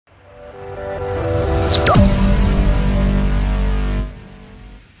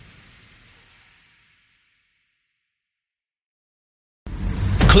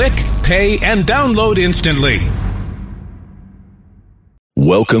Click, pay, and download instantly.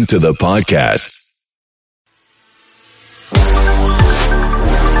 Welcome to the podcast.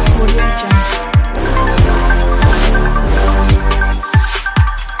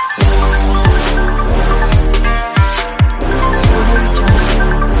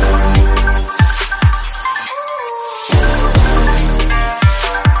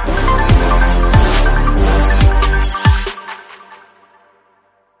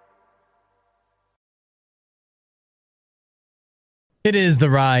 It is the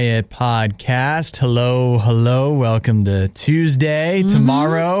Riot Podcast. Hello, hello. Welcome to Tuesday.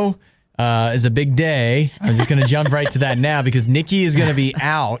 Tomorrow is a big day. I'm just going to jump right to that now because Nikki is going to be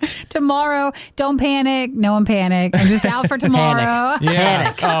out. Tomorrow, don't panic. No one panic. I'm just out for tomorrow.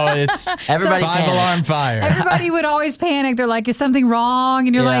 Yeah. Oh, it's Everybody five-alarm fire. Everybody would always panic. They're like, is something wrong?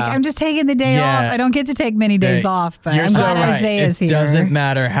 And you're like, I'm just taking the day off. I don't get to take many days off, but You're I'm so glad right. Isaiah's here. It doesn't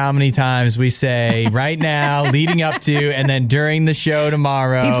matter how many times we say right now, leading up to, and then during the show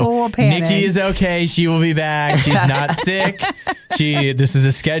tomorrow. People will panic. Nikki is okay. She will be back. She's not sick. This is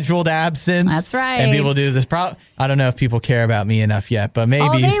a scheduled absence. That's right. And people do this. I don't know if people care about me enough yet, but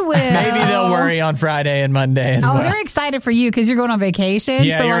maybe they will. Maybe they'll worry on Friday and Monday as well. They're excited for you because you're going on vacation.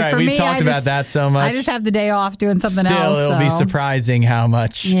 Yeah, so you're like right. for We've me, talked about that so much. I just have the day off doing something else. Still, it'll be surprising how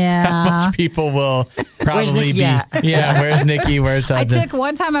much people will probably be. Yeah, where's Nikki? Where's Hudson?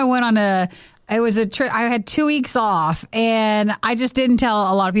 One time I went on it was a trip. I had 2 weeks off, and I just didn't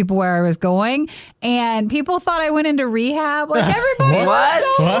tell a lot of people where I was going. And people thought I went into rehab. Like, everybody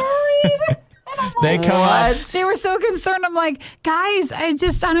was so worried. They come up. They were so concerned. I'm like, guys, I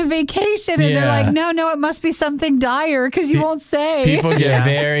just on a vacation. And they're like, no, it must be something dire because you won't say. People get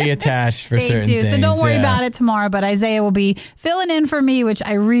very attached for certain things. So don't worry about it tomorrow. But Isaiah will be filling in for me, which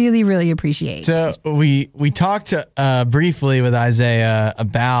I really, really appreciate. So we talked briefly with Isaiah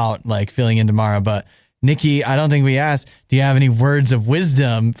about like filling in tomorrow, but Nikki, I don't think we asked, do you have any words of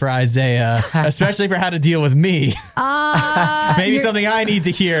wisdom for Isaiah, especially for how to deal with me? Maybe something I need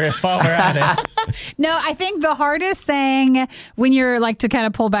to hear while we're at it. No, I think the hardest thing when you're like to kind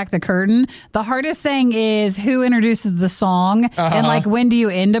of pull back the curtain, the hardest thing is who introduces the song and like when do you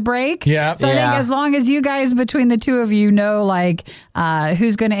end a break? Yeah. So I think as long as you guys between the two of you know like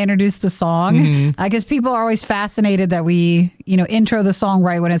who's going to introduce the song, because people are always fascinated that we intro the song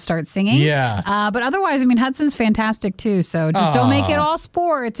right when it starts singing. Yeah. But otherwise, I mean, Hudson's fantastic too. So just don't make it all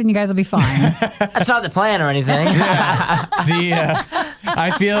sports, and you guys will be fine. That's not the plan or anything.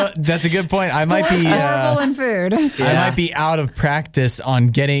 I feel that's a good point. I might be Marvel and food. I might be out of practice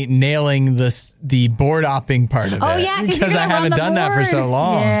on nailing the board hopping part of it. Oh yeah, because I haven't done that for so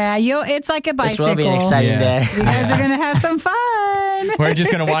long. Yeah, it's like a bicycle. This will be an exciting day. You guys are gonna have some fun. We're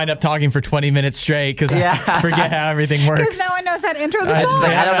just gonna wind up talking for 20 minutes straight because I forget how everything works. Because no one knows how to intro the song.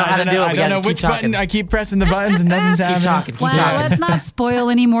 I don't know how to do it. I don't know which button. I keep pressing the buttons and nothing's happening. Keep talking. Let's not spoil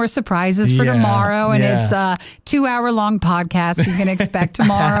any more surprises for tomorrow. And it's a 2-hour-long podcast you can expect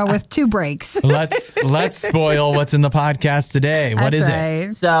tomorrow with 2 breaks. Let's spoil what's in the podcast today. What is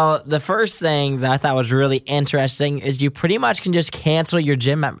it? So the first thing that I thought was really interesting is you pretty much can just cancel your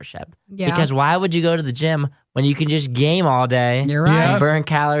gym membership. Yeah. Because why would you go to the gym when you can just game all day? You're right. And burn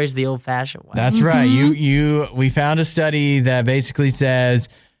calories the old-fashioned way. That's right. We found a study that basically says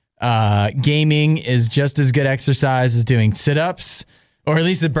gaming is just as good exercise as doing sit-ups. Or at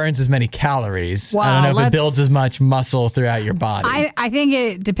least it burns as many calories. Wow, I don't know if it builds as much muscle throughout your body. I think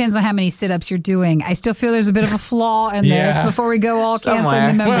it depends on how many sit-ups you're doing. I still feel there's a bit of a flaw in this before we go all canceling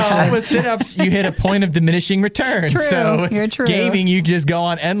the membership. Well, with sit-ups, you hit a point of diminishing returns. True, so you're true. Gaming, you just go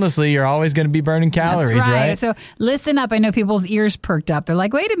on endlessly. You're always going to be burning calories, That's right? So listen up. I know people's ears perked up. They're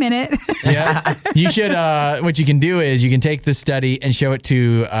like, wait a minute. Yeah. You should, what you can do is you can take this study and show it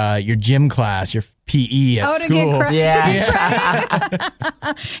to your gym class, your PE at school. To get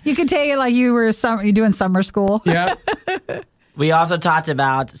You could take it like you're doing summer school. Yeah. We also talked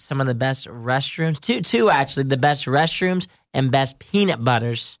about some of the best restrooms, two actually, the best restrooms and best peanut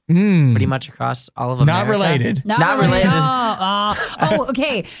butters pretty much across all of America. Not related. Not related. Oh,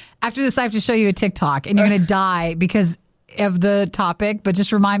 okay. After this, I have to show you a TikTok, and you're going to die because of the topic, but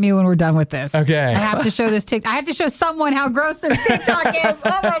just remind me when we're done with this. Okay. I have to show this TikTok. I have to show someone how gross this TikTok is.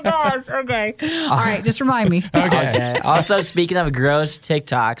 Oh my gosh. Okay. All right. Just remind me. Okay. Also, speaking of gross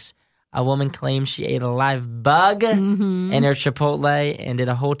TikToks, a woman claims she ate a live bug in her Chipotle and did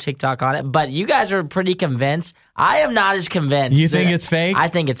a whole TikTok on it. But you guys were pretty convinced I am not as convinced. You think it's fake? I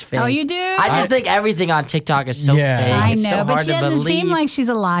think it's fake. Oh, you do? I just think everything on TikTok is so fake. I It's know, so but hard she to doesn't believe. seem like she's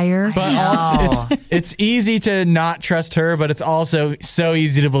a liar. But also, it's easy to not trust her, but it's also so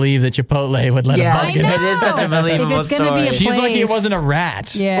easy to believe that Chipotle would let a bug Yes, in I it. it is such a know. believable If it's gonna be a story. She's lucky it place. wasn't a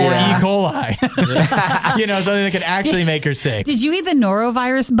rat Yeah. or E. coli. You know, something that could actually make her sick. Did you eat the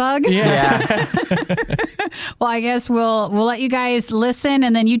norovirus bug? Yeah. Well, I guess we'll let you guys listen,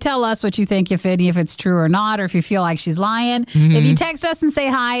 and then you tell us what you think, if it's true or not, or if you feel like she's lying. If you text us and say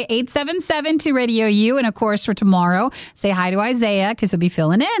hi, 877 to Radio U, and of course for tomorrow, say hi to Isaiah because he'll be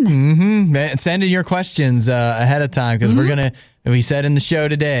filling in. Send in your questions ahead of time because we're gonna. We said in the show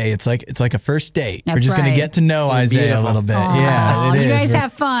today, it's like a first date. That's we're just gonna right. get to know Isaiah beautiful. a little bit. Aw, Yeah, it is. you guys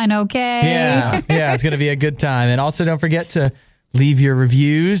have fun, okay? Yeah, it's going to be a good time. And also don't forget to leave your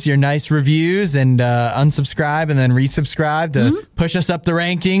reviews, your nice reviews, and unsubscribe and then resubscribe to push us up the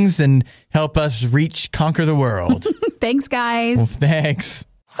rankings and help us conquer the world. Thanks, guys. Well, thanks.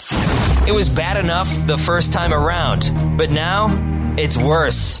 It was bad enough the first time around, but now it's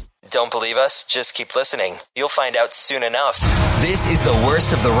worse. Don't believe us? Just keep listening. You'll find out soon enough. This is the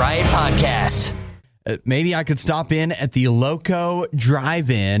Worst of the Riot podcast. Maybe I could stop in at the Loco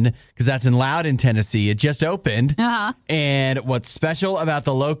Drive-In because that's in Loudon, Tennessee. It just opened. Uh-huh. And what's special about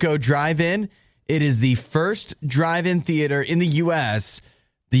the Loco Drive-In, it is the first drive-in theater in the U.S.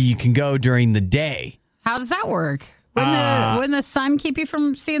 that you can go during the day. How does that work? Wouldn't the sun keep you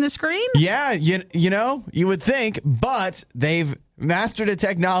from seeing the screen? Yeah, you know, you would think, but they've mastered a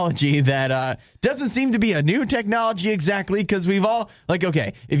technology that doesn't seem to be a new technology exactly because we've all, like,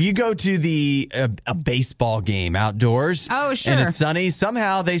 okay, if you go to a baseball game outdoors Oh, sure. and it's sunny,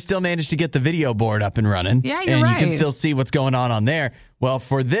 somehow they still manage to get the video board up and running. Yeah, you're and right. you can still see what's going on there. Well,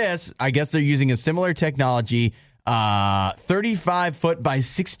 for this, I guess they're using a similar technology, 35-foot by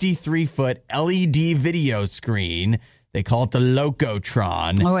 63-foot LED video screen. They call it the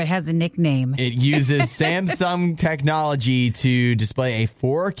Locotron. Oh, it has a nickname. It uses Samsung technology to display a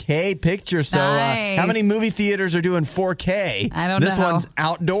 4K picture. So Nice. how many movie theaters are doing 4K? I don't This know. one's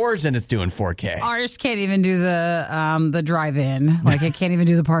outdoors and it's doing 4K. Ours can't even do the drive-in. Like, it can't even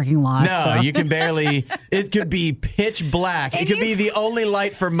do the parking lot. No, so. you can barely. It could be pitch black. And It could you- be the only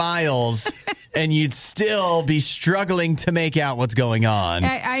light for miles, and you'd still be struggling to make out what's going on.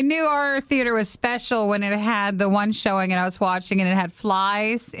 I knew our theater was special when it had the one showing and I was watching and it had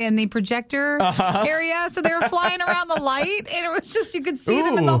flies in the projector area. So they were flying around the light and it was just, you could see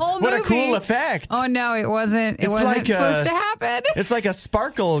them in the Ooh, whole movie. what a cool effect. Oh, no, it wasn't. It It's wasn't like supposed to happen. It's like a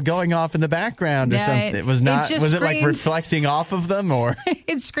sparkle going off in the background or No, something. It was it not. just Was it like screams- reflecting off of them, or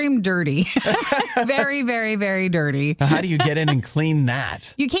It screamed dirty. Very, very, very dirty. how do you get in and clean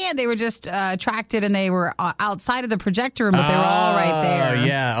that? You can't. They were just attracted and they were outside of the projector room, but they were all right there. Oh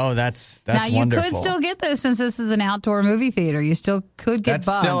yeah. Oh, that's Now, you wonderful. could still get this since this is an outdoor movie theater. You still could get That's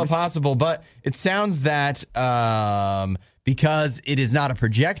bugs. still possible, but it sounds that because it is not a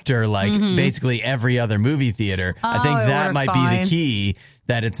projector like basically every other movie theater, I think Mm-hmm. it that worked might be fine. the key,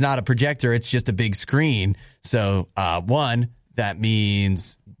 that it's not a projector, it's just a big screen. So, one, that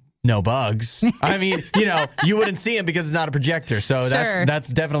means no bugs. I mean, you wouldn't see them because it's not a projector. So Sure. that's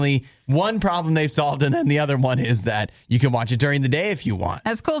definitely one problem they've solved. And then the other one is that you can watch it during the day if you want.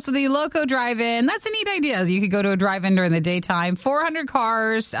 That's cool. So the Loco Drive-In, that's a neat idea. You could go to a drive-in during the daytime. 400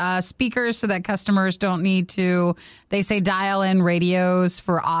 cars, speakers so that customers don't need to, they say, dial in radios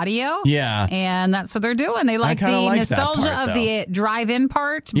for audio. Yeah. And that's what they're doing. They like the kinda like that nostalgia part, of the drive-in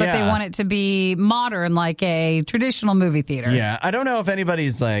part, but they Yeah. want it to be modern like a traditional movie theater. Yeah, I don't know if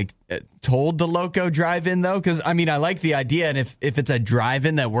anybody's told the Loco Drive-In though, because I mean I like the idea, and if it's a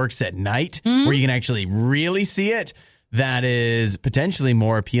drive-in that works at night where you can actually really see it, that is potentially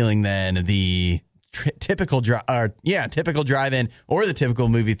more appealing than the typical drive-in or the typical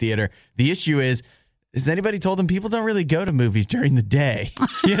movie theater. The issue is, has anybody told them people don't really go to movies during the day?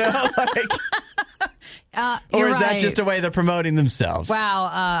 Or You're is that right. just a way they're promoting themselves? Wow,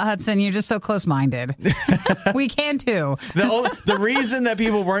 Hudson, you're just so close-minded. We can too. The reason that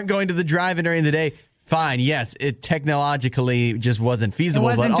people weren't going to the drive-in during the day, fine, yes, it technologically just wasn't feasible.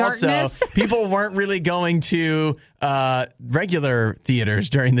 It wasn't but also, darkness. people weren't really going to regular theaters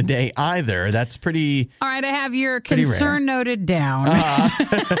during the day either. That's pretty... All right, I have your Pretty concern noted down.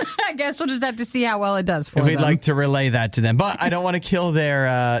 I guess we'll just have to see how well it does for If them. we'd like to relay that to them. But I don't want to kill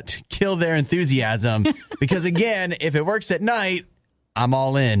their enthusiasm because, again, if it works at night, I'm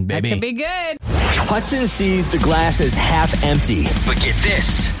all in, that baby. could be good. Hudson sees the glass as half empty. But get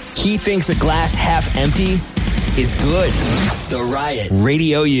this. He thinks a glass half empty is good. The Riot.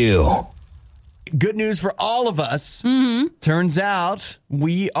 Radio U. good news for all of us. Turns out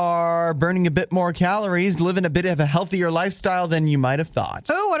we are burning a bit more calories, living a bit of a healthier lifestyle than you might have thought.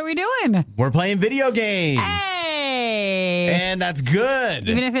 Oh, what are we doing? We're playing video games. Hey! And that's good.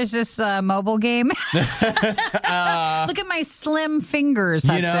 Even if it's just a mobile game. Look at my slim fingers,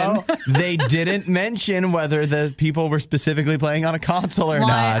 Hudson. You know, they didn't mention whether the people were specifically playing on a console or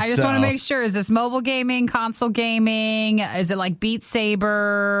not. I just want to make sure. Is this mobile gaming, console gaming? Is it like Beat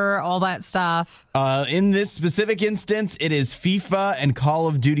Saber, all that stuff? In this specific instance, it is FIFA and Call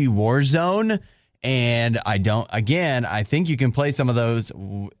of Duty Warzone. And I think you can play some of those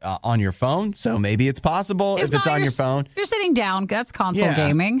on your phone. So maybe it's possible if it's on your phone. You're sitting down. That's console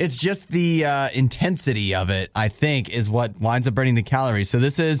gaming. It's just the intensity of it, I think, is what winds up burning the calories. So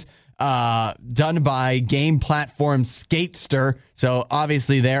this is done by game platform Skatester. So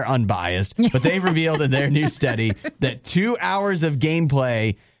obviously they're unbiased. But they revealed in their new study that 2 hours of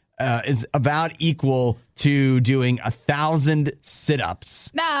gameplay is about equal to doing 1,000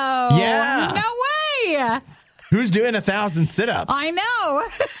 sit-ups. No. Yeah. No way. Who's doing 1,000 sit-ups? I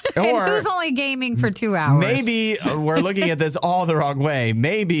know. Or and who's only gaming for 2 hours? Maybe we're looking at this all the wrong way.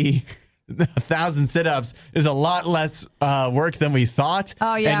 Maybe 1,000 sit-ups is a lot less work than we thought.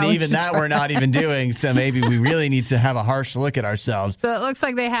 Oh, yeah. And even that we're not even doing. So maybe we really need to have a harsh look at ourselves. So it looks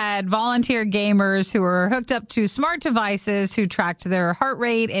like they had volunteer gamers who were hooked up to smart devices who tracked their heart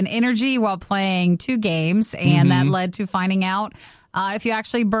rate and energy while playing 2 games. And that led to finding out if you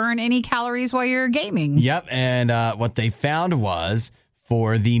actually burn any calories while you're gaming. Yep. And what they found was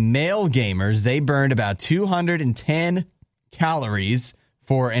for the male gamers, they burned about 210 calories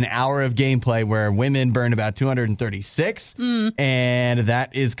for an hour of gameplay, where women burn about 236. And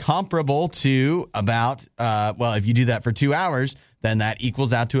that is comparable to about, if you do that for 2 hours, then that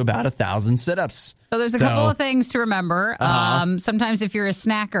equals out to about 1,000 sit-ups. So there's a couple of things to remember. Sometimes if you're a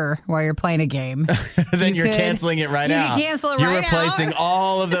snacker while you're playing a game, then you're canceling it right out. You cancel it you're right replacing out.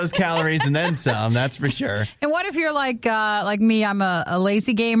 all of those calories and then some, that's for sure. And what if you're like me, I'm a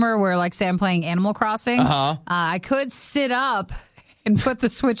lazy gamer where, like, say I'm playing Animal Crossing. I could sit up and put the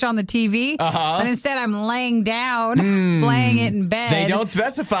Switch on the TV, but instead I'm laying down, playing it in bed. They don't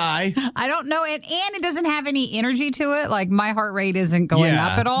specify. I don't know. And it doesn't have any energy to it. Like, my heart rate isn't going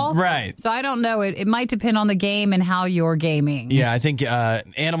up at all. Right. So I don't know. It might depend on the game and how you're gaming. Yeah, I think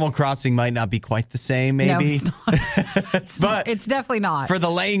Animal Crossing might not be quite the same, maybe. No, it's not. But it's definitely not. For the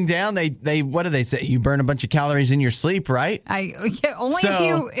laying down, they what do they say? You burn a bunch of calories in your sleep, right? Only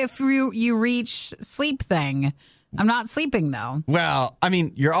if you reach sleep thing. I'm not sleeping, though. Well, I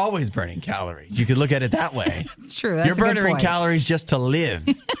mean, you're always burning calories. You could look at it that way. It's true. That's you're a good burning point. calories just to live.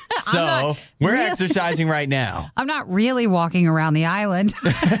 So we're exercising right now. I'm not really walking around the island. So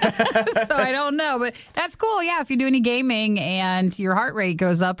I don't know. But that's cool. Yeah, if you do any gaming and your heart rate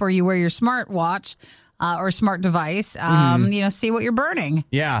goes up, or you wear your smartwatch or smart device, see what you're burning.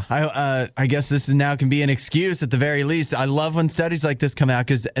 Yeah, I guess this now can be an excuse at the very least. I love when studies like this come out,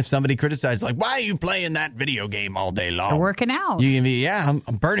 because if somebody criticizes, like, why are you playing that video game all day long? You're working out. You can be, I'm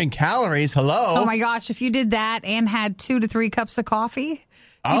burning calories. Hello. Oh my gosh, if you did that and had 2 to 3 cups of coffee,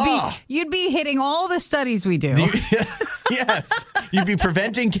 you'd be hitting all the studies we do. Yes, you'd be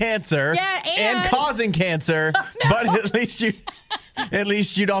preventing cancer and causing cancer, but at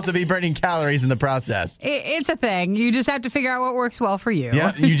least you'd also be burning calories in the process. It's a thing. You just have to figure out what works well for you.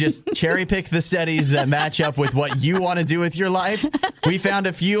 Yeah, you just cherry pick the studies that match up with what you want to do with your life. We found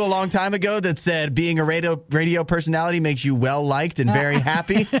a few a long time ago that said being a radio personality makes you well liked and very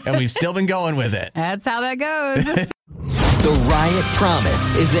happy, and we've still been going with it. That's how that goes. The Riot promise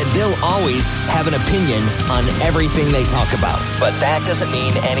is that they'll always have an opinion on everything they talk about. But that doesn't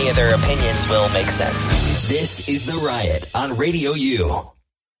mean any of their opinions will make sense. This is The Riot on Radio U.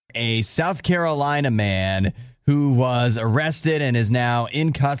 A South Carolina man who was arrested and is now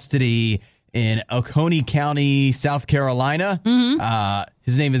in custody in Oconee County, South Carolina.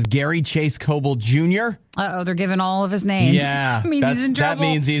 His name is Gary Chase Coble Jr. Uh-oh, they're giving all of his names. Yeah, he's in trouble. That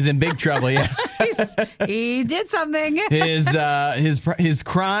means he's in big trouble, yeah. He did something. His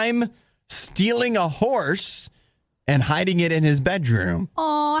crime, stealing a horse and hiding it in his bedroom.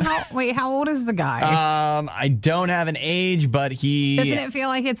 Oh, how old is the guy? I don't have an age, but he... Doesn't it feel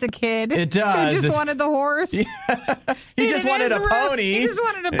like it's a kid? It does. Who just wanted the horse? Yeah. He just wanted a pony. He just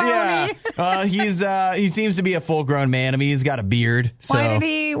wanted a pony. Yeah. He seems to be a full-grown man. I mean, he's got a beard. So. Why did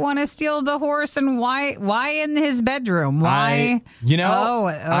he want to steal the horse, and why in his bedroom? Why?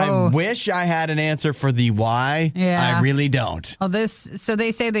 I wish I had an answer for the why. Yeah. I really don't. So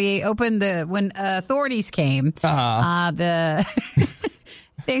they say they opened when authorities came,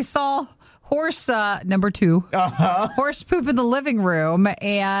 they saw horse, number 2. Horse poop in the living room.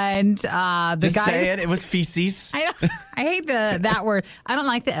 And the Just guy. say it. It was feces. I hate that word. I don't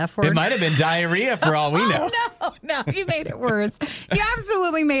like the F word. It might have been diarrhea for all we know. No, you made it worse. You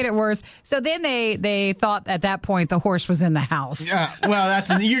absolutely made it worse. So then they thought at that point the horse was in the house. Yeah, well,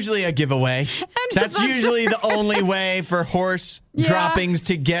 that's usually a giveaway. That's usually the only way for horse droppings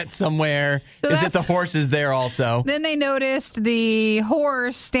to get somewhere is if the horse is there also. Then they noticed the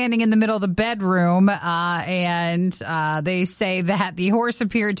horse standing in the middle of the bedroom, and they say that the horse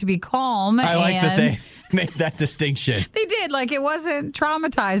appeared to be calm. I like that they made that distinction. They did. Like, it wasn't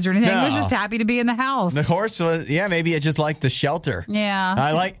traumatized or anything. It was just happy to be in the house. The horse was, maybe it just liked the shelter. Yeah.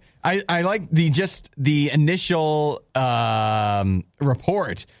 I like the initial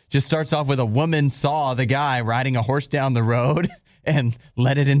report just starts off with a woman saw the guy riding a horse down the road and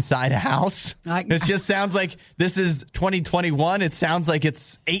let it inside a house. It just sounds like this is 2021. It sounds like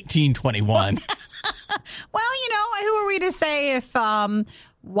it's 1821. Well, who are we to say if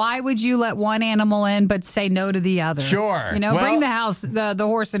why would you let one animal in but say no to the other? Sure. Bring the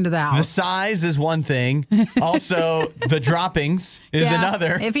horse into the house. The size is one thing. Also, the droppings is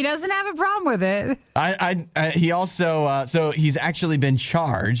another. If he doesn't have a problem with it. He also, so he's actually been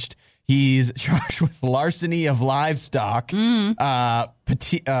charged. He's charged with larceny of livestock.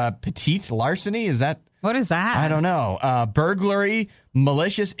 Petite larceny? Is that? What is that? I don't know. Burglary,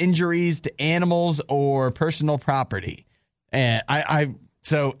 malicious injuries to animals or personal property. And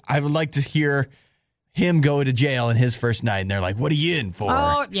So I would like to hear him go to jail in his first night, and they're like, "What are you in for?"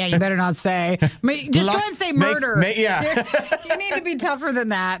 Oh, yeah, you better not say. Just go ahead and say murder. You need to be tougher than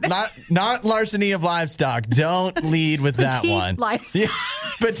that. Not larceny of livestock. Don't lead with that one. Livestock.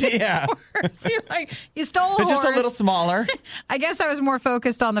 But yeah, you stole a horse. It's just a little smaller. I guess I was more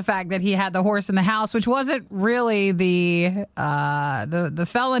focused on the fact that he had the horse in the house, which wasn't really the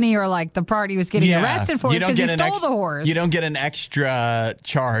felony or like the part he was getting arrested for, because he stole the horse. You don't get an extra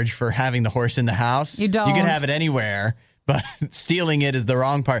charge for having the horse in the house. You don't. You can have it anywhere, but stealing it is the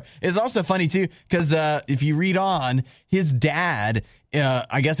wrong part. It's also funny, too, because if you read on, his dad,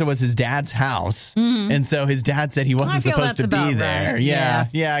 I guess it was his dad's house. Mm-hmm. And so his dad said he wasn't supposed to be there. Right.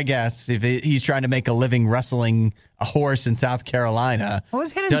 Yeah, I guess. If he's trying to make a living wrestling a horse in South Carolina.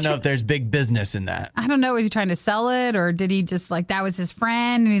 Don't know if there's big business in that. I don't know. Was he trying to sell it, or did he just that was his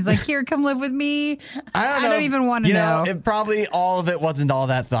friend and he's like, here, come live with me? I don't even want to know. Probably all of it wasn't all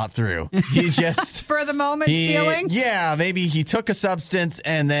that thought through. He just spur of the moment stealing. Yeah, maybe he took a substance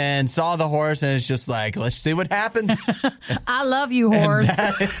and then saw the horse and it's just like, let's see what happens. I love you, horse.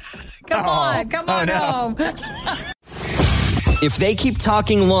 Come on home. If they keep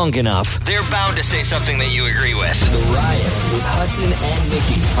talking long enough, they're bound to say something that you agree with. The Riot with Hudson and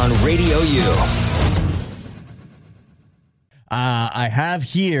Nikki on Radio U. I have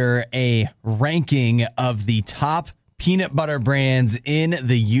here a ranking of the top peanut butter brands in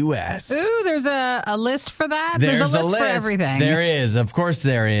the U.S. Ooh, there's a list for that? There's a list for everything. There is. Of course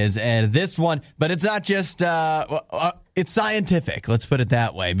there is. And this one, but it's not just, it's scientific. Let's put it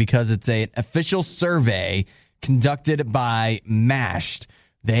that way, because it's an official survey conducted by MASHD.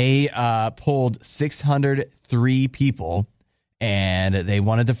 They polled 603 people, and they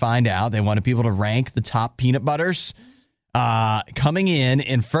wanted to find out. They wanted people to rank the top peanut butters. Coming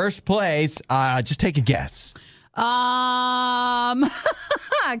in first place, just take a guess.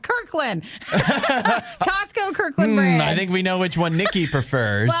 Kirkland. Costco Kirkland brand. I think we know which one Nikki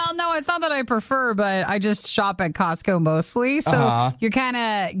prefers. Well, no, it's not that I prefer, but I just shop at Costco mostly. So you're kind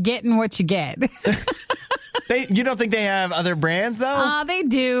of getting what you get. You don't think they have other brands, though? They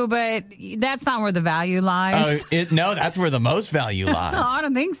do, but that's not where the value lies. No, that's where the most value lies. No, I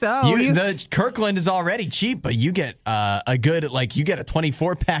don't think so. The Kirkland is already cheap, but you get a good, you get a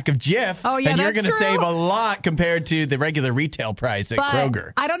 24-pack of Jif. Oh, yeah, and you're going to save a lot compared to the regular retail price at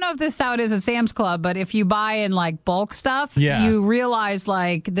Kroger. I don't know if this is how it is at Sam's Club, but if you buy in bulk stuff, you realize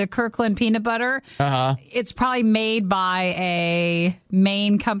the Kirkland peanut butter, it's probably made by a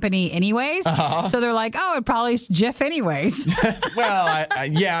main company anyways. So they're like, oh, it probably is Jif anyways. Well,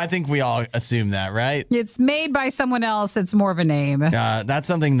 I think we all assume that, right? It's made by someone else. It's more of a name. That's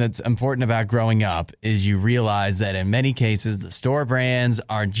something that's important about growing up, is you realize that in many cases, the store brands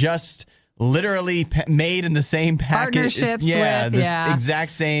are just literally made in the same package. Partnerships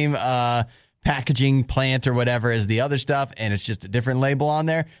exact same packaging plant or whatever as the other stuff, and it's just a different label on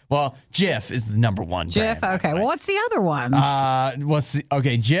there. Well, Jif is the number one Jif, brand, okay. Well, what's the other ones?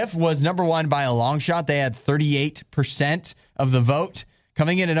 Jif was number one by a long shot. They had 38% of the vote.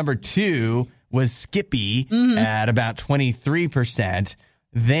 Coming in at number two was Skippy at about 23%.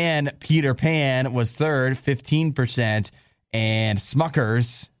 Then Peter Pan was third, 15%, and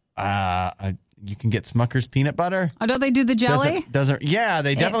Smucker's You can get Smucker's peanut butter. Oh, don't they do the jelly? Yeah,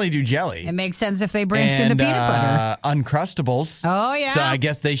 they definitely do jelly. It makes sense if they branched into peanut butter. Uncrustables. Oh, yeah. So I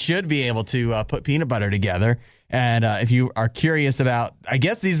guess they should be able to put peanut butter together. And if you are curious about, I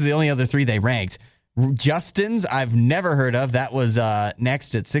guess these are the only other 3 they ranked. Justin's, I've never heard of. That was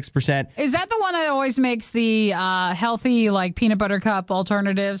next at 6%. Is that the one that always makes the healthy, like, peanut butter cup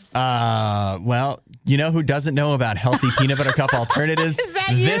alternatives? Well, you know who doesn't know about healthy peanut butter cup alternatives? Is that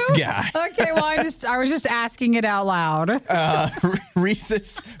you? This guy. Okay, well, I was just asking it out loud.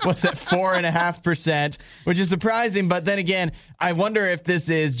 Reese's was at 4.5%, which is surprising. But then again, I wonder if this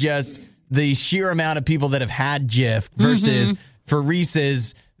is just the sheer amount of people that have had Jif versus for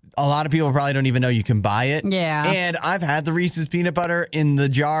Reese's. A lot of people probably don't even know you can buy it. Yeah. And I've had the Reese's peanut butter in the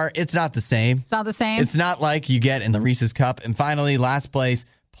jar. It's not the same. It's not the same? It's not like you get in the Reese's cup. And finally, last place,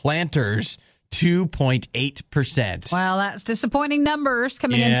 Planters, 2.8%. Well, that's disappointing numbers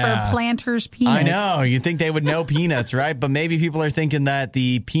coming in for Planters peanuts. I know. You'd think they would know peanuts, right? But maybe people are thinking that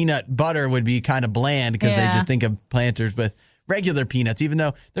the peanut butter would be kind of bland because they just think of Planters with regular peanuts, even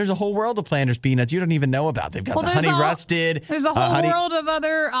though there's a whole world of Planters peanuts you don't even know about. They've got the honey rusted. There's a whole world of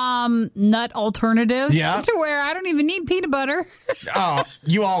other nut alternatives to where I don't even need peanut butter. Oh,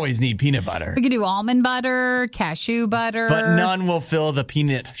 you always need peanut butter. We could do almond butter, cashew butter. But none will fill the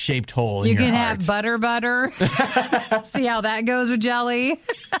peanut-shaped hole in your heart. You can have butter. See how that goes with jelly.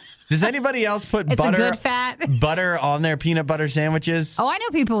 Does anybody else put it's a good fat. butter on their peanut butter sandwiches? Oh, I know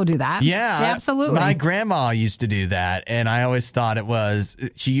people who do that. Yeah, absolutely. My grandma used to do that, and I always thought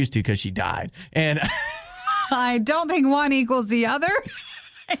she used to because she died. And I don't think one equals the other.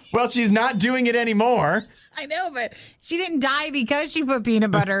 Well, she's not doing it anymore. I know, but she didn't die because she put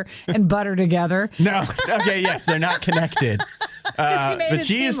peanut butter and butter together. No. Okay, yes, they're not connected. But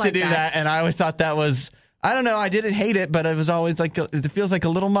she used to do that, and I always thought that was... I don't know. I didn't hate it, but it was always like, it feels like a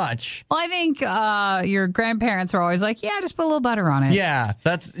little much. Well, I think your grandparents were always like, yeah, just put a little butter on it. Yeah,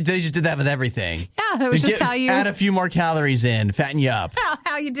 they just did that with everything. Yeah, that was just how you... Add a few more calories in, fatten you up.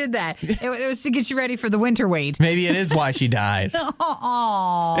 How you did that. It was to get you ready for the winter weight. Maybe it is why she died.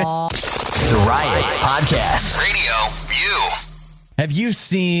 Aww. The Riot Podcast. Radio View. Have you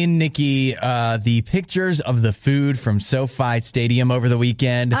seen, Nikki, the pictures of the food from SoFi Stadium over the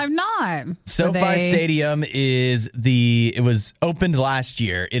weekend? I've not. SoFi Stadium it was opened last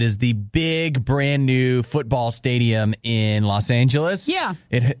year. It is the big, brand new football stadium in Los Angeles. Yeah.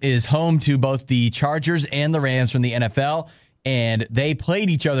 It is home to both the Chargers and the Rams from the NFL, and they played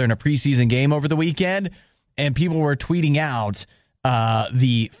each other in a preseason game over the weekend, and people were tweeting out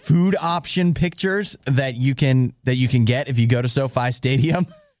the food option pictures that you can get if you go to SoFi Stadium,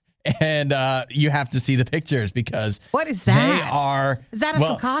 and you have to see the pictures because what is that? Is that a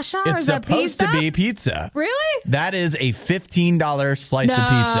focaccia or is that pizza? It's supposed to be pizza. Really? That is a $15 slice of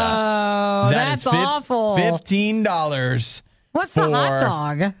pizza. No, that's awful. $15. What's the hot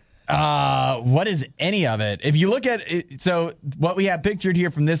dog? What is any of it? If you look at it, so what we have pictured here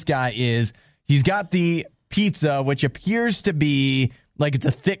from this guy is he's got the pizza, which appears to be like it's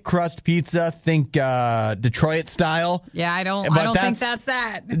a thick crust pizza. Think Detroit style. Yeah, I don't think that's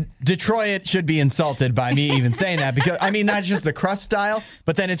that. Detroit should be insulted by me even saying that because I mean that's just the crust style,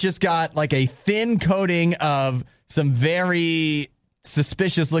 but then it's just got like a thin coating of some very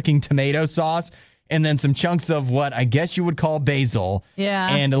suspicious looking tomato sauce. And then some chunks of what I guess you would call basil. Yeah.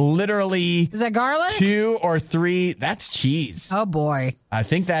 And literally... Is that garlic? 2 or 3... That's cheese. Oh, boy. I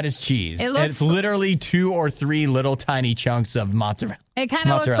think that is cheese. It's literally 2 or 3 little tiny chunks of mozzarella. It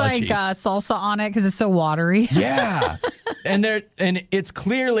kind of looks like salsa on it because it's so watery. Yeah. and it's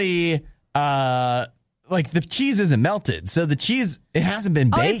clearly... like the cheese isn't melted, so the cheese it hasn't been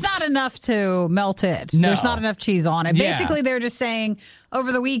baked. Oh, it's not enough to melt it. No. There's not enough cheese on it. Yeah. Basically, they're just saying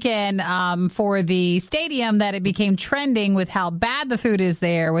over the weekend for the stadium that it became trending with how bad the food is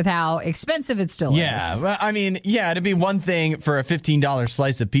there, with how expensive it still is. Yeah, well, I mean, it'd be one thing for a $15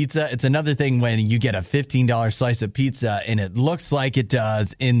 slice of pizza. It's another thing when you get a $15 slice of pizza and it looks like it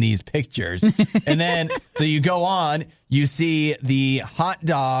does in these pictures. And then so you go on. You see the hot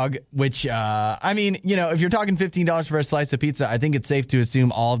dog, which, I mean, if you're talking $15 for a slice of pizza, I think it's safe to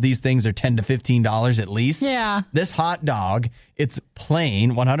assume all of these things are $10 to $15 at least. Yeah. This hot dog, it's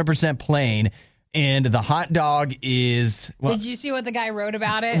plain, 100% plain. And the hot dog is... Well, did you see what the guy wrote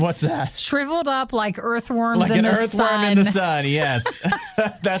about it? What's that? Shriveled up like earthworms like in the Like sun. an earthworm in the sun, yes.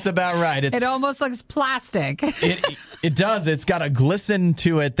 That's about right. It almost looks plastic. It does. It's got a glisten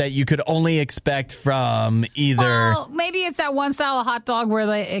to it that you could only expect from either. Well, maybe it's that one style of hot dog where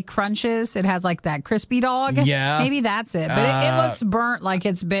it crunches. It has like that crispy dog. Yeah. Maybe that's it. But it looks burnt like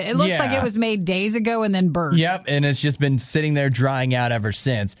it's been. It looks like it was made days ago and then burnt. Yep. And it's just been sitting there drying out ever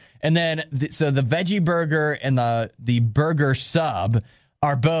since. And then, so the veggie burger and the burger sub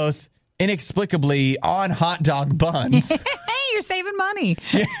are both inexplicably on hot dog buns. Hey, you're saving money.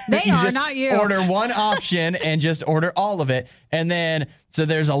 They You are, just not you. Order one option and just order all of it. And then, so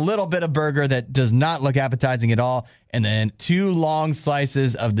there's a little bit of burger that does not look appetizing at all. And then 2 long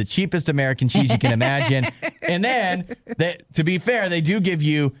slices of the cheapest American cheese you can imagine. And then, to be fair, they do give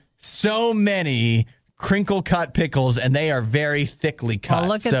you so many crinkle cut pickles, and they are very thickly cut. Oh,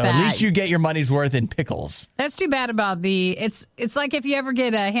 look at so that. at least you get your money's worth in pickles. That's too bad about it's like if you ever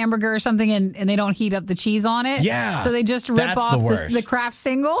get a hamburger or something and they don't heat up the cheese on it. Yeah. So they just rip That's off the worst. the Kraft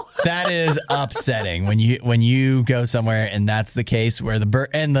single. That is upsetting when you go somewhere and that's the case where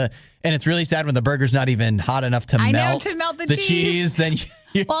and it's really sad when the burger's not even hot enough to melt the cheese. Then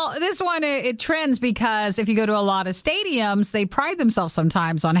well, this one, it trends because if you go to a lot of stadiums, they pride themselves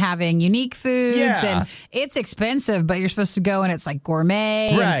sometimes on having unique foods. Yeah. And it's expensive, but you're supposed to go and it's like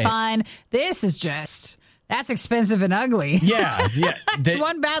gourmet Right. and fun. This is just, that's expensive and ugly. yeah. It's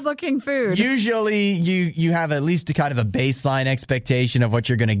one bad looking food. Usually you have at least a kind of a baseline expectation of what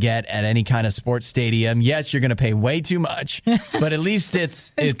you're going to get at any kind of sports stadium. Yes, you're going to pay way too much, but at least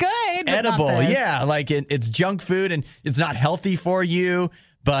it's good, but not edible. this. Yeah, like it's junk food and it's not healthy for you,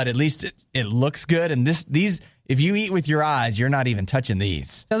 but at least it looks good. And these, if you eat with your eyes, you're not even touching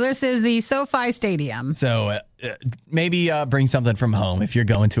these. So this is the SoFi Stadium. So maybe bring something from home if you're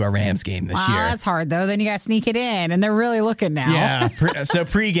going to a Rams game this year. That's hard, though. Then you got to sneak it in, and they're really looking now. Yeah. So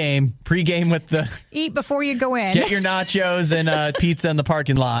pregame with the Eat before you go in. get your nachos and pizza in the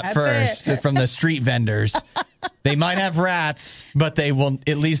parking lot That's first it. from the street vendors. They might have rats, but they will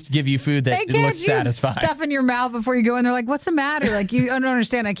at least give you food that They looks satisfying. Stuff in your mouth before you go in. They're like, "What's the matter?" Like, you don't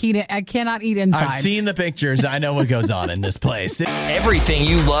understand. I cannot eat inside. I've seen the pictures. I know what goes on in this place. Everything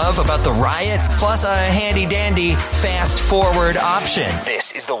you love about the Riot, plus a handy dandy fast forward option.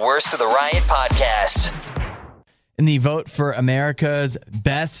 This is the Worst of the Riot podcast. In the vote for America's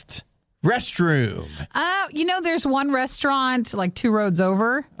best restroom. There's one restaurant like 2 roads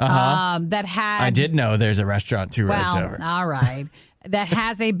over that had. I did know there's a restaurant 2 roads over. All right. That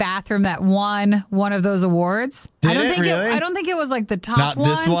has a bathroom that won one of those awards. Did I don't it think really? I don't think it was like the top Not one.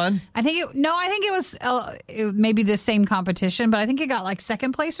 this one? I think it was maybe the same competition, but I think it got like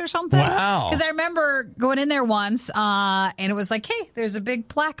second place or something. Wow. Because I remember going in there once, and it was like, hey, there's a big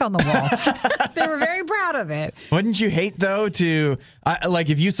plaque on the wall. They were very proud of it. Wouldn't you hate, though, if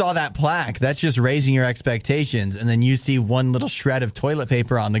you saw that plaque, that's just raising your expectations, and then you see one little shred of toilet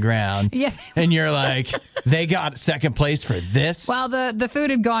paper on the ground, Yeah. and you're like, they got second place for this? Well, the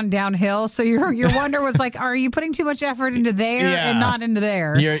food had gone downhill, so your wonder was like, are you putting too much effort into there and not into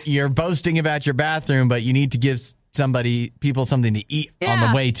there? You're boasting about your bathroom, but you need to give people something to eat on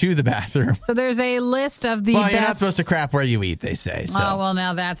the way to the bathroom. So there's a list of the best. You're not supposed to crap where you eat, they say. So. Oh, well,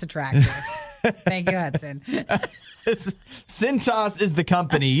 now that's attractive. Thank you, Hudson. Cintas is the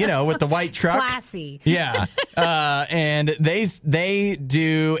company, with the white truck. Classy. Yeah. And they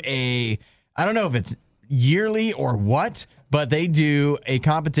do I don't know if it's yearly or what, but they do a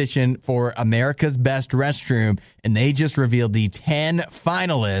competition for America's Best Restroom, and they just revealed the 10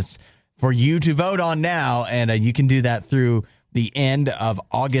 finalists for you to vote on now, and you can do that through the end of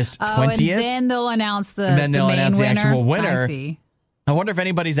August 20th. And then they'll announce the actual winner. I see. I wonder if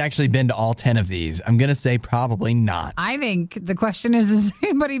anybody's actually been to all 10 of these. I'm going to say probably not. I think the question is, has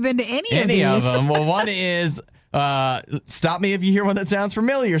anybody been to any of these? Any of them. Well, one is... stop me if you hear one that sounds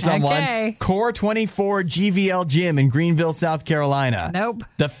familiar, someone. Okay. Core 24 GVL Gym in Greenville, South Carolina. Nope.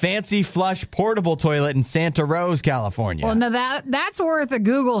 The Fancy Flush Portable Toilet in Santa Rose, California. Well, now that's worth a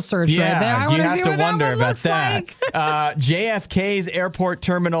Google search right there. I you wanna have see to what wonder that one about looks that. like. JFK's Airport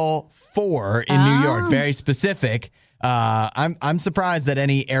Terminal 4 in New York. Very specific. I'm surprised that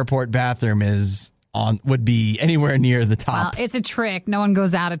any airport bathroom would be anywhere near the top. Well, it's a trick. No one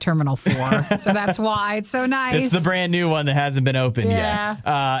goes out of Terminal 4. So that's why it's so nice. It's the brand new one that hasn't been opened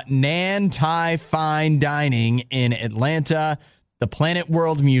yet. Nan Thai Fine Dining in Atlanta, the Planet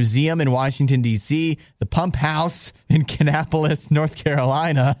World Museum in Washington, D.C., the Pump House in Kannapolis, North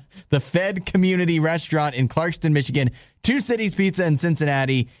Carolina, the Fed Community Restaurant in Clarkston, Michigan, Two Cities Pizza in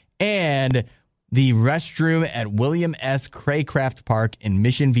Cincinnati, and the restroom at William S. Craycraft Park in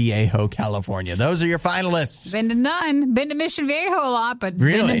Mission Viejo, California. Those are your finalists. Been to none. Been to Mission Viejo a lot, but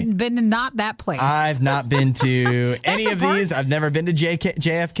Really? been to not that place. I've not been to any a of park? these. I've never been to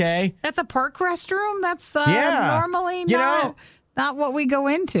JFK. That's a park restroom. That's Yeah. normally You not what we go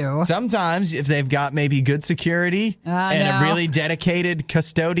into. Sometimes, if they've got maybe good security and no. a really dedicated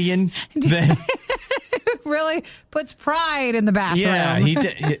custodian, then Really puts pride in the bathroom.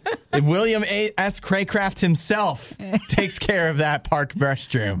 yeah, William S. Craycraft himself takes care of that park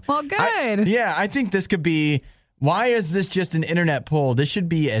restroom. Well, good. I think this could be. Why is this just an internet poll? This should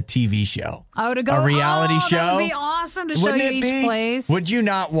be a TV show. Oh, to go a reality show. That would be awesome to show Wouldn't you it each be? place. Would you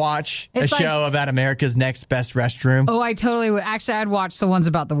not watch It's a like- show about America's next best restroom? Oh, I totally would. Actually, I'd watch the ones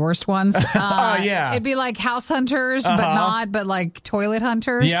about the worst ones. Yeah. It'd be like House Hunters, but like Toilet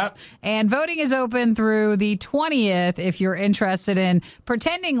Hunters. Yep. And voting is open through the 20th if you're interested in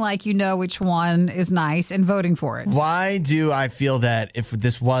pretending like you know which one is nice and voting for it. Why do I feel that if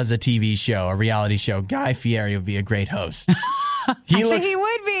this was a TV show, a reality show, Guy Fieri would be a great host? He would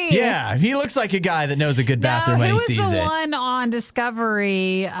be. Yeah, he looks like a guy that knows a good bathroom when he sees Who was the it. one on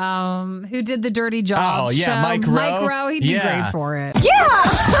Discovery who did the Dirty Jobs Oh, yeah, show? Mike Rowe. Mike Rowe, he'd be Yeah. great for it.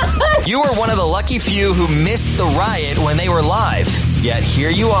 You were one of the lucky few who missed the riot when they were live. Yet here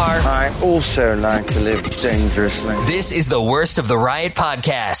you are. I also like to live dangerously. This is the Worst of the Riot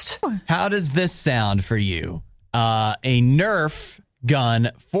podcast. How does this sound for you? A Nerf gun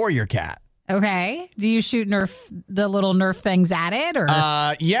for your cat. Okay. Do you shoot the little Nerf things at it, or?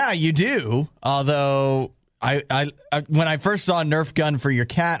 Yeah, you do. Although I when I first saw a Nerf gun for your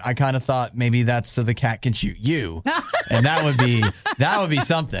cat, I kind of thought maybe that's so the cat can shoot you, and that would be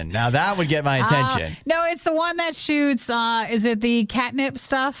something. Now that would get my attention. No, it's the one that shoots. Is it the catnip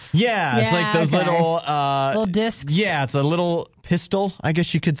stuff? Yeah, it's like those okay. little discs. Yeah, it's a little pistol, I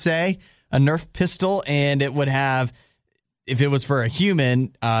guess you could say, a Nerf pistol, and it would have. If it was for a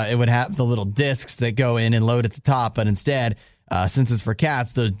human, it would have the little discs that go in and load at the top. But instead, since it's for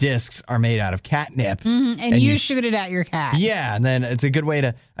cats, those discs are made out of catnip. Mm-hmm. And you shoot it at your cat. Yeah, and then it's a good way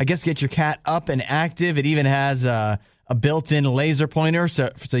to, I guess, get your cat up and active. It even has a built-in laser pointer,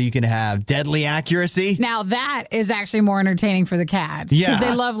 so you can have deadly accuracy. Now, that is actually more entertaining for the cats. Yeah. Because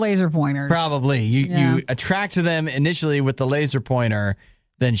they love laser pointers. Probably. You attract them initially with the laser pointer,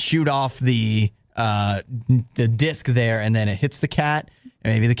 then shoot off the disc there, and then it hits the cat,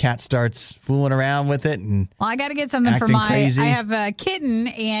 and maybe the cat starts fooling around with it. And Well, I got to get something for acting my. crazy. I have a kitten,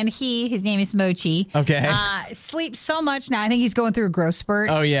 and his name is Mochi. Okay. Sleeps so much now. I think he's going through a growth spurt.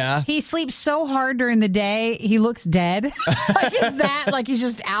 Oh, yeah? He sleeps so hard during the day, he looks dead. Like it's that, like he's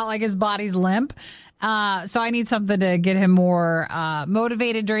just out, like his body's limp. So I need something to get him more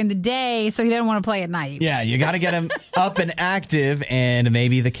motivated during the day so he doesn't want to play at night. Yeah, you got to get him up and active, and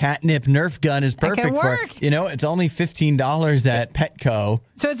maybe the catnip Nerf gun is perfect could for work. it. It's only $15 at Petco.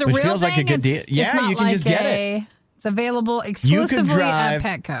 So it's a which real feels thing. like a good deal. It's Yeah, not you can like just get it. It's available You exclusively could drive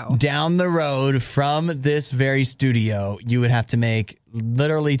at Petco. down the road from this very studio. You would have to make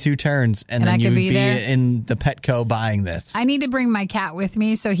literally 2 turns, and then I you could would be be there? in the Petco buying this. I need to bring my cat with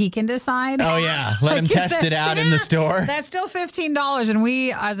me so he can decide. Oh, yeah. Let him test it out in the store. That's still $15. And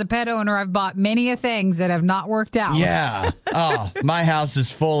we, as a pet owner, I've bought many a things that have not worked out. Yeah. Oh, my house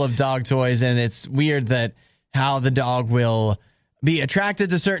is full of dog toys, and it's weird that how the dog will be attracted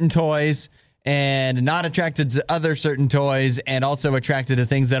to certain toys and not attracted to other certain toys, and also attracted to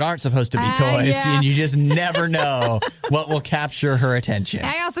things that aren't supposed to be toys. yeah. And you just never know what will capture her attention.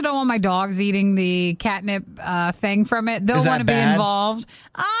 I also don't want my dogs eating the catnip thing from it. They'll Is that want to be bad? involved.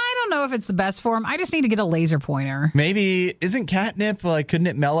 I don't know if it's the best for them. I just need to get a laser pointer. Maybe, isn't catnip, couldn't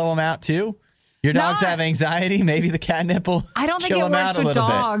it mellow them out too? Your dogs No. have anxiety. Maybe the catnip will I don't think chill it them out works a with little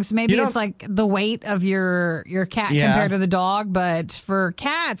bit. dogs. Maybe You don't- it's like the weight of your cat Yeah. compared to the dog. But for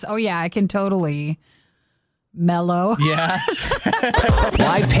cats, oh yeah, I can totally mellow. Yeah.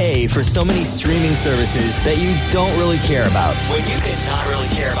 Why pay for so many streaming services that you don't really care about when you can not really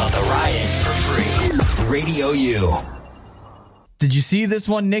care about the riot for free? Radio U. Did you see this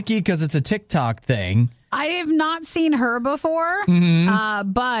one, Nikki? Because it's a TikTok thing. I have not seen her before,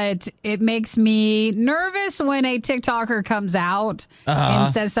 Mm-hmm. but it makes me nervous when a TikToker comes out and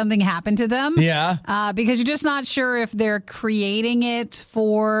says something happened to them. Yeah. Because you're just not sure if they're creating it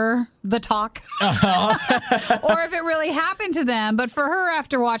for the talk or if it really happened to them. But for her,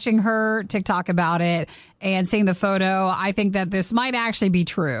 after watching her TikTok about it and seeing the photo, I think that this might actually be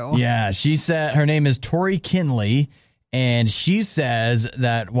true. Yeah. She said her name is Tori Kinley. And she says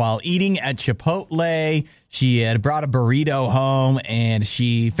that while eating at Chipotle, she had brought a burrito home and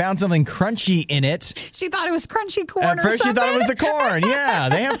she found something crunchy in it. She thought it was crunchy corn At first, she thought it was the corn. Yeah,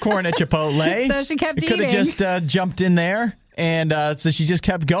 they have corn at Chipotle. So she kept eating. Could have just jumped in there. And so she just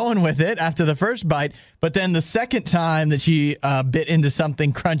kept going with it after the first bite. But then the second time that she bit into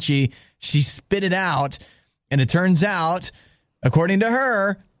something crunchy, she spit it out. And it turns out, according to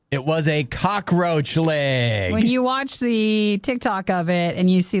her, it was a cockroach leg. When you watch the TikTok of it and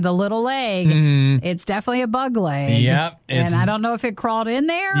you see the little leg, it's definitely a bug leg. Yep. And I don't know if it crawled in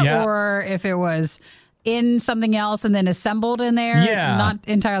there or if it was in something else and then assembled in there. Yeah. Not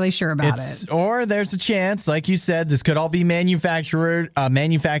entirely sure about it. Or there's a chance, like you said, this could all be manufactured.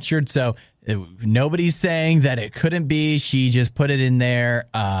 So nobody's saying that it couldn't be. She just put it in there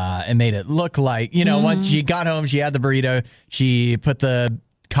and made it look like, once she got home, she had the burrito. She put the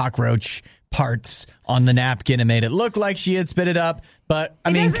cockroach parts on the napkin and made it look like she had spit it up. But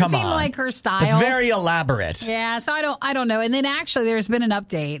I mean, come on. It doesn't seem like her style. It's very elaborate. Yeah, so I don't know. And then actually there's been an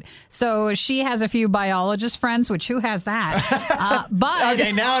update. So she has a few biologist friends, which who has that? But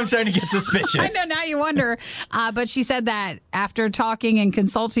okay, now I'm starting to get suspicious. I know, now you wonder. But she said that after talking and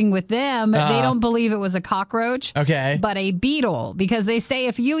consulting with them, they don't believe it was a cockroach. Okay. But a beetle. Because they say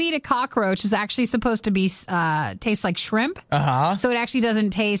if you eat a cockroach, it's actually supposed to be taste like shrimp. So it actually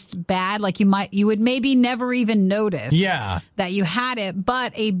doesn't taste bad. Like you would maybe never even notice that you had it.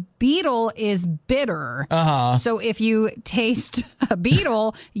 But a beetle is bitter. So if you taste a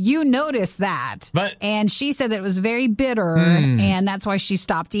beetle, you notice that. And she said that it was very bitter, and that's why she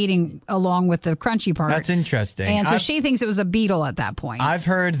stopped eating along with the crunchy part. That's interesting. And so she thinks it was a beetle at that point. I've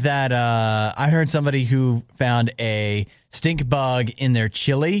heard that I heard somebody who found a stink bug in their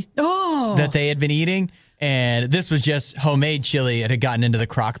chili that they had been eating. And this was just homemade chili. It had gotten into the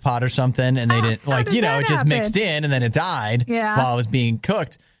crock pot or something, and they didn't it just mixed in, and then it died while it was being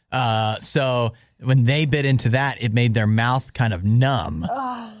cooked. So when they bit into that, it made their mouth kind of numb.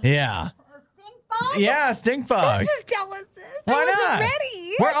 Yeah. Yeah, stink bug. Don't just tell us this. Why not?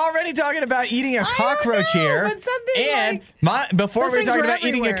 Ready. We're already talking about eating a cockroach here. But something before we were talking about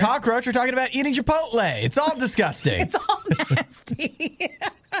eating a everywhere. cockroach, we're talking about eating Chipotle. It's all disgusting. It's all nasty.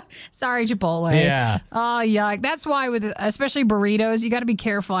 Sorry, Chipotle. Yeah. Oh, yuck. That's why with especially burritos, you got to be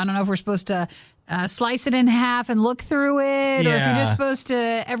careful. I don't know if we're supposed to slice it in half and look through it, or if you're just supposed to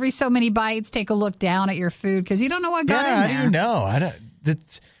every so many bites take a look down at your food because you don't know what got in there. How do you know?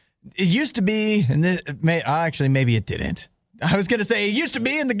 It used to be, and maybe it didn't. I was going to say, it used to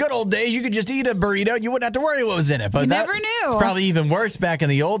be in the good old days, you could just eat a burrito and you wouldn't have to worry what was in it. But you never knew. It's probably even worse back in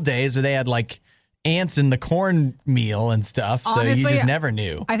the old days where they had like ants in the cornmeal and stuff. Honestly, so you just never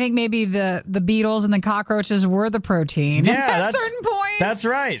knew. I think maybe the beetles and the cockroaches were the protein at certain points. That's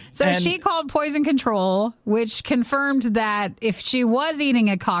right. So she called poison control, which confirmed that if she was eating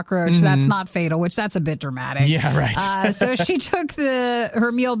a cockroach, that's not fatal, which that's a bit dramatic. Yeah, right. So she took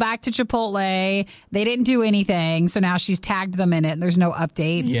her meal back to Chipotle. They didn't do anything. So now she's tagged them in it and there's no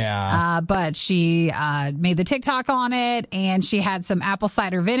update. Yeah. But she made the TikTok on it and she had some apple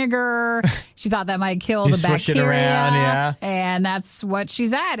cider vinegar. She thought that might kill the bacteria. Swish it around, yeah. And that's what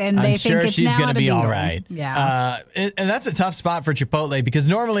she's at. And I'm they sure think it's she's now going to be beetle. all right. Yeah. And that's a tough spot for Chipotle because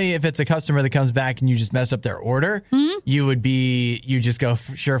normally if it's a customer that comes back and you just mess up their order, you just go,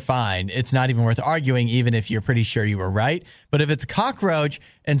 sure, fine. It's not even worth arguing, even if you're pretty sure you were right. But if it's a cockroach,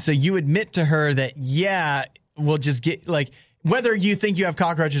 and so you admit to her that, we'll just get, like, whether you think you have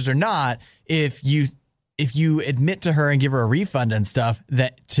cockroaches or not, if you admit to her and give her a refund and stuff,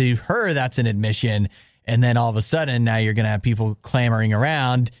 that to her, that's an admission. And then all of a sudden, now you're going to have people clamoring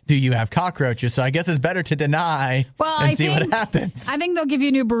around, do you have cockroaches? So I guess it's better to deny and see what happens. I think they'll give you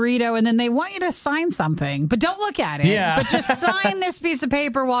a new burrito, and then they want you to sign something. But don't look at it. Yeah. But just sign this piece of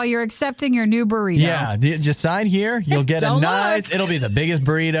paper while you're accepting your new burrito. Yeah, just sign here. You'll get a nice, look. it'll be the biggest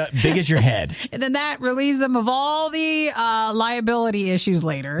burrito, big as your head. And then that relieves them of all the liability issues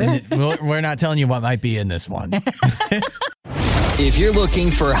later. We're not telling you what might be in this one. If you're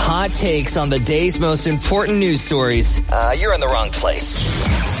looking for hot takes on the day's most important news stories, you're in the wrong place.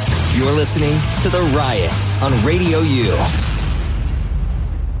 You're listening to The Riot on Radio U.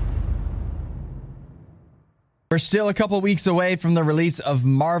 We're still a couple weeks away from the release of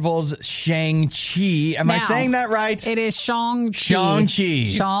Marvel's Shang-Chi. Am I saying that right? It is Shang-Chi. Shang-Chi.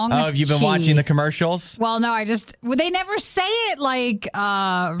 Shang-Chi. Oh, have you been watching the commercials? Well, no, they never say it like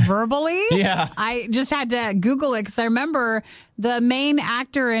verbally. Yeah. I just had to Google it because I remember the main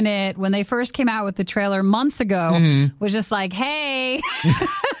actor in it when they first came out with the trailer months ago was just like, hey,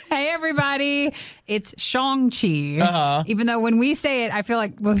 hey, everybody. it's Shang-Chi. Even though when we say it, I feel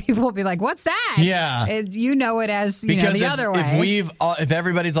like people will be like, "What's that?" Yeah, you know it as the other way. If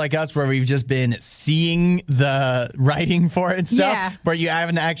everybody's like us, where we've just been seeing the writing for it and stuff, where you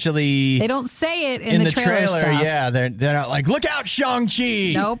haven't actually, they don't say it in the trailer. Stuff. Yeah, they're not like, "Look out,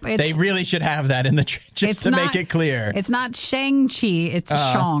 Shang-Chi." Nope, they really should have that in the just to make it clear. It's not Shang-Chi, it's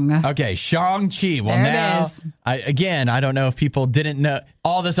Shang. Okay, Shang-Chi. Well, I don't know if people didn't know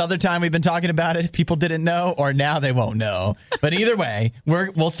all this other time we've been talking about it. If people didn't know, or now they won't know. But either way,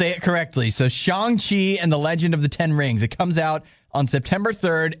 we'll say it correctly. So Shang-Chi and the Legend of the Ten Rings. It comes out on September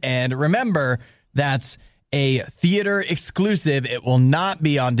 3rd. And remember, that's a theater exclusive. It will not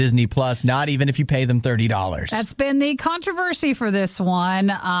be on Disney Plus, not even if you pay them $30. That's been the controversy for this one.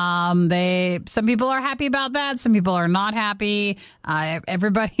 Some people are happy about that. Some people are not happy.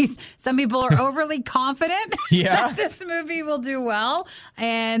 Some people are overly confident that this movie will do well,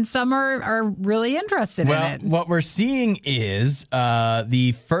 and some are really interested in it. What we're seeing is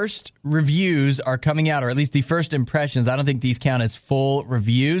the first reviews are coming out, or at least the first impressions. I don't think these count as full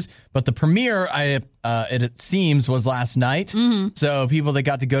reviews, but the premiere, it seems, was last night. Mm-hmm. So people that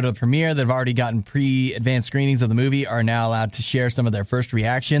got to go to the premiere that have already gotten pre-advanced screenings of the movie are now allowed to share some of their first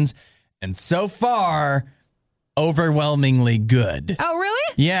reactions. And so far, overwhelmingly good. Oh,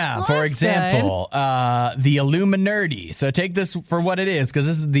 really? Yeah. Well, for example, the Illuminati. So take this for what it is, because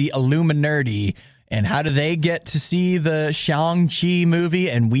this is the Illuminati. And how do they get to see the Shang-Chi movie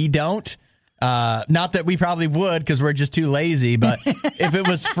and we don't? Not that we probably would, because we're just too lazy, but if it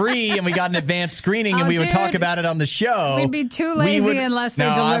was free and we got an advanced screening and we would talk about it on the show, we'd be too lazy unless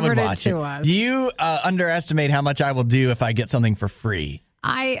they delivered it to us. Do you underestimate how much I will do if I get something for free?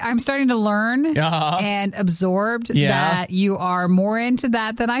 I'm starting to learn and absorbed that you are more into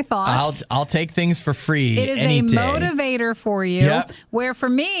that than I thought. I'll take things for free. It is any day. Motivator for you, where for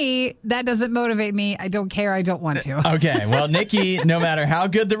me, that doesn't motivate me. I don't care. I don't want to. Okay. Well, Nikki, no matter how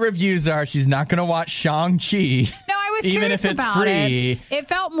good the reviews are, she's not going to watch Shang-Chi. No, I was even curious if it's about free. It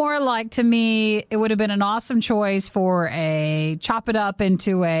felt more like, to me, it would have been an awesome choice for a chop it up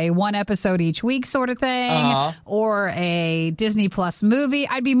into a one episode each week sort of thing, or a Disney Plus movie.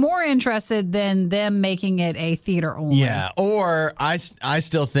 I'd be more interested than them making it a theater only. Yeah, or I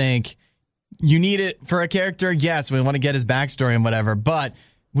still think you need it for a character. Yes, we want to get his backstory and whatever, but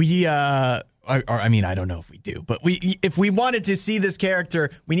I don't know if we do, but if we wanted to see this character,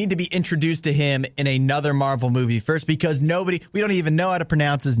 we need to be introduced to him in another Marvel movie first, because we don't even know how to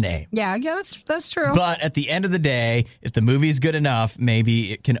pronounce his name. Yeah, that's true. But at the end of the day, if the movie's good enough,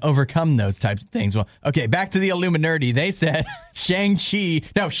 maybe it can overcome those types of things. Well, okay, back to the Illuminati. They said Shang-Chi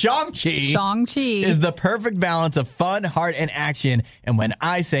is the perfect balance of fun, heart, and action. And when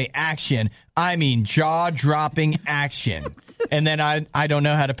I say action, I mean jaw-dropping action. And then I don't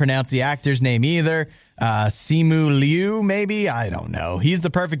know how to pronounce the actor's name either. Simu Liu, maybe? I don't know. He's the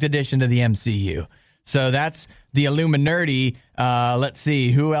perfect addition to the MCU. So that's the Illuminati. Let's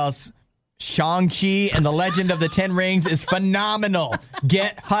see. Who else? Shang-Chi and the Legend of the Ten Rings is phenomenal.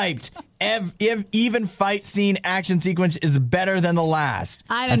 Get hyped. Even fight scene action sequence is better than the last.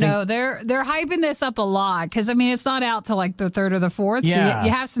 I don't know. They're hyping this up a lot, because it's not out till like the 3rd or the 4th. Yeah. So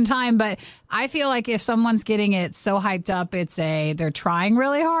you have some time, but I feel like if someone's getting it so hyped up, they're trying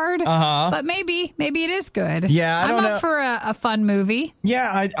really hard. But maybe it is good. Yeah, I'm up for a fun movie.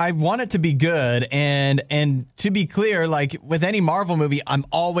 Yeah, I want it to be good, and to be clear, like with any Marvel movie, I'm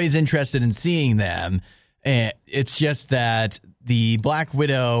always interested in seeing them. It's just that the Black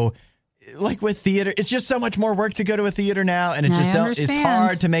Widow, like with theater, it's just so much more work to go to a theater now, and it's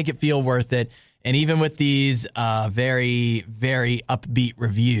hard to make it feel worth it. And even with these very, very upbeat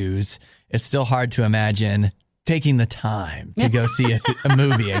reviews, it's still hard to imagine taking the time to go see a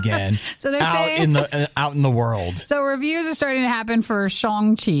movie again. So they're out in the world. So reviews are starting to happen for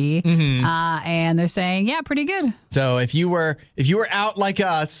Shang-Chi, and they're saying, yeah, pretty good. So if you were out like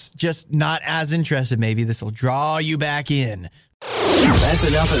us, just not as interested, maybe this will draw you back in. That's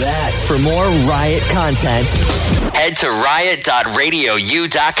enough of that. For more Riot content, head to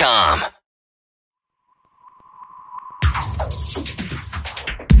riot.radiou.com.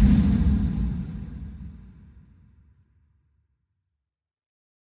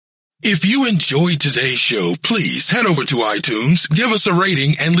 If you enjoyed today's show, please head over to iTunes, give us a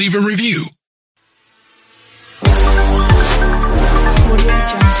rating, and leave a review.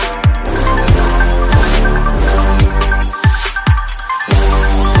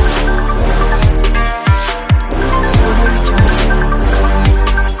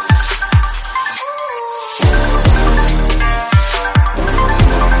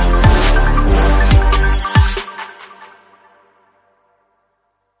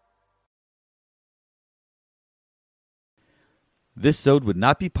 This sode would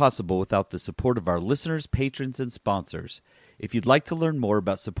not be possible without the support of our listeners, patrons, and sponsors. If you'd like to learn more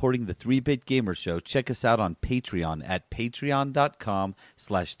about supporting the 3-Bit Gamer Show, check us out on Patreon at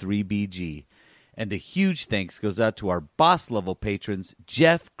patreon.com/3BG. And a huge thanks goes out to our boss-level patrons,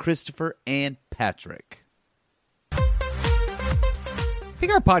 Jeff, Christopher, and Patrick. I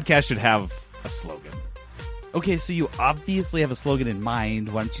think our podcast should have a slogan. Okay, so you obviously have a slogan in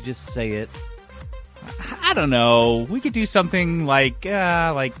mind. Why don't you just say it? I don't know. We could do something like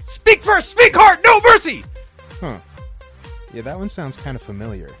speak first, speak hard, no mercy. Huh. Yeah, that one sounds kind of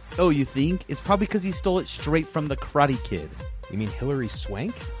familiar. Oh, you think? It's probably because he stole it straight from the Karate Kid. You mean Hilary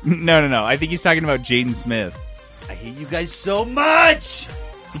Swank? No. I think he's talking about Jaden Smith. I hate you guys so much!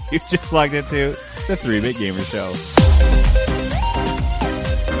 You just logged into the 3-Bit Gamer Show.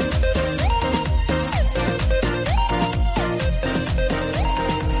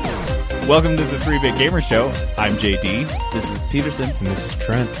 Welcome to the 3-Bit Gamer Show. I'm JD. This is Peterson. And this is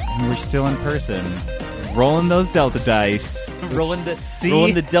Trent. And we're still in person. Rolling those Delta dice. Rolling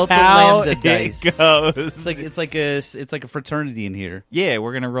the Delta Lambda dice. Goes. It's like a fraternity in here. Yeah,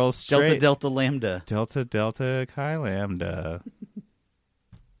 we're gonna roll straight. Delta Lambda. Delta Chi Lambda.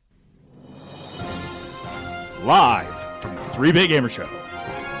 Live from the 3-Bit Gamer Show.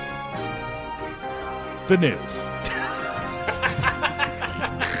 The news.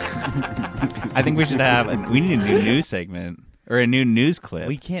 I think we should we need a new news segment. Or a new news clip.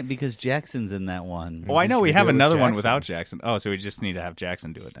 We can't because Jackson's in that one. Oh, I know. We have another one without Jackson. Oh, so we just need to have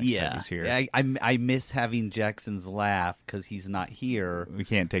Jackson do it next time he's here. Yeah, I miss having Jackson's laugh because he's not here. We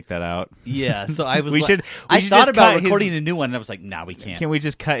can't take that out. Yeah, so I was. I thought about recording a new one, and I was like, "Nah, we can't." Can we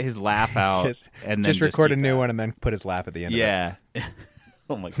just cut his laugh out and then just record a new one and then put his laugh at the end? Yeah. Of it.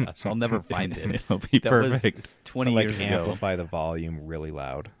 Oh my gosh, I'll never find it. It'll be perfect. Was 20 years ago. Amplify the volume really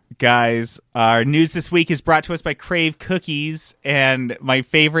loud. Guys, our news this week is brought to us by Crave Cookies, and my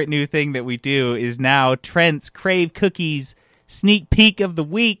favorite new thing that we do is now Trent's Crave Cookies Sneak Peek of the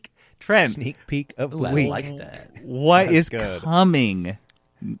Week. Trent. Sneak peek of the week. I like that. What is coming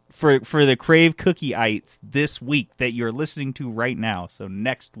for the Crave Cookie-ites this week that you're listening to right now? So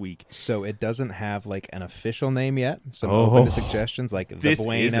next week. So it doesn't have like an official name yet. So I'm open to suggestions like this the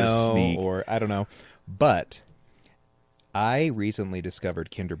Bueno or I don't know. But I recently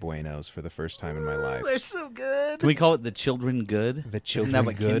discovered Kinder Buenos for the first time in my life. They're so good. Can we call it the children good? The children Isn't that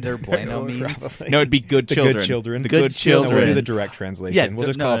what good? Kinder Bueno means? Probably. No, it'd be good The children. good children. The good children. No, we'll do the direct translation. Yeah, we'll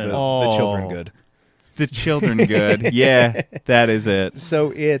just call it the children good. The children good. Yeah, that is it.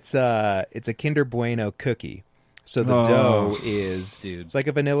 So it's a Kinder Bueno cookie. So the dough is, it's like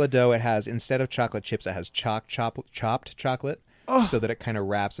a vanilla dough. It has, instead of chocolate chips, it has chopped chocolate. So that it kind of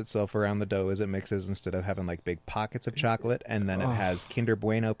wraps itself around the dough as it mixes instead of having like big pockets of chocolate. And then it has Kinder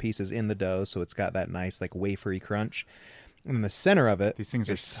Bueno pieces in the dough, so it's got that nice like wafery crunch. And in the center of it, these things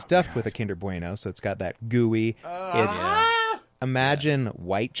are stuffed with a Kinder Bueno, so it's got that gooey. Imagine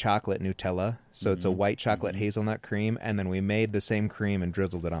white chocolate Nutella. So it's a white chocolate hazelnut cream, and then we made the same cream and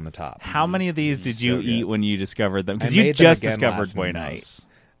drizzled it on the top. How many of these did you eat when you discovered them? Because I you made them just again discovered last Buenos.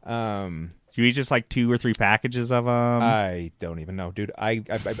 night. Do you eat just like 2 or 3 packages of them? I don't even know, dude. I've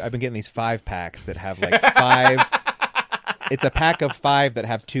been getting these 5-packs that have like 5. It's a pack of 5 that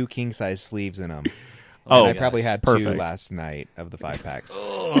have 2 king size sleeves in them. Oh, I probably had 2 last night of the 5 packs.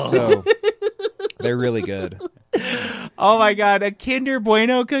 So they're really good. Oh my god, a Kinder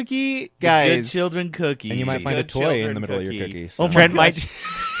Bueno cookie, guys! The good children cookie, and you might find a toy in the middle of your cookie. So. Oh, Trent might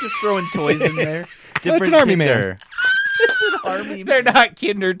just throwing toys in there. It's an army man. They're not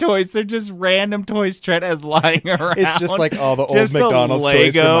Kinder toys. They're just random toys Trent has lying around. It's just like all the old just McDonald's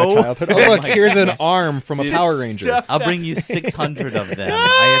toys from my childhood. Oh, look, here's an arm from a Power Ranger. I'll bring you 600 of them.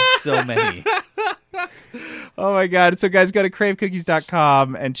 I have so many. Oh my god. So guys, go to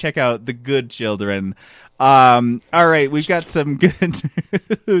cravecookies.com and check out the good children. All right, we've got some good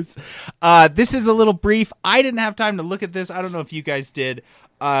news. This is a little brief. I didn't have time to look at this. I don't know if you guys did.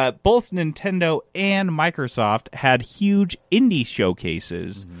 Both Nintendo and Microsoft had huge indie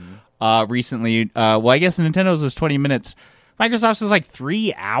showcases recently. Well, I guess Nintendo's was 20 minutes. Microsoft's was like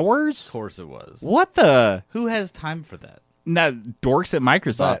 3 hours? Of course it was. What the? Who has time for that? No, dorks at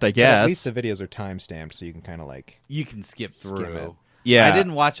Microsoft, I guess. But at least the videos are time-stamped, so you can kind of like... You can skip through. it. Yeah. I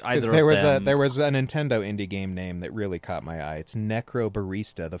didn't watch either of them. There was a Nintendo indie game name that really caught my eye. It's Necro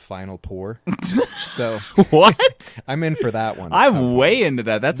Barista, The Final Pour. So what? I'm in for that one. I'm way into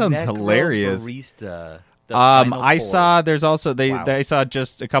that. That sounds hilarious. Barista. I saw there's also I saw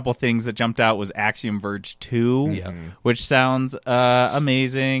just a couple things that jumped out was Axiom Verge 2, which sounds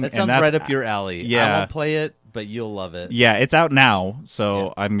amazing. That sounds right up your alley. Yeah. I won't play it, but you'll love it. Yeah, it's out now,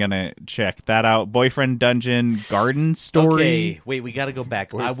 so I'm gonna check that out. Boyfriend Dungeon Garden Story. Okay, wait, we got to go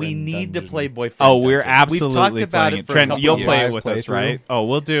back. We need to play Boyfriend. Oh, we're Dungeon. absolutely We've talked about playing it. For Trent, a couple you'll years. play it with us, right? Oh,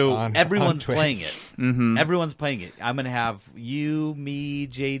 we'll do. Everyone's on playing it. Mm-hmm. Everyone's playing it. I'm gonna have you, me,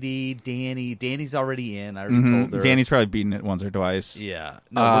 JD, Danny. Danny's already in. I already told her. Danny's probably beaten it once or twice. Yeah,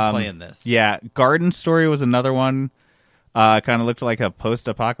 no, we're playing this. Yeah, Garden Story was another one. Kind of looked like a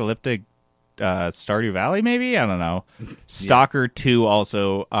post-apocalyptic Stardew Valley, maybe. I don't know. Stalker 2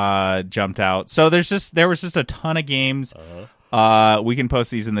 also jumped out. So there was just a ton of games. We can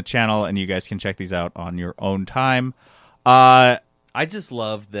post these in the channel, and you guys can check these out on your own time. I just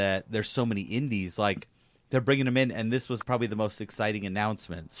love that there's so many indies. Like, they're bringing them in, and this was probably the most exciting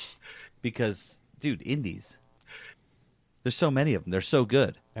announcements because, dude, indies. There's so many of them. They're so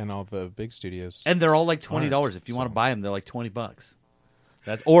good, and all the big studios, and they're all like $20. If you want to buy them, they're like $20.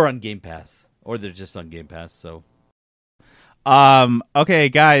 That's or on Game Pass, or they're just on Game Pass. So, okay,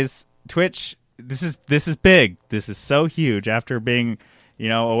 guys, Twitch. This is big. This is so huge. After being, a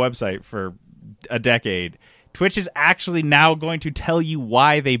website for a decade, Twitch is actually now going to tell you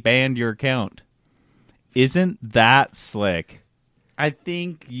why they banned your account. Isn't that slick? I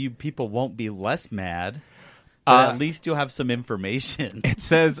think you people won't be less mad, but at least you'll have some information. It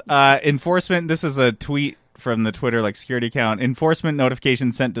says enforcement. This is a tweet from the Twitter security account. Enforcement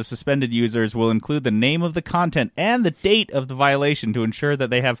notifications sent to suspended users will include the name of the content and the date of the violation to ensure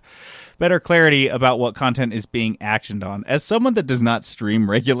that they have better clarity about what content is being actioned on. As someone that does not stream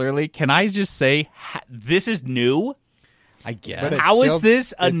regularly, can I just say this is new? I guess. How is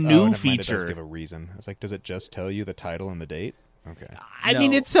this a new feature? It does give a reason. It's like, does it just tell you the title and the date? Okay. I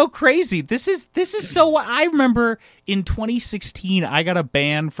mean, it's so crazy. This is so. I remember in 2016, I got a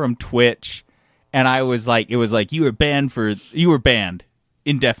ban from Twitch, and I was like, it was like you were banned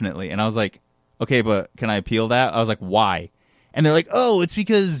indefinitely, and I was like, okay, but can I appeal that? I was like, why? And they're like, oh, it's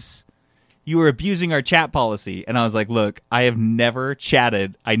because you were abusing our chat policy. And I was like, look, I have never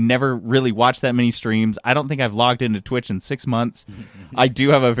chatted. I never really watched that many streams. I don't think I've logged into Twitch in 6 months. I do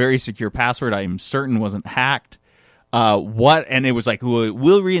have a very secure password. I am certain wasn't hacked. And it was like,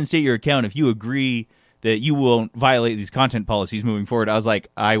 we'll reinstate your account if you agree that you won't violate these content policies moving forward. I was like,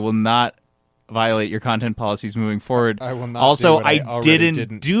 I will not violate your content policies moving forward. I will not. Also, I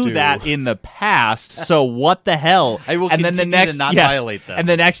didn't do that in the past. So what the hell? I will and continue then the next, to not violate them. And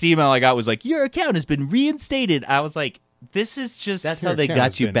the next email I got was like, your account has been reinstated. I was like, this is just that's how they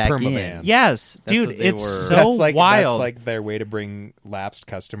got you back in. Yes, dude, it's so wild. That's like their way to bring lapsed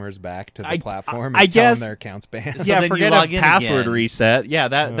customers back to the platform. I guess their accounts banned. Yeah, so forget a password reset. Yeah,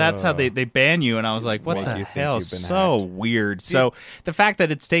 that's how they ban you. And I was like, what the hell? So hacked. Weird. Dude. So the fact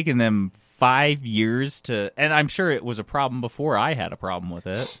that it's taken them 5 years to, and I'm sure it was a problem before I had a problem with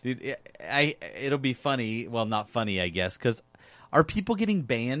it. Dude, it'll be funny. Well, not funny, I guess, because are people getting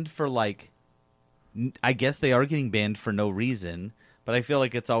banned for I guess they are getting banned for no reason, but I feel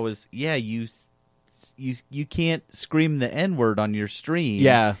like it's always, you can't scream the N-word on your stream.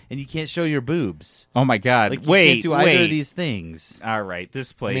 Yeah. And you can't show your boobs. Oh my God. You can't do either of these things. All right,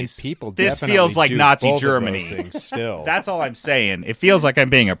 this place. People this definitely feels like do Nazi both of Germany. those things still. That's all I'm saying. It feels like I'm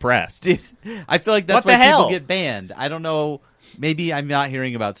being oppressed. Dude, I feel like that's What the why hell? people get banned. I don't know. Maybe I'm not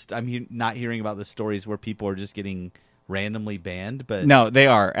hearing about. not hearing about the stories where people are just getting randomly banned. But No, they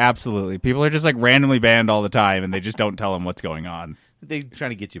are absolutely. People are just randomly banned all the time, and they just don't tell them what's going on. they're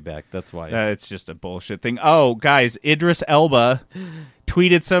trying to get you back. That's why. It's just a bullshit thing. Oh, guys, Idris Elba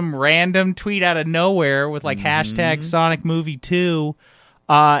tweeted some random tweet out of nowhere with hashtag Sonic Movie 2,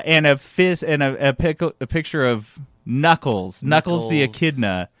 and a fist and a picture of Knuckles the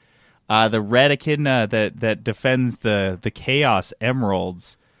Echidna, the red echidna that defends the Chaos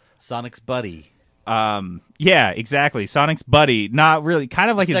Emeralds. Sonic's buddy. Yeah, exactly. Sonic's buddy, not really,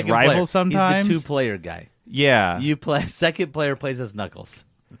 kind of like his rival player. sometimes. He's the 2-player guy. Yeah, You play. Second player plays as Knuckles.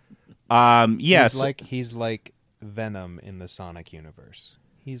 Yes, he's like Venom in the Sonic universe.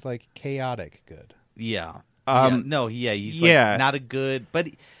 He's chaotic good. Yeah. He's Yeah. not a good, but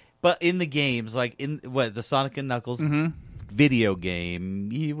in the games, in the Sonic and Knuckles video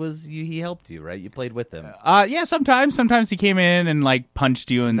game, he helped you, right? You played with him. Yeah, sometimes he came in and punched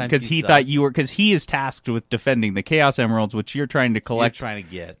you, and because he thought you were, because he is tasked with defending the Chaos Emeralds, which you're trying to collect, trying to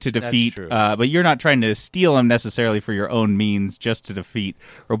get to defeat. That's true. But you're not trying to steal them necessarily for your own means, just to defeat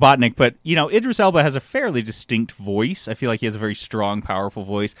Robotnik. But Idris Elba has a fairly distinct voice. I feel like he has a very strong, powerful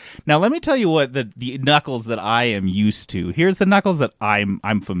voice. Now, let me tell you what the Knuckles that I am used to. Here's the Knuckles that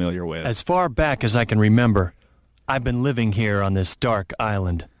I'm familiar with. As far back as I can remember, I've been living here on this dark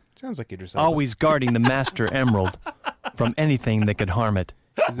island. Sounds like Idris Elba. Always guarding the Master Emerald from anything that could harm it.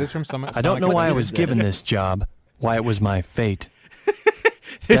 Is this from someone? I don't know why I was given this job, why it was my fate.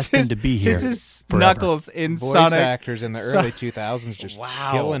 Destined to be here. This is forever. Knuckles in Voice Sonic. actors in the early 2000s just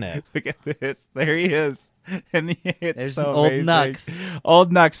killing it. Look at this. There he is. And it's There's so old amazing. Knucks.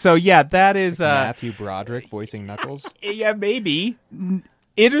 Old Knucks. So yeah, that is Matthew Broderick voicing Knuckles. yeah, maybe.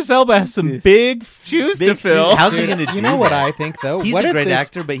 Idris Elba has some big shoes to fill. How's he gonna do You know what that? I think though? He's what a if great this,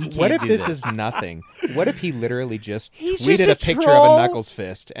 actor, but he can't What if do this this. is nothing? What if he literally just He's tweeted just a a picture troll. of a Knuckles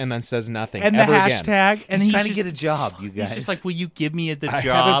fist and then says nothing And the ever again? hashtag. And He's trying to just- get a job, you guys. He's just like, will you give me the I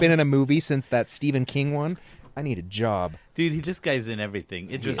job? haven't been in a movie since that Stephen King one. I need a job. Dude, this guy's in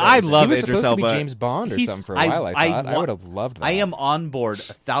everything. Idris I Elba's in love he was Idris supposed to Elba. be James Bond or He's- something for a while. I thought I would have loved that. I am on board,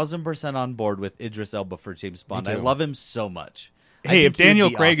 1,000% on board with Idris Elba for James Bond. I too. love him so much. I Hey, think if he would Daniel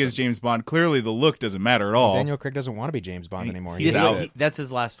be Craig awesome. is James Bond, clearly the look doesn't matter at all. Daniel Craig doesn't want to be James Bond anymore. he's He's out. out. That's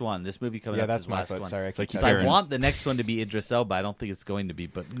his last one. This movie coming Yeah, out. that's his my last foot. one. Sorry, I It's like keep he's So I Karen. want the next one to be Idris Elba. I don't think it's going to be,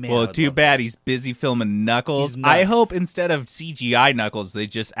 but man, I Well, would too love bad he's busy filming Knuckles. He's I nuts. hope instead of CGI Knuckles, they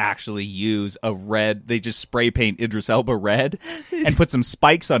just actually use a red. They just spray paint Idris Elba red and put some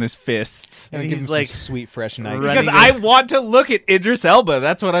spikes on his fists. And And give he's him some like sweet fresh Nike. Because I want to look at Idris Elba.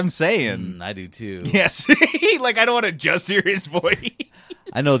 That's what I'm saying. I do too. Yes, like I don't want to just hear his voice.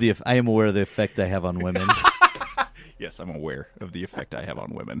 I know I am aware of the effect I have on women. Yes, I'm aware of the effect I have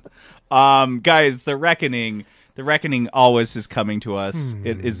on women. Guys, the reckoning always is coming to us.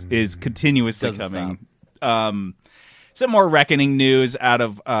 It is continuously Doesn't coming. Some more reckoning news out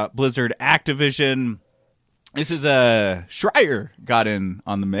of Blizzard Activision. This is Schreier got in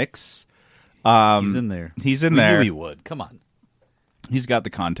on the mix. He's in there. He's in we there. Knew he would. Come on. He's got the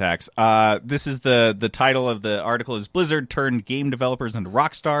contacts. This is the title of the article is Blizzard turned game developers into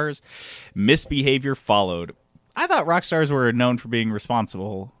rock stars. Misbehavior followed. I thought rock stars were known for being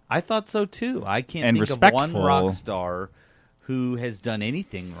responsible. I thought so too. I can't And think respectful. of one rock star who has done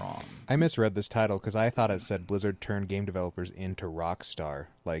anything wrong. I misread this title because I thought it said Blizzard turned game developers into Rockstar,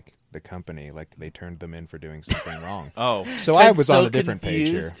 like the company, like they turned them in for doing something wrong. Oh. So I was on a different page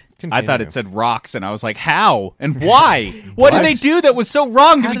here. I thought it said rocks, and I was like, how and why? What did they do that was so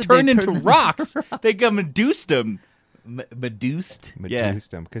wrong to How be did they turned into turn them rocks? They got Medused them. Medused? Yeah. Medused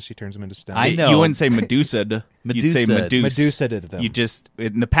them because she turns them into stone. I know. You wouldn't say Medusa'd. You'd say Medusa'd. Medused. Medusa'd them. You just,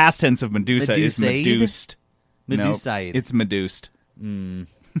 in the past tense of Medusa is Medusa'd? Medused. No, Medusa'd. it's Medused.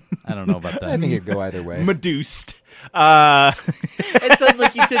 I don't know about that. I think it'd go either way. Medused. It sounds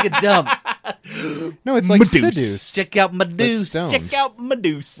like you took a dump. No, it's like Medused. seduced. Check out But Meduse. stone. Check out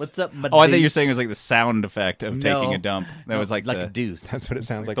Medused. What's up, Meduse? Oh, I thought you were saying it was like the sound effect of No. taking a dump. That was like a the deuce. That's what it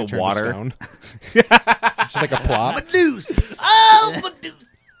sounds like. the it turned to water. stone. It's just like a plop. Meduse. Oh, Meduse.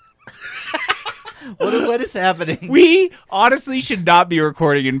 What is happening? We honestly should not be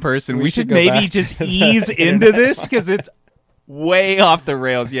recording in person. We should go maybe back just to the ease into this because it's way off the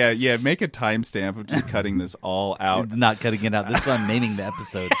rails. Yeah. Make a timestamp of just cutting this all out. Not cutting it out. This is why I'm naming the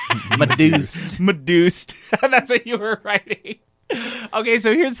episode. Meduse. Medused. That's what you were writing. Okay,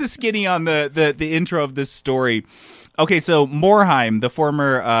 so here's the skinny on the intro of this story. Okay, so Morhaime, the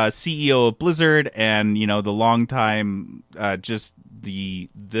former CEO of Blizzard, and the longtime just the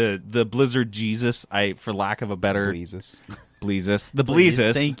Blizzard Jesus, for lack of a better Jesus. Bleezus. The Please,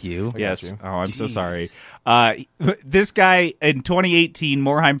 Bleezus. thank you. Yes. you. Oh, I'm so Jeez. sorry. This guy in 2018,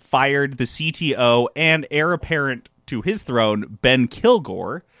 Morhaime fired the CTO and heir apparent to his throne, Ben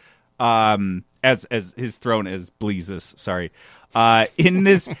Kilgore, as his throne as Bleezus. Sorry. In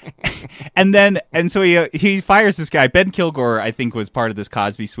this, and so he fires this guy. Ben Kilgore, I think, was part of this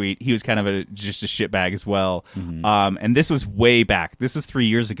Cosby suite. He was kind of just a shitbag as well. And this was way back. This is 3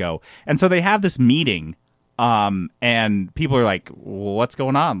 years ago. And so they have this meeting. And people are like, well, what's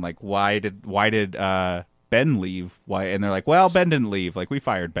going on? Like, why did Ben leave? Why? And they're like, well, Ben didn't leave. Like, we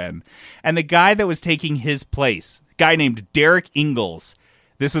fired Ben. And the guy that was taking his place, a guy named Derek Ingalls,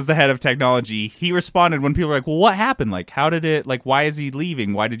 this was the head of technology. He responded when people were like, well, what happened? Like, how did it, like, why is he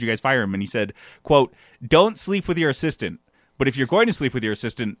leaving? Why did you guys fire him? And he said, quote, don't sleep with your assistant. But if you're going to sleep with your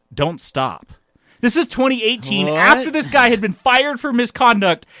assistant, don't stop. This is 2018 What? after this guy had been fired for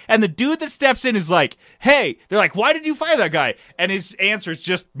misconduct, and the dude that steps in is like, hey, they're like, why did you fire that guy? And his answer is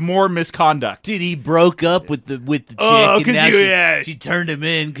just more misconduct. Dude, he broke up with the chick, Oh, and 'cause now you- she turned him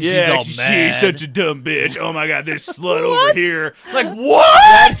in because Yeah, she's all mad. she's such a dumb bitch. Oh my god, this slut over What? here. Like, what?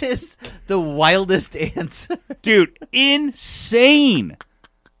 That is the wildest answer. Dude, insane.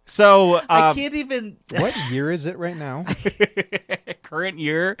 So, I can't even. What year is it right now? current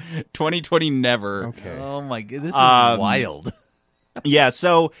year, 2020 never. Okay. Oh my god, this is Um, wild. Yeah,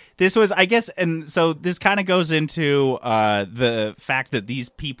 so this was, I guess, and so this kind of goes into the fact that these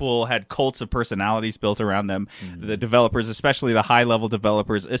people had cults of personalities built around them. The developers, especially the high-level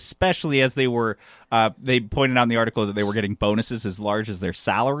developers, especially as they were, they pointed out in the article that they were getting bonuses as large as their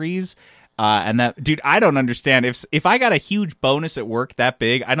salaries. And that, dude, I don't understand. If I got a huge bonus at work that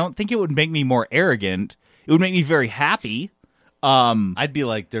big, I don't think it would make me more arrogant. It would make me very happy. I'd be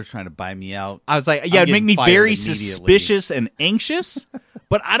like, they're trying to buy me out. I was like, yeah, it'd make me very suspicious and anxious.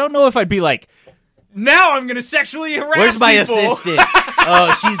 But I don't know if I'd be like, now I'm going to sexually harass Where's my people. assistant?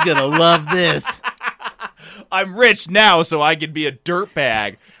 Oh, she's going to love this. I'm rich now, so I can be a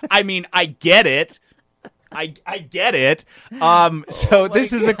dirtbag. I mean, I get it. I get it. So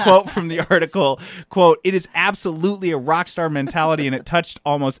this is a quote from the article. Quote, "It is absolutely a rock star mentality, and it touched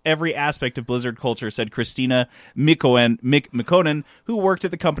almost every aspect of Blizzard culture," said Christina Mikkonen, who worked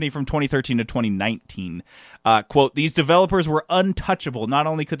at the company from 2013 to 2019. Quote, "These developers were untouchable. Not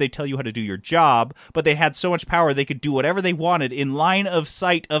only could they tell you how to do your job, but they had so much power they could do whatever they wanted in line of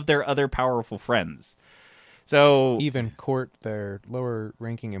sight of their other powerful friends." So even court their lower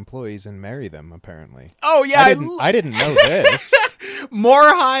ranking employees and marry them, apparently. Oh yeah, I didn't know this.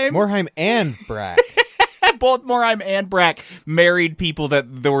 Morheim and Brack. Both Morheim and Brack married people that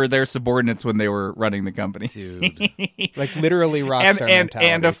were their subordinates when they were running the company. Dude. Like literally rockstar mentality.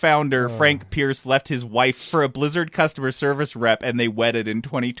 And a founder, Frank Pierce, left his wife for a Blizzard customer service rep, and they wedded in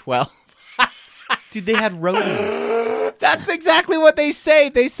 2012. Dude, they had roadies. That's exactly what they say.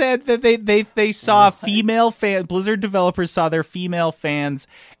 They said that they saw female fans. Blizzard developers saw their female fans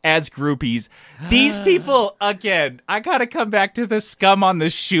as groupies. These people, again, I gotta come back to the scum on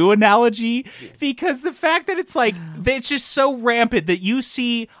the shoe analogy, because the fact that it's like, it's just so rampant that you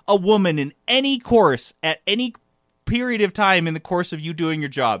see a woman in any course at any period of time in the course of you doing your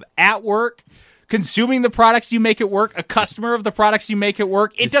job at work, consuming the products you make at work, a customer of the products you make at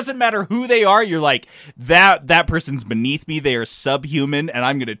work. It doesn't matter who they are. You're like, that person's beneath me. They are subhuman, and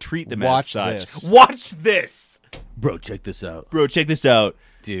I'm going to treat them as such. Watch this. Bro, check this out.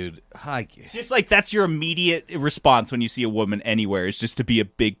 Dude, I it's just like, that's your immediate response when you see a woman anywhere, is just to be a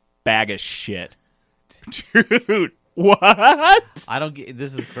big bag of shit. Dude. What? I don't get,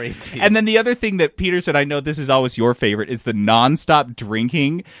 this is crazy. And then the other thing that Peter said, I know this is always your favorite, is the nonstop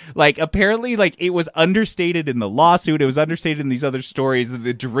drinking. Like, apparently, like, it was understated in the lawsuit. It was understated in these other stories that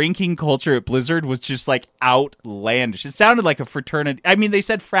the drinking culture at Blizzard was just, like, outlandish. It sounded like a fraternity. I mean, they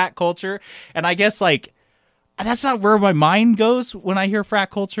said frat culture, and I guess, like, that's not where my mind goes when I hear frat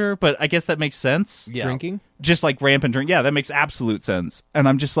culture, but I guess that makes sense. Yeah. Drinking? Just like rampant drink. Yeah, that makes absolute sense. And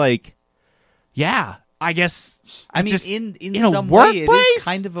I'm just like, yeah, I guess. I mean, just, in workplace? some way, it is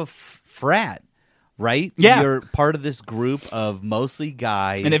kind of a frat, right? Yeah. You're part of this group of mostly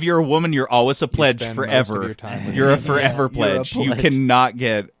guys. And if you're a woman, you're always a pledge spend forever. most of your time with You're a them. forever pledge. You cannot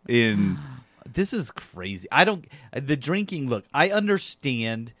get in. This is crazy. The drinking, look, I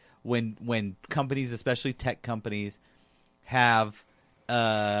understand when companies, especially tech companies, have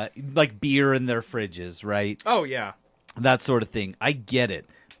like beer in their fridges, right? Oh, yeah. That sort of thing. I get it.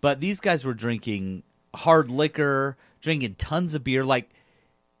 But these guys were drinking hard liquor, drinking tons of beer. Like,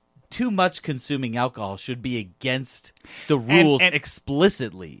 too much consuming alcohol should be against the rules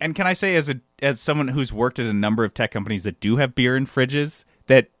explicitly. And can I say, as someone who's worked at a number of tech companies that do have beer in fridges,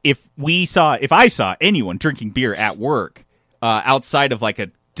 that if I saw anyone drinking beer at work outside of like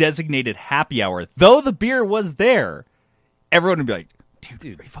a designated happy hour, though the beer was there, everyone would be like,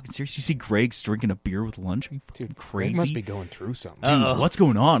 Dude, are you fucking serious? You see Greg's drinking a beer with lunch? Are you fucking crazy? Greg must be going through something. Dude, what's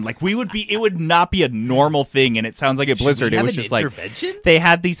going on? Like, it would not be a normal thing, and it sounds like at Blizzard, it was just like, they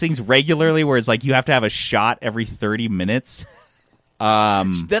had these things regularly where it's like, you have to have a shot every 30 minutes.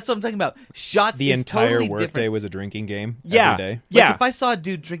 That's what I'm talking about. Shots. The entire totally workday different. was a drinking game. Yeah, every day. Yeah. Like, if I saw a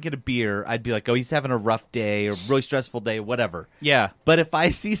dude drinking a beer, I'd be like, "Oh, he's having a rough day or really stressful day, whatever." Yeah. But if I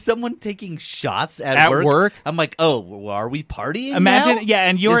see someone taking shots at work, I'm like, "Oh, well, are we partying?" Imagine, now? yeah,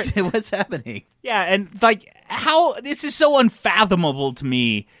 and you're what's happening? Yeah, and like, how this is so unfathomable to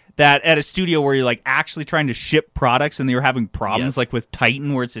me. That at a studio where you're like actually trying to ship products and you're having problems, like with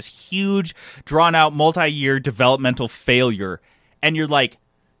Titan, where it's this huge, drawn out, multi-year developmental failure, and you're like,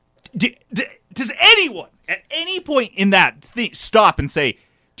 does anyone at any point in that thing stop and say,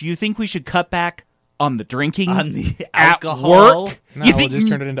 do you think we should cut back on the drinking, on the at alcohol? work? No, You we'll think just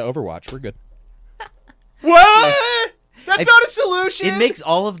turn it into Overwatch. We're good. What? That's not a solution. It makes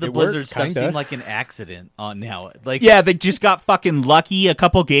all of the It Blizzard worked, stuff kinda. seem like an accident on now. Like, Yeah, they just got fucking lucky a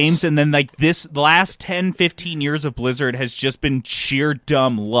couple games, and then like the last 10, 15 years of Blizzard has just been sheer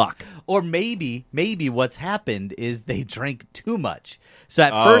dumb luck. or maybe what's happened is they drank too much. So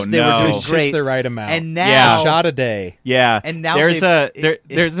at Oh, first they no. were doing It's great, just the right amount. and now Yeah. A shot a day. Yeah, And now there's they've-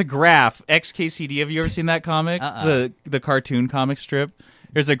 there's a graph. XKCD. Have you ever seen that comic? The cartoon comic strip.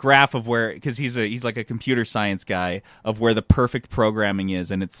 There's a graph of where, because he's like a computer science guy, of where the perfect programming is,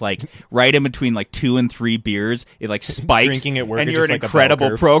 and it's like right in between like 2 and 3 beers, it like spikes, Drinking at work and is you're just an like a bell incredible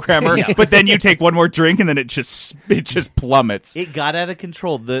curve. programmer. But then you take one more drink, and then it just plummets. it got out of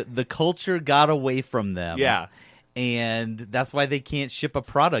control. The culture got away from them. Yeah. And that's why they can't ship a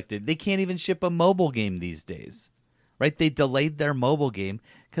product. They can't even ship a mobile game these days. Right? They delayed their mobile game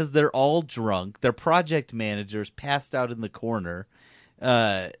because they're all drunk. Their project managers passed out in the corner.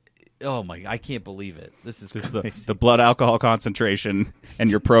 Oh my! I can't believe it. This is crazy. The blood alcohol concentration and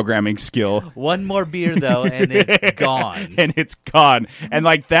your programming skill. One more beer though, and it's gone. And it's gone. And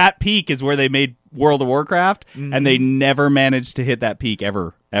like that peak is where they made World of Warcraft, and they never managed to hit that peak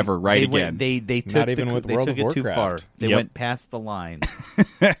ever right They again. went, they took Not even the, with they World took of it too far. Warcraft. They Yep. went past the line.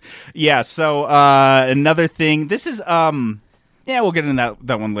 Yeah, so another thing. This is we'll get into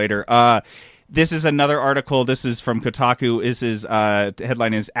that one later. This is another article. This is from Kotaku. This is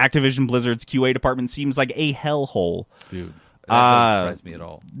headline is Activision Blizzard's QA department seems like a hellhole. Dude, that doesn't surprise me at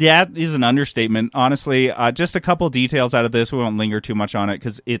all. That is an understatement, honestly. Just a couple details out of this. We won't linger too much on it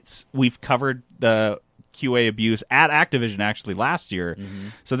because we've covered the QA abuse at Activision actually last year,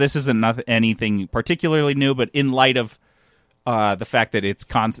 so this isn't anything particularly new. But in light of the fact that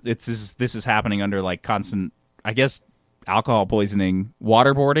this is happening under like constant, I guess, alcohol poisoning,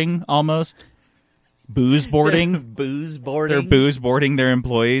 waterboarding, almost. Booze boarding. Booze boarding. They're booze boarding their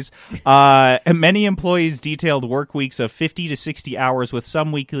employees. And many employees detailed work weeks of 50 to 60 hours, with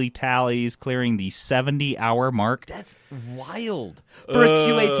some weekly tallies clearing the 70-hour mark. That's wild for a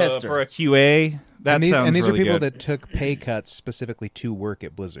QA tester. For a QA, that and these, sounds and these really are people good. that took pay cuts specifically to work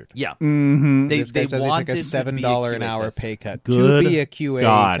at Blizzard. Yeah. Mm-hmm. This guy says he took a wanted $7 an hour tester. pay cut Good to be a QA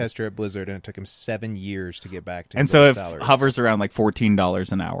God. tester at Blizzard, and it took him 7 years to get back to And his so old it salary. hovers around like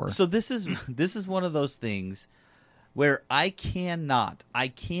 $14 an hour. So this is one of those things where I cannot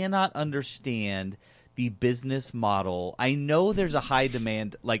understand the business model. I know there's a high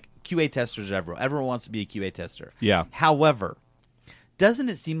demand, like QA testers everywhere. Everyone wants to be a QA tester. Yeah. However, doesn't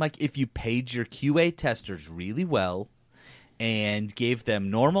it seem like if you paid your QA testers really well and gave them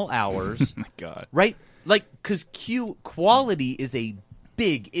normal hours, Oh my God. right? Like, because quality is a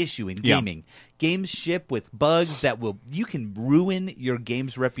big issue in Yeah. gaming. Games ship with bugs that you can ruin your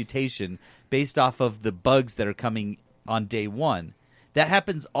game's reputation based off of the bugs that are coming on day one. That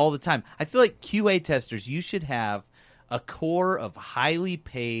happens all the time. I feel like QA testers, you should have a core of highly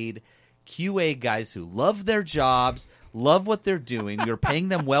paid QA guys who love their jobs, love what they're doing. You're paying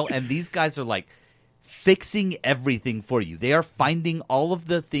them well, and these guys are like fixing everything for you. They are finding all of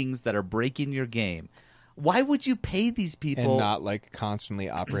the things that are breaking your game. Why would you pay these people? and not like constantly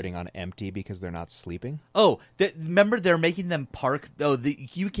operating on empty because they're not sleeping. Oh, remember they're making them park. Oh,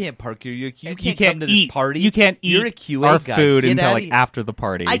 you can't park here. You can't you come can't to eat. this party. You can't eat You're a QA our guy. food Get until outta like here. after the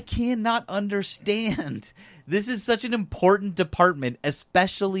party. I cannot understand. This is such an important department,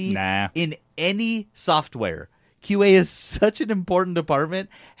 especially in any software. QA is such an important department.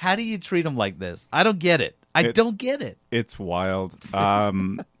 How do you treat them like this? I don't get it. I don't get it. It's wild.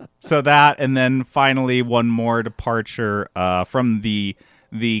 So that, and then finally one more departure from the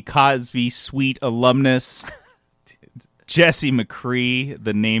Cosby Suite alumnus, Jesse McCree,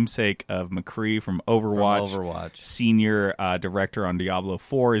 the namesake of McCree from Overwatch. Senior director on Diablo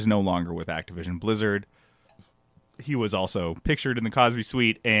 4, is no longer with Activision Blizzard. He was also pictured in the Cosby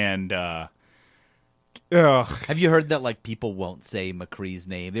Suite, and Have you heard that like people won't say McCree's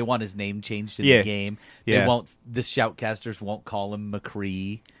name? They want his name changed in the game. They won't. The shoutcasters won't call him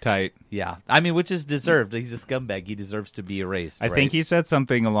McCree. Tight. Yeah, I mean, which is deserved. He's a scumbag. He deserves to be erased. I think he said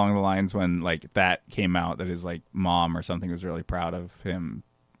something along the lines when like that came out that his like mom or something was really proud of him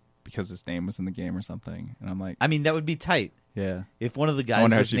because his name was in the game or something. And I'm like, I mean, that would be tight. Yeah. If one of the I guys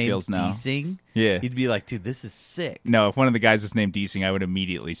wonder how was she named feels now. Desing, Yeah. he'd be like, dude, this is sick. No, if one of the guys is named Desing, I would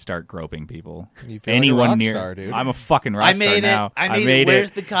immediately start groping people. You feel Anyone like a rock near? star, dude. I'm a fucking rock I star made it. now. I made it. Where's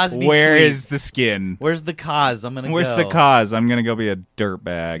it. the Cosby Where Suite? is the skin? Where's the cause? I'm gonna Where's go. the cause? I'm gonna go be a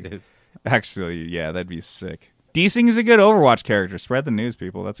dirtbag. Actually, yeah, that'd be sick. Desing is a good Overwatch character. Spread the news,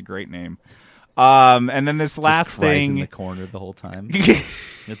 people. That's a great name. And then this last Just cries thing in the corner the whole time.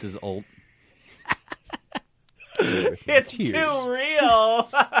 It's his ult. It's too real.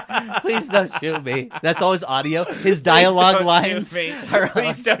 Please don't shoot me. That's always audio. His dialogue lines.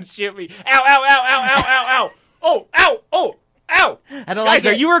 Please don't shoot me. Ow, ow, ow, ow, ow, ow, ow. Oh, ow, oh, ow. I don't Guys,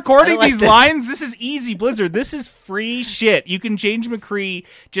 like are it. you recording I don't like these this. lines? This is easy, Blizzard. This is free shit. You can change McCree,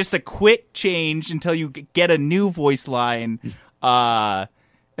 just a quick change until you get a new voice line. And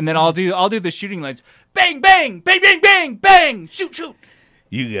then I'll do the shooting lines. Bang, bang, bang, bang, bang, bang. Shoot, shoot.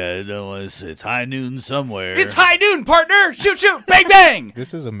 You guys know it's high noon somewhere. It's high noon, partner. Shoot, shoot, bang, bang.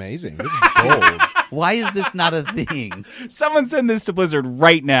 This is amazing. This is gold. Why is this not a thing? Someone send this to Blizzard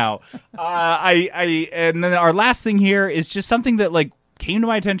right now. And then our last thing here is just something that like came to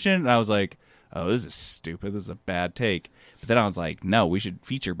my attention, and I was like, "Oh, this is stupid. This is a bad take." But then I was like, "No, we should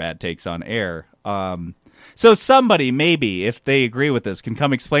feature bad takes on air." So somebody, maybe, if they agree with this, can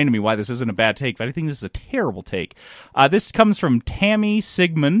come explain to me why this isn't a bad take. But I think this is a terrible take. This comes from Tammy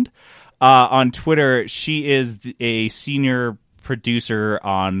Sigmund on Twitter. She is a senior producer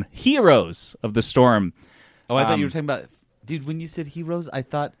on Heroes of the Storm. Oh, I thought you were talking about... Dude, when you said Heroes, I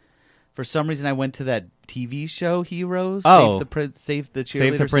thought... For some reason, I went to that TV show, Heroes. Oh. Save the cheerleader,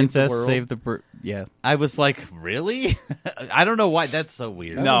 Save the princess, save the world. yeah. I was like, really? I don't know why. That's so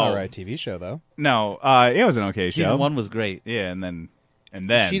weird. That's an alright TV show, though. No, it was an okay show. Season 1 was great. Yeah, and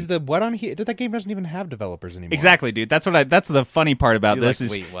then she's the what on here? That game doesn't even have developers anymore. Exactly, dude. That's the funny part about You're this like,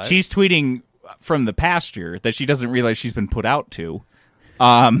 is wait, what? she's tweeting from the pasture that she doesn't realize she's been put out to.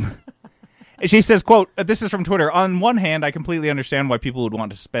 She says, quote, this is from Twitter, "On one hand, I completely understand why people would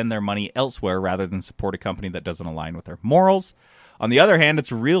want to spend their money elsewhere rather than support a company that doesn't align with their morals. On the other hand,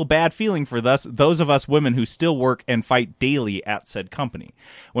 it's a real bad feeling for those of us women who still work and fight daily at said company.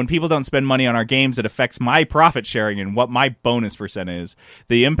 When people don't spend money on our games, it affects my profit sharing and what my bonus percent is.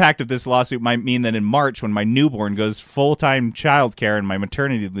 The impact of this lawsuit might mean that in March, when my newborn goes full-time childcare and my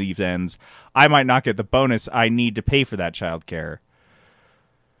maternity leave ends, I might not get the bonus I need to pay for that childcare."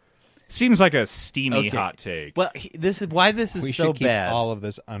 Seems like a steamy hot take. Well, this is why this is we so should keep bad. all of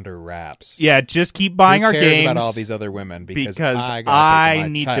this under wraps. Yeah, just keep buying Who our cares games about all these other women because I gotta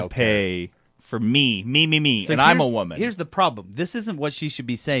need to pay for me, So and I'm a here's- woman. Here's the problem. This isn't what she should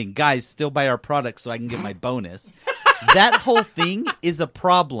be saying. Guys, still buy our products so I can get my bonus. That whole thing is a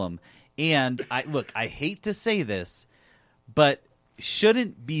problem. And I hate to say this, but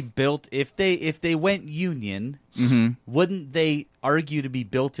shouldn't be built if they went union, wouldn't they argue to be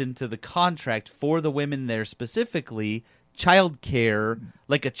built into the contract for the women there specifically child care,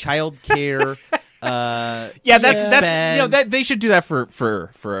 like a child care yeah, that's they should do that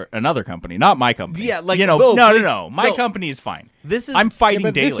for another company, not my company. Yeah, like no. My company is fine. I'm fighting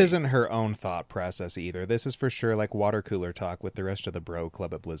but daily. This isn't her own thought process either. This is for sure like water cooler talk with the rest of the bro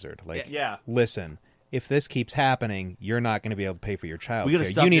club at Blizzard. Like, listen, if this keeps happening, you're not going to be able to pay for your child care.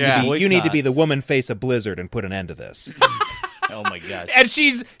 You need to be the woman face of Blizzard and put an end to this. Oh my gosh! And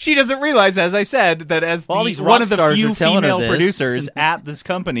she doesn't realize, as I said, that as one of the few female producers at this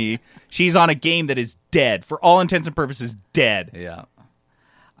company, she's on a game that is dead for all intents and purposes. Dead. Yeah.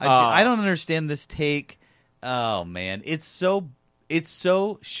 I don't understand this take. Oh man, it's so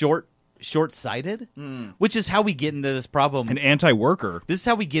short-sighted, which is how we get into this problem. An anti-worker. This is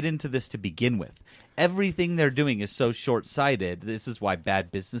how we get into this to begin with. Everything they're doing is so short-sighted. This is why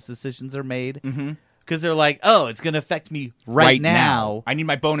bad business decisions are made. Because they're like, oh, it's going to affect me right now. I need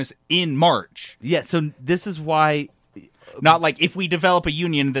my bonus in March. Yeah, so this is why... Not like if we develop a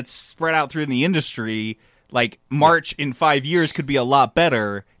union that's spread out through the industry, like March in 5 years could be a lot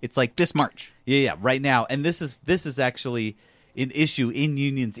better. It's like this March. Yeah, right now. And this is actually an issue in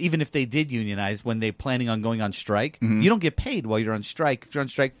unions. Even if they did unionize when they're planning on going on strike, you don't get paid while you're on strike. If you're on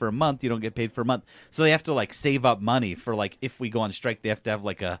strike for a month, you don't get paid for a month. So they have to like save up money for like if we go on strike, they have to have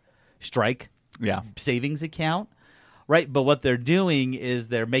like a strike savings account. Right, but what they're doing is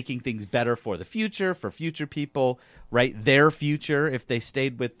they're making things better for the future, for future people, right? Their future if they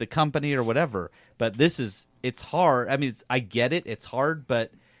stayed with the company or whatever. But it's hard. I mean, I get it. It's hard,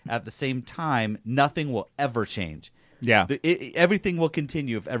 but at the same time, nothing will ever change. Yeah. Everything will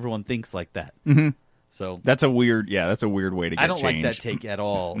continue if everyone thinks like that. So that's a weird way to get I don't change. like that take at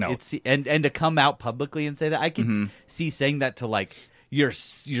all. No. And to come out publicly and say that, I can see saying that to like your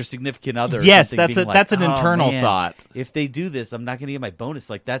significant other. Yes, or that's being that's an "Oh, internal man, thought. If they do this, I'm not going to get my bonus.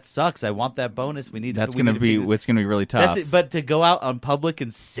 Like that sucks. I want that bonus. That's going to be really tough. That's it. But to go out on public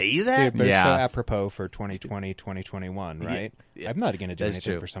and say that, Dude, but it's so apropos for 2020, 2021, right? I'm not going to do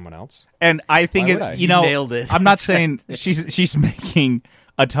anything for someone else. And I think You nailed it. I'm not saying she's making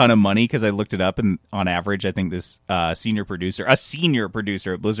a ton of money because I looked it up, and on average, I think this senior producer at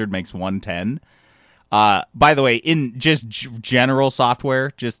Blizzard makes $110. By the way, in just general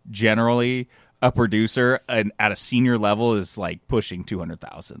software, just generally, a producer at a senior level is like pushing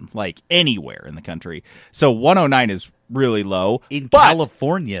 200,000, like anywhere in the country. So 109 is really low in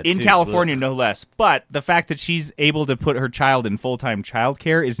California. In too. California, no less. But the fact that she's able to put her child in full-time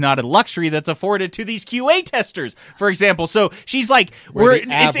childcare is not a luxury that's afforded to these QA testers, for example. So she's like,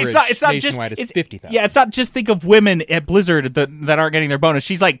 it's not just is 50,000. Yeah, it's not just think of women at Blizzard that aren't getting their bonus.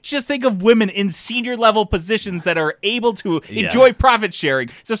 She's like, just think of women in senior level positions that are able to enjoy profit sharing.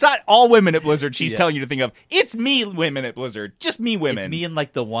 So it's not all women at Blizzard. She's telling you to think of. It's me, women at Blizzard. Just me, women. It's me and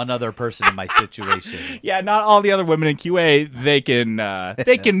like the one other person in my situation. Yeah, not all the other women in QA.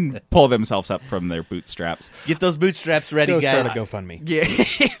 They can pull themselves up from their bootstraps. Get those bootstraps ready, guys. Start a GoFundMe. Yeah,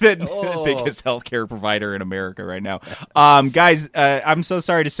 the biggest healthcare provider in America right now. Guys, I'm so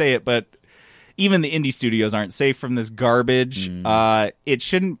sorry to say it, but even the indie studios aren't safe from this garbage. It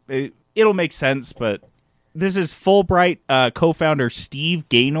shouldn't. It'll make sense, but this is Fulbright co-founder Steve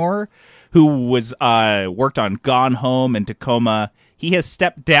Gaynor, who was worked on Gone Home and Tacoma. He has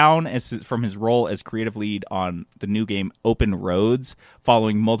stepped down from his role as creative lead on the new game Open Roads,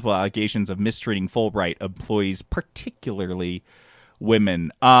 following multiple allegations of mistreating Fulbright employees, particularly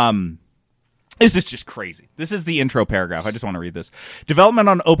women. This is just crazy. This is the intro paragraph. I just want to read this. Development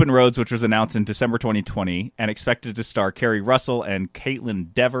on Open Roads, which was announced in December 2020 and expected to star Kerry Russell and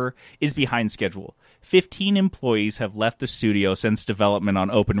Caitlin Dever, is behind schedule. 15 employees have left the studio since development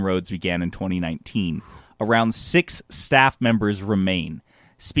on Open Roads began in 2019. Around 6 staff members remain.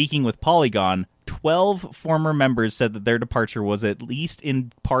 Speaking with Polygon, 12 former members said that their departure was at least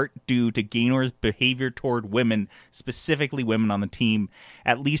in part due to Gaynor's behavior toward women, specifically women on the team.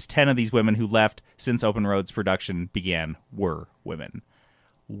 At least 10 of these women who left since Open Roads production began were women.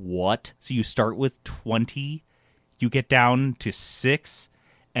 What? So you start with 20, you get down to 6,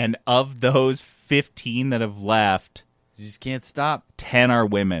 and of those 15 that have left, you just can't stop. 10 are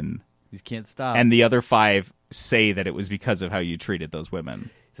women. You just can't stop. And the other 5 say that it was because of how you treated those women.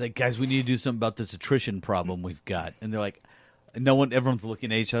 It's like, guys, we need to do something about this attrition problem we've got. And they're like, everyone's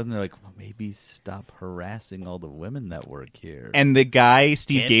looking at each other and they're like, well, maybe stop harassing all the women that work here. And the guy,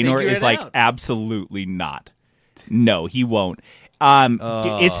 Steve Gaynor, is like, out. Absolutely not. No, he won't.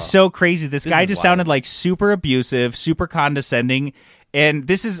 It's so crazy. This guy just sounded like super abusive, super condescending. And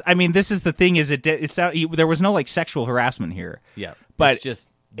this is the thing is there was no like sexual harassment here. Yeah. But it's just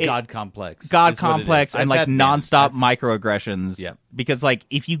God complex. God complex and like nonstop microaggressions. Yep. Because like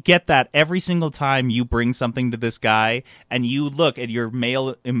if you get that every single time you bring something to this guy and you look at your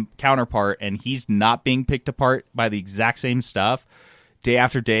male counterpart and he's not being picked apart by the exact same stuff day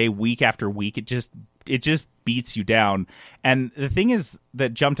after day, week after week, it just beats you down. And the thing is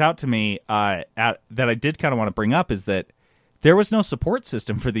that jumped out to me that I did kind of want to bring up is that there was no support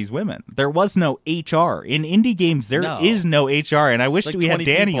system for these women. There was no HR. In indie games, there is no HR, and I wish like we had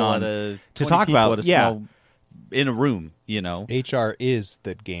Danny on to talk about in a room, you know. HR is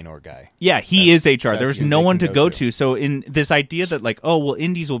the Gaynor guy. Yeah, he is HR. There's no one to go to. So in this idea that like, oh, well,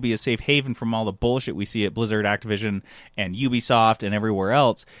 indies will be a safe haven from all the bullshit we see at Blizzard, Activision, and Ubisoft and everywhere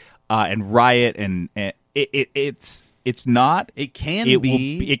else, and Riot, and it's not. It can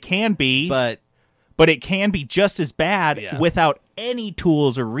be, but it can be just as bad without any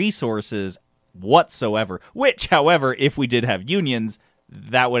tools or resources whatsoever. Which, however, if we did have unions,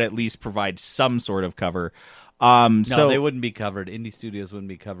 that would at least provide some sort of cover. No, they wouldn't be covered. Indie studios wouldn't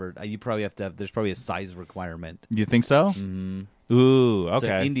be covered. You probably have to have. There's probably a size requirement. You think so? Mm-hmm. Ooh, okay.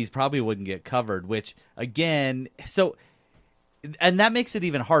 So indies probably wouldn't get covered. Which again, and that makes it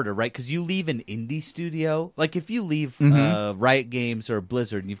even harder, right? Because you leave an indie studio. Like if you leave Riot Games or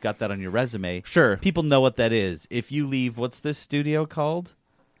Blizzard and you've got that on your resume, sure, people know what that is. If you leave, what's this studio called?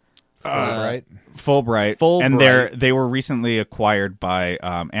 Fulbright. And they were recently acquired by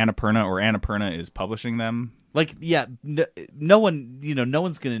Annapurna, or Annapurna is publishing them. Like, yeah, no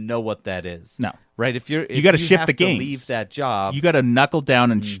one's going to know what that is. No, right? If you got to ship the game, games, leave that job. You got to knuckle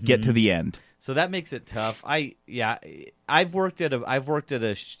down and get to the end. So that makes it tough. I worked at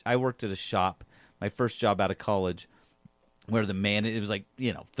a shop, my first job out of college, where it was like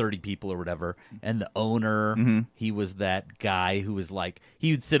 30 people or whatever, and the owner, he was that guy who was like,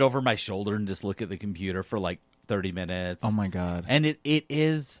 he would sit over my shoulder and just look at the computer for like 30 minutes. Oh my god! And it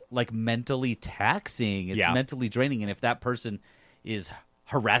is like mentally taxing. It's mentally draining, and if that person is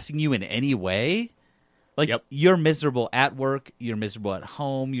harassing you in any way. Like, you're miserable at work, you're miserable at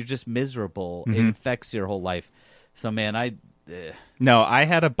home, you're just miserable. It affects your whole life. So, man, I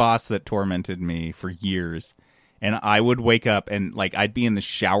had a boss that tormented me for years. And I would wake up and, like, I'd be in the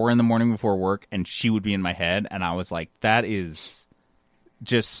shower in the morning before work, and she would be in my head. And I was like, that is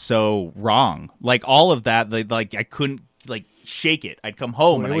just so wrong. Like, all of that, like I couldn't like shake it. I'd come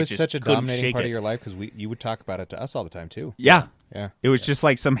home and it I was just such a couldn't dominating shake part it. of your life because you would talk about it to us all the time too. Yeah. Yeah. It was just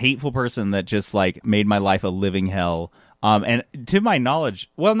like some hateful person that just like made my life a living hell. And to my knowledge,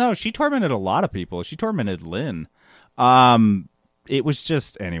 well, no, she tormented a lot of people. She tormented Lynn. It was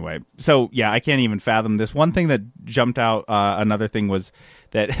just, anyway. So, yeah, I can't even fathom this. One thing that jumped out, another thing was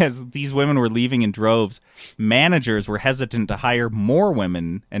that as these women were leaving in droves, managers were hesitant to hire more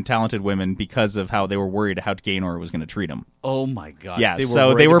women and talented women because of how they were worried how Gaynor was going to treat them. Oh, my gosh. Yeah, they were so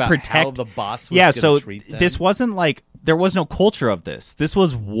worried they were about protect. how the boss was going to treat them. This wasn't like there was no culture of this. This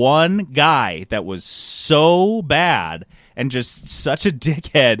was one guy that was so bad and just such a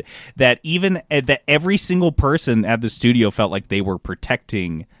dickhead that that every single person at the studio felt like they were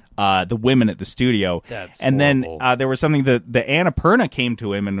protecting the women at the studio. That's and horrible. then there was something that the Annapurna came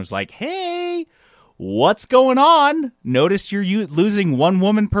to him and was like, "Hey, what's going on? Notice you're losing one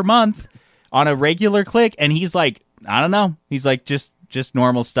woman per month on a regular click." And he's like, "I don't know." He's like, just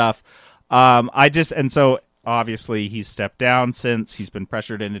normal stuff. And so obviously he's stepped down since he's been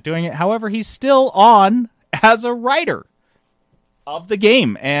pressured into doing it. However, he's still on as a writer of the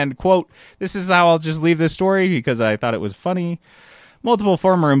game. And, quote, "This is how I'll just leave this story because I thought it was funny. Multiple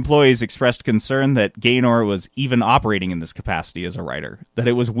former employees expressed concern that Gaynor was even operating in this capacity as a writer, that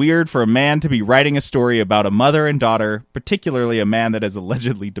it was weird for a man to be writing a story about a mother and daughter, particularly a man that has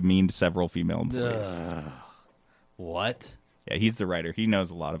allegedly demeaned several female employees." What? Yeah, he's the writer. He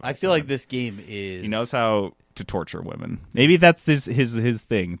knows a lot about I feel like this game is... He knows how to torture women. Maybe that's his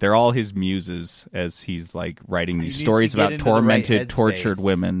thing. They're all his muses as he's like writing these stories about tormented, tortured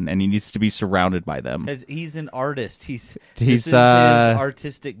women, and he needs to be surrounded by them. Because he's an artist. This is his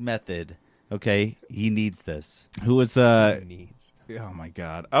artistic method. Okay, he needs this. Who was Oh my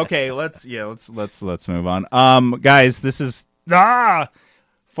god. Okay, let's move on. Guys, this is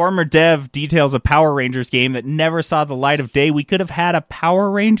former dev details a Power Rangers game that never saw the light of day. We could have had a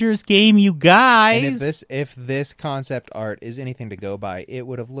Power Rangers game, you guys. And if this concept art is anything to go by, it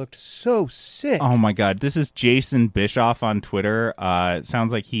would have looked so sick. Oh my god, this is Jason Bischoff on Twitter. It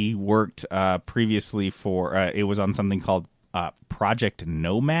sounds like he worked previously for it was on something called Project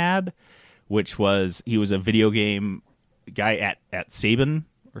Nomad, which he was a video game guy at Saban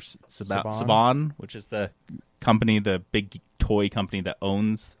or Saban, which is the company, the big toy company that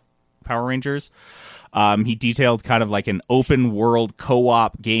owns Power Rangers. He detailed kind of like an open world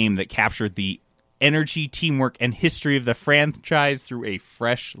co-op game that captured the energy, teamwork, and history of the franchise through a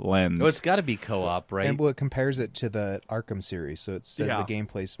fresh lens. Oh, it's got to be co-op, right? And it compares it to the Arkham series, so it says the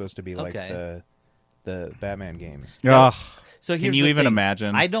gameplay is supposed to be like the Batman games. Ugh. So can you even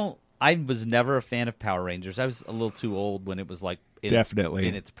imagine? I was never a fan of Power Rangers. I was a little too old when it was like definitely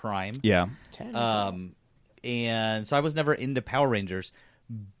in its prime. Yeah. And so I was never into Power Rangers,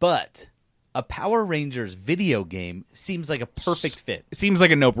 but a Power Rangers video game seems like a perfect fit. Seems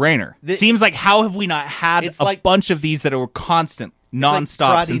like a no-brainer. Seems like how have we not had bunch of these that were constant,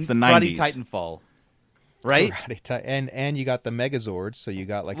 nonstop since the 90s? Karate Titanfall, right? And you got the Megazords, so you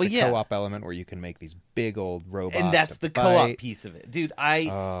got like the co-op element where you can make these big old robots. And that's the co-op piece of it, dude.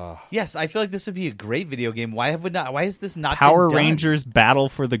 Yes, I feel like this would be a great video game. Why is this not Power been done? Rangers Battle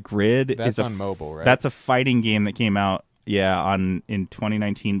for the Grid? That's on mobile, right? That's a fighting game that came out, in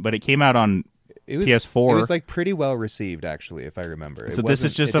 2019, but it came out on PS4. It was like pretty well received, actually, if I remember. So this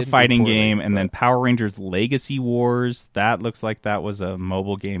is just a fighting game, and then Power Rangers Legacy Wars. That looks like that was a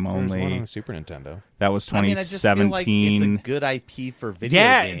mobile game only. There's one on the Super Nintendo. That was 2017. I just feel like it's a good IP for video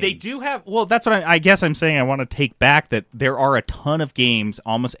games. Yeah, they do have. Well, that's what I guess I'm saying. I want to take back that there are a ton of games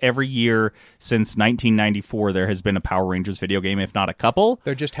almost every year since 1994. There has been a Power Rangers video game, if not a couple.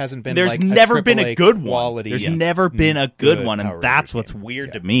 There just hasn't been. There's like never been a good one. There's never been a good one, and that's what's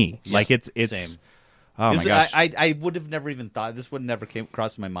weird to me. Yeah. Like it's. Same. Oh my gosh! I would have never even thought this would never came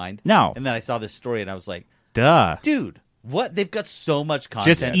across my mind. No, and then I saw this story and I was like, "Duh, dude! What? They've got so much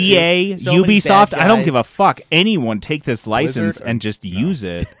content. Just EA, Ubisoft. I don't give a fuck. Anyone take this license and just use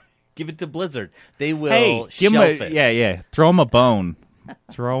it. Give it to Blizzard. They will give shelf it. Yeah. Throw them a bone. Make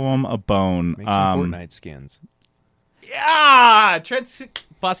some Fortnite skins. Yeah, Trent's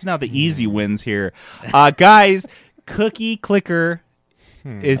busting out the easy wins here, guys. Cookie Clicker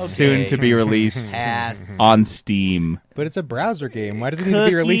is soon to be released on Steam. But it's a browser game. Why does it need to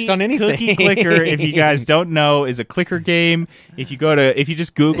be released on anything? Cookie Clicker, if you guys don't know, is a clicker game. If you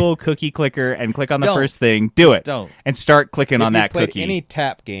just Google Cookie Clicker and click on the first thing, and start clicking on that cookie. Any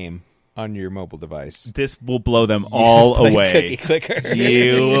tap game on your mobile device, this will blow them all away. Cookie Clicker.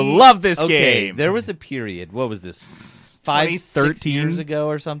 You will love this game. There was a period. What was this? 5-6 years ago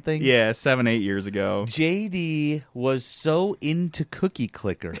or something? Yeah, 7-8 years ago. JD was so into Cookie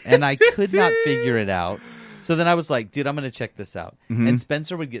Clicker, and I could not figure it out. So then I was like, dude, I'm going to check this out. Mhm. And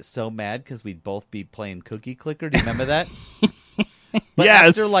Spencer would get so mad because we'd both be playing Cookie Clicker. Do you remember that? But Yes.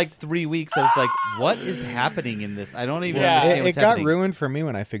 after like 3 weeks, I was like, what is happening in this? I don't even understand It what's got happening. ruined for me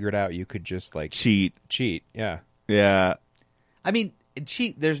when I figured out you could just like cheat. Yeah. Yeah. I mean,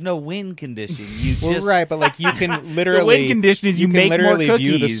 cheat. There's no win condition. You Well, just right, but like you can literally The win condition is you can make more literally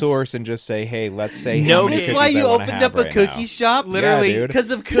view the cookies. source and just say, hey, let's say No, how many this is cookies why I you wanna opened have up a right cookie now. shop? Literally, dude.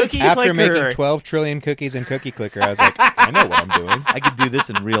 Because of Cookie After Clicker. making 12 trillion cookies in Cookie Clicker, I was like, I know what I'm doing. I could do this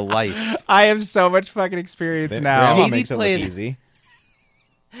in real life. I have so much fucking experience now. Grandma JD makes it look played- easy.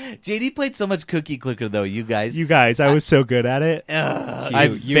 JD played so much Cookie Clicker, though, you guys. You guys, I was so good at it.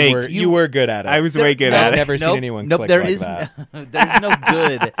 You were good at it. I was way good I've at it. never seen anyone click there like is that. there's no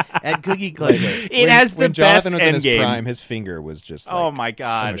good at Cookie Clicker. It has the when best Jonathan was in his endgame. prime, his finger was just like Oh my a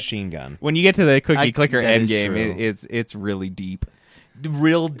god! machine gun. When you get to the Cookie Clicker that is endgame, true. it's really deep.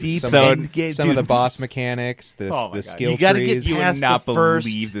 Real deep. Some endgame, of dude. the boss mechanics, the Oh my God. skill You got to trees. get You would past not the first,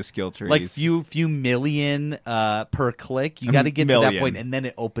 believe the skill trees. like few million per click. You got to get to that million. point, and then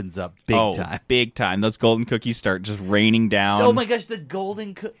it opens up big time. Big time. Those golden cookies start just raining down. Oh my gosh, the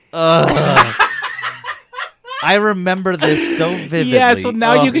golden. I remember this so vividly. Yeah, so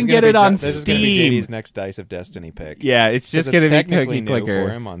now you can get it on This is going to be Steam. JD's next Dice of Destiny pick. Yeah, it's just 'Cause going to be technically Cookie new Clicker.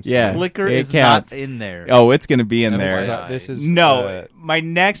 for him on Steam. Yeah, Clicker it is counts. not in there. Oh, it's going to be in This there. is- this is, No, my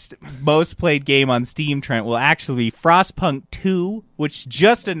next most played game on Steam, Trent, will actually be Frostpunk 2, which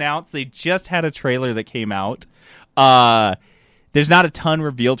just announced. They just had a trailer that came out. There's not a ton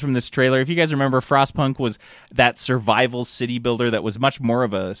revealed from this trailer. If you guys remember, Frostpunk was that survival city builder that was much more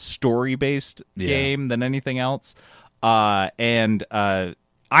of a story-based game than anything else. And I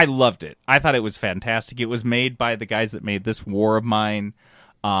loved it. I thought it was fantastic. It was made by the guys that made this War of Mine,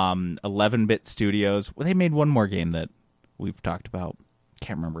 11-Bit Studios. Well, they made one more game that we've talked about.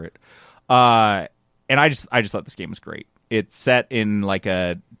 Can't remember it. And I just thought this game was great. It's set in like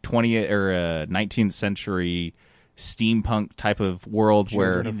a 20th or a 19th century steampunk type of world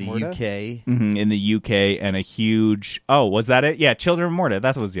where in the UK. in the UK, and a huge was that it? Yeah, Children of Morta.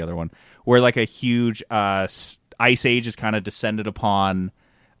 That was the other one. Where like a huge ice age is kind of descended upon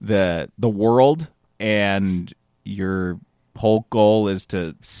the world, and your whole goal is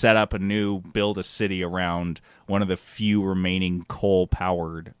to build a city around one of the few remaining coal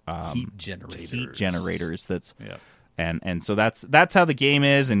powered Heat generators. That's and so that's how the game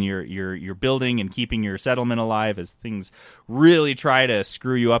is, and you're building and keeping your settlement alive as things really try to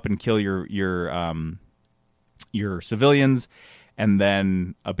screw you up and kill your civilians, and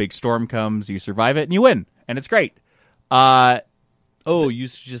then a big storm comes, you survive it, and you win, and it's great. You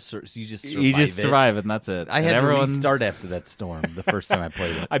just survive, and that's it. I And had to everyone's- restart after that storm the first time I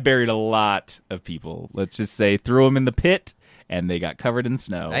played it. I buried a lot of people. Let's just say threw them in the pit, and they got covered in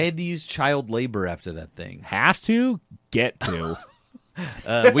snow. I had to use child labor after that thing. Have to get to.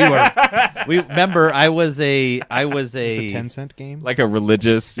 We remember I was a It's a 10-cent game. Like a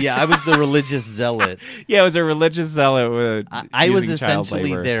religious. Yeah, I was the religious zealot. Yeah, it was a religious zealot. With I was using child essentially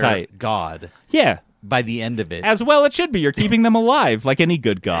labor. their Tight. god. Yeah. By the end of it, As well, it should be. You're keeping them alive, like any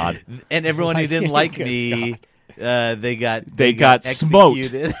good god. and everyone who didn't like me, they got smoked.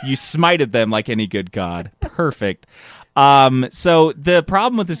 executed. You smited them like any good god. Perfect. So the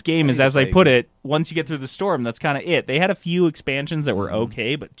problem with this game is, as I put it, once you get through the storm, that's kind of it. They had a few expansions that were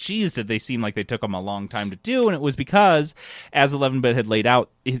okay, but geez, did they seem like they took them a long time to do, and it was because, as 11-Bit had laid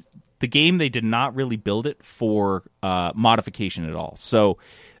out, the game, they did not really build it for modification at all. So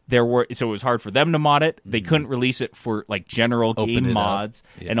it was hard for them to mod it. They couldn't release it for like general game mods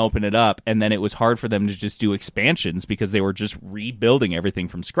and open it up, and then it was hard for them to just do expansions because they were just rebuilding everything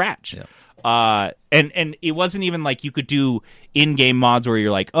from scratch. And it wasn't even like you could do in-game mods where you're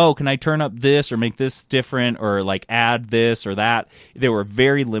like, oh, can I turn up this or make this different or like add this or that? They were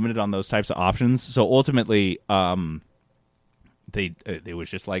very limited on those types of options. So ultimately, they was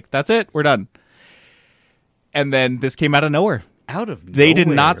just like, that's it, we're done. And then this came out of nowhere. They did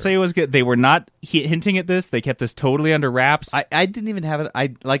not say it was good. They were not hinting at this. They kept this totally under wraps. I didn't even have it.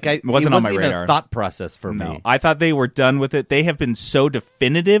 It wasn't on my even radar. a thought process for No, me. I thought they were done with it. They have been so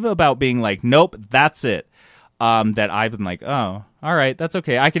definitive about being like, nope, that's it. That I've been like, oh, all right, that's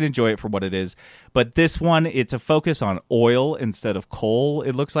okay. I can enjoy it for what it is. But this one, it's a focus on oil instead of coal,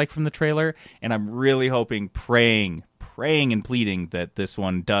 it looks like from the trailer. And I'm really hoping, praying and pleading that this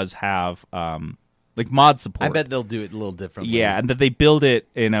one does have like mod support. I bet they'll do it a little differently. Yeah, and that they build it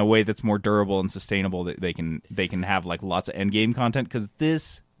in a way that's more durable and sustainable, that they can have like lots of end game content, because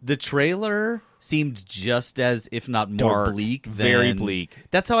the trailer seemed just as, if not more, dark, bleak. very bleak.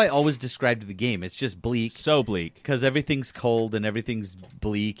 That's how I always described the game. It's just bleak. So bleak. Because everything's cold and everything's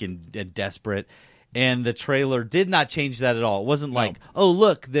bleak and desperate. And the trailer did not change that at all. It wasn't like, oh,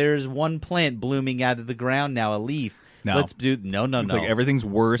 look, there's one plant blooming out of the ground now, a leaf. No. Let's do no. It's like everything's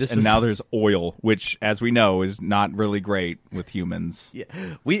worse, and now there's oil, which, as we know, is not really great with humans. Yeah,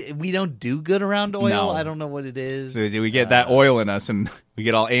 we don't do good around oil. No. I don't know what it is. So we get that oil in us, and we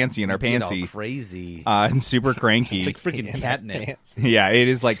get all antsy in our Get all pantsy, crazy, and super cranky. like freaking catnip. Yeah, it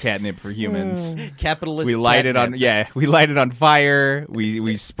is like catnip for humans. Capitalist. We light catnip. we light it on fire.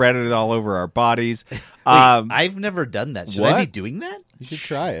 We spread it all over our bodies. Wait, I've never done that. Should I be doing that? You should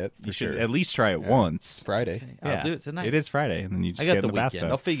try it. You should at least try it once. It's Friday. Okay, I'll do it tonight. It is Friday, and then you just I got get the in the weekend. bathtub.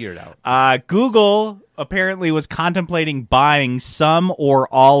 I'll figure it out. Google apparently was contemplating buying some or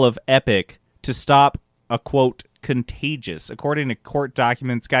all of Epic to stop a quote contagious. According to court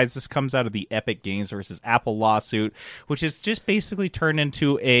documents, guys, this comes out of the Epic Games versus Apple lawsuit, which is just basically turned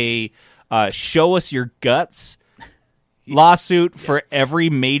into a show us your guts lawsuit for every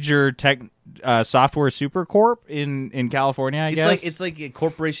major tech software super corp in California. I guess it's like a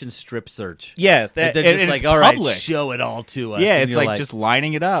corporation strip search. Yeah, they're and just it's like, all right, public. show it all to us. Yeah, And it's you're like just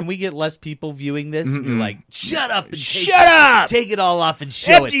lining it up. Can we get less people viewing this? And you're like, shut up! And Shut up! Take it all off and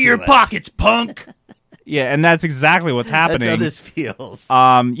show Empty it to your us. pockets, punk. Yeah, and that's exactly what's happening. That's how this feels.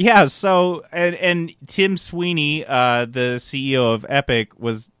 Yeah. So, and Tim Sweeney, the CEO of Epic,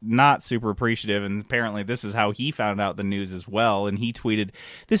 was not super appreciative, and apparently this is how he found out the news as well. And he tweeted,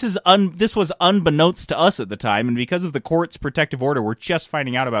 "This was unbeknownst to us at the time, and because of the court's protective order, we're just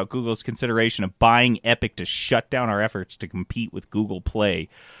finding out about Google's consideration of buying Epic to shut down our efforts to compete with Google Play."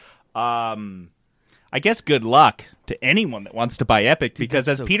 I guess good luck to anyone that wants to buy Epic, because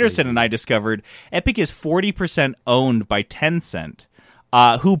as so Peterson crazy. and I discovered, Epic is 40% owned by Tencent,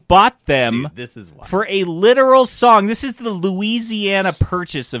 who bought them Dude, this is wild. for a literal song. This is the Louisiana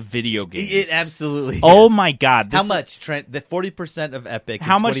Purchase of video games. It absolutely. Oh is. my God! How much, Trent? The 40% of Epic.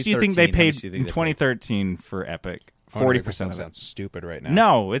 How in much do you think they 2013, how paid much do you in think they paid? 2013 for Epic? Oh, no, 40% that of it. sounds stupid right now.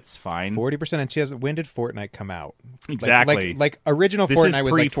 No, it's fine. 40%. And she hasn't. When did Fortnite come out? Exactly. Like original This is Fortnite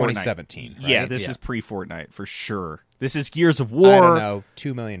was like pre-Fortnite. 2017. Right? Yeah, this is pre-Fortnite for sure. This is Gears of I War. don't know.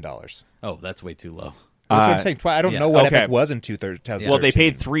 $2 million. Oh, that's way too low. That's what I'm saying. I don't yeah. know what Okay. Epic was in 2013. Well, they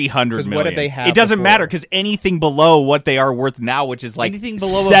paid $300 million. what did they have It doesn't before? matter because anything below what they are worth now, which is like Anything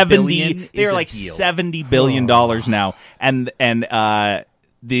below $70 $1 billion they're is a like deal. $70 billion now, and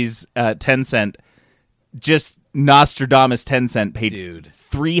these Tencent, just Nostradamus Tencent paid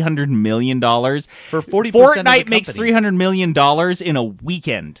 $300 million for 40%. Fortnite makes $300 million in a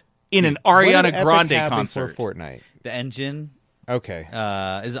weekend in an What did Ariana Epic Grande have concert. before Fortnite. The engine. Okay.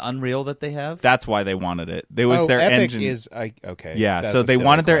 Is it Unreal that they have? That's why they wanted it. It was their Epic engine. is okay. Yeah, That's so a they silly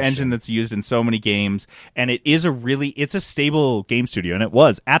wanted their question. engine that's used in so many games, and it is it's a stable game studio, and it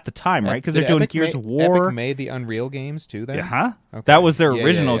was at the time, right? Because they're Did doing Epic Gears ma- of War. Epic made the Unreal games too. Then, Okay. That was their Yeah,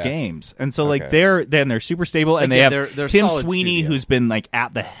 original yeah. games, and so like Okay. they're super stable, and Like, they yeah, have they're a Tim solid Sweeney, studio. who's been like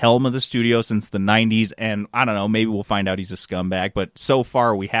at the helm of the studio since the '90s, and I don't know, maybe we'll find out he's a scumbag, but so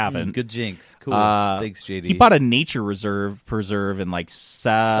far we haven't. Good jinx. Cool. Thanks, JD. He bought a nature preserve in like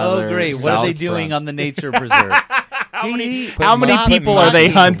Oh, great. What are they South doing France. on the nature preserve? How many Stop people are they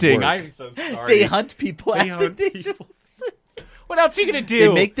mocking hunting? work. I'm so sorry. They hunt people They at hunt the nature. What else are you gonna do?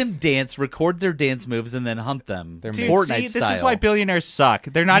 They make them dance, record their dance moves, and then hunt them. Dude, Fortnite see, this style. is why billionaires suck.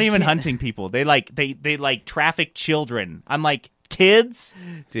 They're not You even can't- hunting people. They like traffic children. I'm like, kids,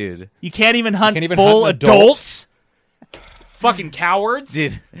 dude. You can't even hunt can't even full hunt an adult? adults. Fucking cowards,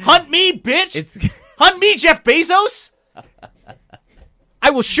 Dude. Hunt me, bitch. Hunt me, Jeff Bezos. I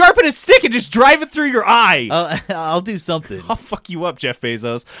will sharpen a stick and just drive it through your eye. I'll do something. I'll fuck you up, Jeff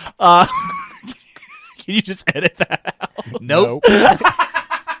Bezos. Can you just edit that out? Nope.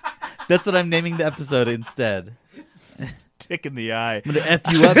 That's what I'm naming the episode instead. Stick in the eye. I'm gonna F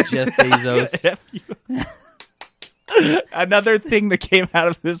you up, Jeff Bezos. F you. Another thing that came out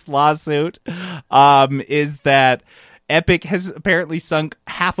of this lawsuit is that Epic has apparently sunk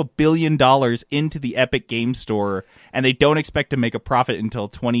 $500 million into the Epic Game Store, and they don't expect to make a profit until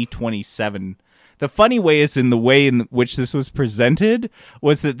 2027. The funny way is in the way in which this was presented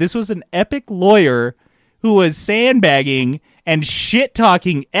was that this was an Epic lawyer who was sandbagging and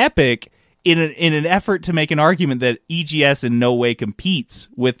shit-talking Epic in an effort to make an argument that EGS in no way competes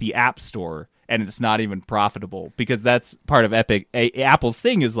with the App Store, and it's not even profitable, because that's part of Epic. Apple's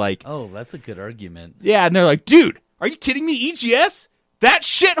thing is like, Oh, that's a good argument. yeah, and they're like, dude, are you kidding me? EGS? That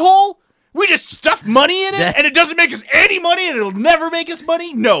shithole? We just stuff money in it, and it doesn't make us any money, and it'll never make us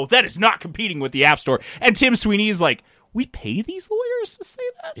money? No, that is not competing with the App Store. And Tim Sweeney is like, we pay these lawyers to say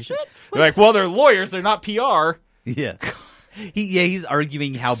that shit? They're like, well, they're lawyers. They're not PR. Yeah. He's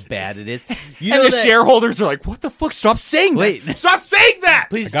arguing how bad it is. You and know the shareholders are like, "What the fuck? Stop saying Wait. that! Stop saying that!"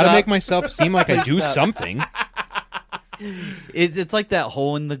 Please I gotta stop. make myself seem like I do Stop. something. It's like that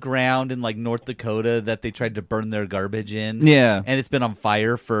hole in the ground in like North Dakota that they tried to burn their garbage in. Yeah. And it's been on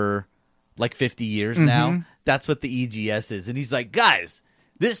fire for like 50 years now. That's what the EGS is. And he's like, guys,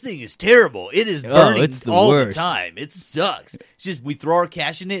 this thing is terrible. It is burning it's the all worst. the time. It sucks. It's just we throw our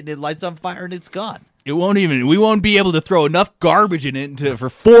cash in it and it lights on fire and it's gone. We won't be able to throw enough garbage in it for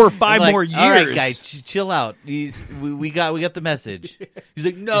 4 or 5 Like, more years. All right, guy, chill out. We got the message. He's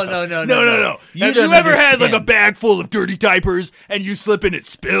like, no. Have don't you ever had like a understand. bag full of dirty diapers and you slip and it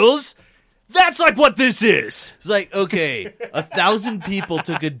spills? That's like what this is. It's like, okay, 1,000 people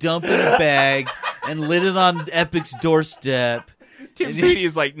took a dump in a bag and lit it on Epic's doorstep. Tim Sweeney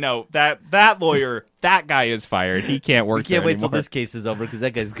is like, no, that lawyer, that guy is fired. He can't work. We can't there wait till anymore. this case is over because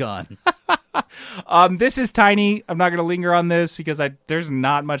that guy's gone. This is tiny. I'm not going to linger on this because there's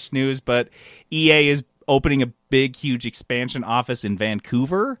not much news, but EA is opening a big, huge expansion office in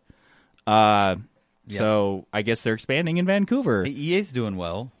Vancouver. So I guess they're expanding in Vancouver. EA's doing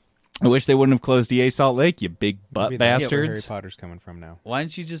well. I wish they wouldn't have closed EA Salt Lake, you big butt Maybe that's where Harry bastards. Potter's coming from now. Why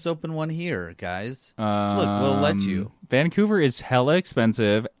don't you just open one here, guys? Look, we'll let you. Vancouver is hella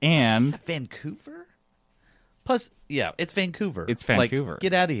expensive, and Vancouver? Plus, yeah, it's Vancouver. It's Like, Vancouver.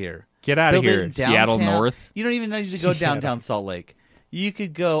 get out of here. Get out of Build it here, in Seattle downtown. North. You don't even need to go downtown Salt Lake. You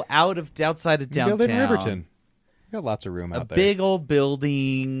could go outside of downtown. Build it in Riverton. You got lots of room out A there. big old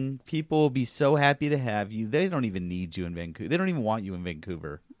building. People will be so happy to have you. They don't even need you in Vancouver. They don't even want you in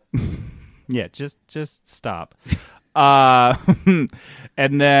Vancouver. Yeah, just stop. And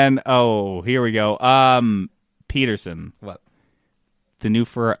then, here we go. Peterson. What? The new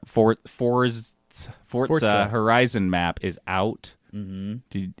Forza Horizon map is out.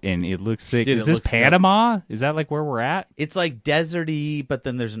 Mm-hmm. And it looks sick. Dude, is it this looks Panama? Is that like where we're at? It's like deserty, but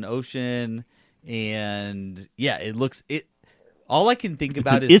then there's an ocean, and yeah, it looks it. All I can think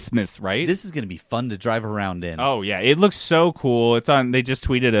about an is isthmus, right? This is going to be fun to drive around in. Oh yeah, it looks so cool. It's on. They just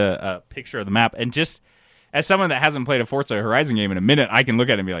tweeted a picture of the map, and just as someone that hasn't played a Forza Horizon game in a minute, I can look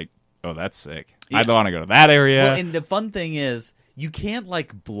at it and be like, "Oh, that's sick. Yeah. I'd want to go to that area." Well, and the fun thing is, you can't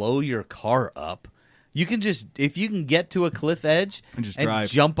like blow your car up. You can just, if you can get to a cliff edge And just drive.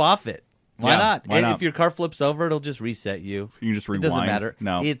 jump off it. Why Yeah, not? why And not? if your car flips over, it'll just reset you. You can just It doesn't rewind. matter.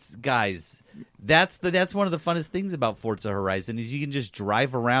 No. It's guys. That's one of the funnest things about Forza Horizon is you can just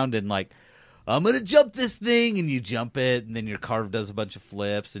drive around and like, I'm gonna jump this thing, and you jump it, and then your car does a bunch of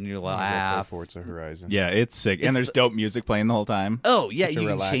flips, and you laugh. Forza Horizon. Yeah, it's sick. It's and there's dope music playing the whole time. Oh yeah, Such a you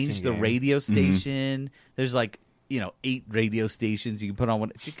can relaxing change the game. radio Mm-hmm. station. There's like 8 radio stations you can put on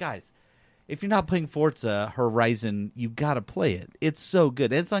one. Guys, if you're not playing Forza Horizon, you gotta play it. It's so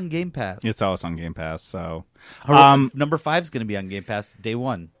good. It's on Game Pass. It's always on Game Pass, so Number 5 is going to be on Game Pass day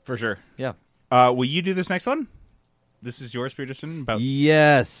 1 for sure. Yeah. Will you do this next one? This is yours, Peterson. About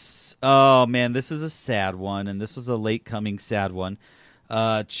Yes. Oh man, this is a sad one, and this was a late coming sad one.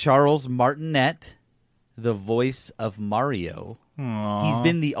 Charles Martinet, the voice of Mario. Aww. He's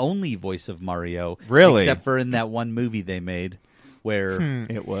been the only voice of Mario, Really? except for in that one movie they made where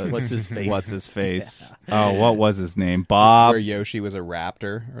it was what's his face? What's his face? Oh, what was his name? Bob. Where Yoshi was a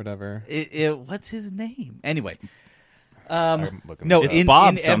raptor or whatever. What's his name? Anyway. I'm looking No, this up. It's in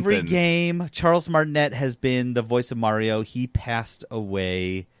Bob every something. game, Charles Martinet has been the voice of Mario. He passed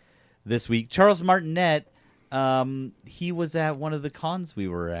away this week. Charles Martinet, he was at one of the cons we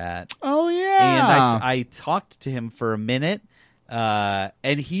were at. Oh yeah. And I talked to him for a minute,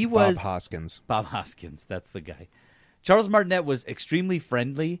 and he was... Bob Hoskins. Bob Hoskins, that's the guy. Charles Martinet was extremely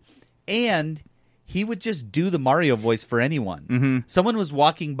friendly, and he would just do the Mario voice for anyone. Mm-hmm. Someone was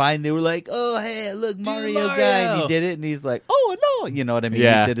walking by, and they were like, oh, hey, look, Mario guy. And he did it, and he's like, oh, no. You know what I mean?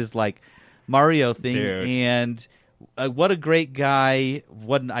 Yeah. He did his, like, Mario thing. Dude. And what a great guy.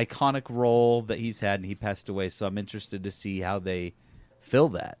 What an iconic role that he's had, and he passed away. So I'm interested to see how they fill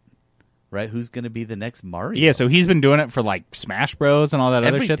that. Right? Who's going to be the next Mario? Yeah, so he's been doing it for like Smash Bros and all that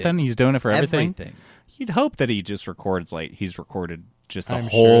other shit. Everything. Then he's doing it for everything. Everything. You'd hope that he just records like he's recorded just the I'm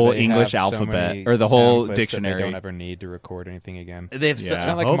whole sure they English have so alphabet many or the sound whole clips that dictionary. They don't ever need to record anything again. They have Yeah. such It's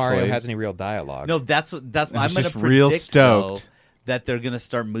not like hopefully. Mario has any real dialogue. No, that's I'm just going to real predict stoked. though, that they're going to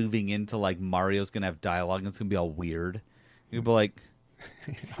start moving into like Mario's going to have dialogue and it's going to be all weird. You'll be like,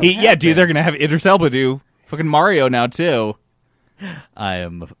 Yeah, dude, they're gonna have Idris Elba do fucking Mario now too. I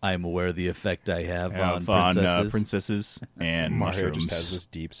am aware of the effect I have on princesses and Mario mushrooms. just has this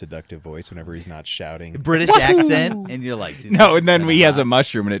deep, seductive voice whenever he's not shouting. British accent, and you're like, dude, No, this and then is he has a hot.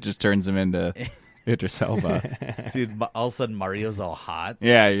 mushroom and it just turns him into Idris Elba. Dude, all of a sudden Mario's all hot.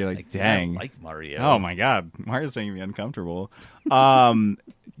 Yeah, you're like, damn, dang. I like Mario. Oh my god, Mario's making me uncomfortable.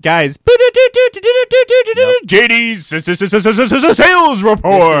 Guys, JD's sales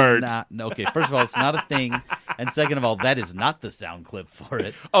report. Okay, first of all, it's not a thing, and second of all, that is not the sound clip for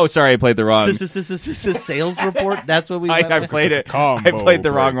it. Oh, sorry, I played the wrong. Sales report. That's what we. I played it. I played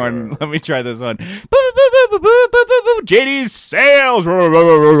the wrong one. Let me try this one. JD's sales report.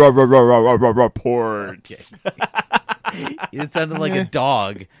 It sounded like a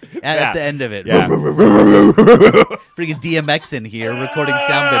dog at the end of it. Yeah. Freaking DMX in here recording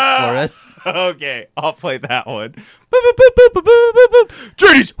sound bits for us. Okay, I'll play that one.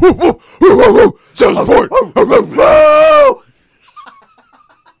 JD's sales report.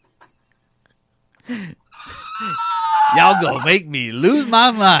 Y'all gonna make me lose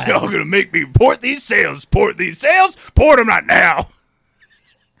my mind. Y'all gonna make me port these sales, port them right now.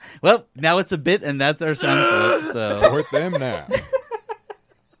 Well, now it's a bit, and that's our sound clip. So Port them now.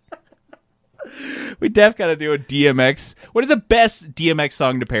 We def gotta do a DMX. What is the best DMX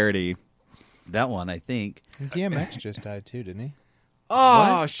song to parody? That one, I think. DMX just died too, didn't he?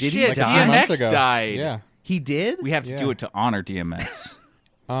 Oh, What? Did shit. he die? Months DMX ago. died. Yeah. He did? We have to do it to honor DMX.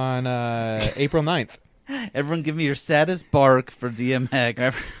 On April 9th. Everyone give me your saddest bark for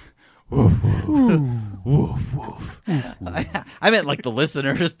DMX. I meant like the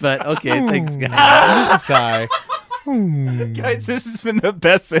listeners, but okay, thanks, guys. Just a sigh. Guys, this has been the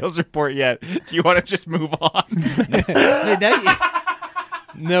best sales report yet. Do you want to just move on? Hey,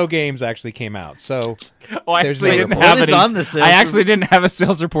 No games actually came out, so I there's actually no didn't report. have What is any. on the sales I actually didn't have a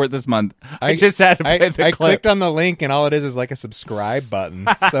sales report this month. I just had to play the I clip. clicked on the link, and all it is like a subscribe button.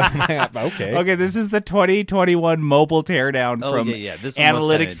 So I'm like, okay. Okay, this is the 2021 mobile teardown Oh, from yeah. This one was kinda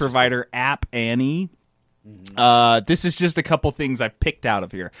analytics interesting. provider App Annie. This is just a couple things I picked out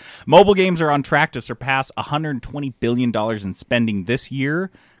of here. Mobile games are on track to surpass $120 billion in spending this year,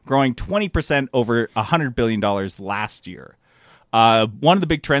 growing 20% over $100 billion last year. One of the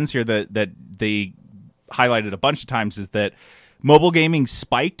big trends here that they highlighted a bunch of times is that mobile gaming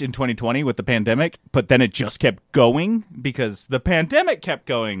spiked in 2020 with the pandemic, but then it just kept going because the pandemic kept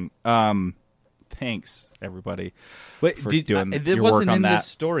going. Thanks, everybody. Wait, for it doing wasn't your work on in that. this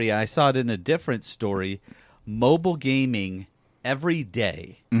story. I saw it in a different story. Mobile gaming every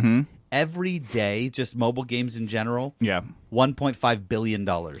day. Mm-hmm. Every day, just mobile games in general. Yeah. $1.5 billion.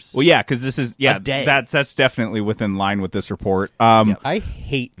 Well, yeah, because this is A day. that's definitely within line with this report. I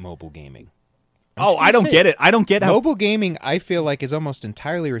hate mobile gaming. I don't get it. I don't get how Mobile gaming, I feel like, is almost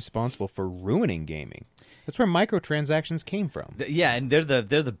entirely responsible for ruining gaming. That's where microtransactions came from. Yeah, and they're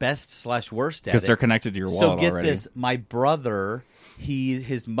the best / worst at it. because they're connected to your wallet So get already. this, my brother,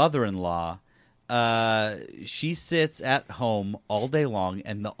 his mother-in-law, she sits at home all day long,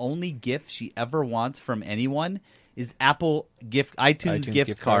 and the only gift she ever wants from anyone is iTunes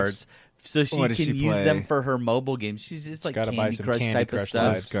gift cards. So she What can does she use play? them for her mobile games. She's just like Gotta buy Candy some Crush Candy type Crush of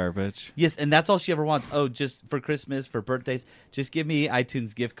stuff. types. Garbage. Yes, and that's all she ever wants. Oh, just for Christmas, for birthdays, just give me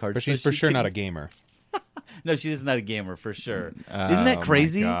iTunes gift cards. But so she's for she sure can- not a gamer. No, she is not a gamer for sure. Isn't Oh, that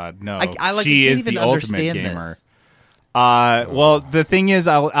crazy? my God, no. I like. She I can't is even the ultimate understand gamer. this. Well, the thing is,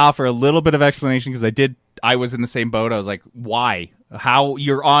 I'll offer a little bit of explanation because I was in the same boat. I was like, why? How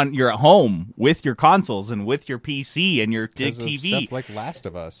you're at home with your consoles and with your PC and your big Because of TV. stuff like Last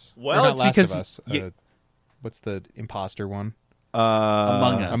of Us. Well, Or not it's Last because of Us. What's the imposter one?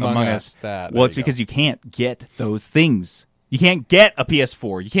 Among Us. Among Us. That. Well, it's because you can't get those things. You can't get a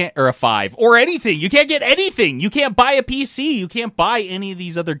PS4. You can't, or a 5, or anything. You can't get anything. You can't buy a PC. You can't buy any of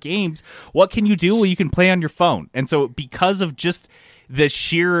these other games. What can you do? Well, you can play on your phone. And so, because of just the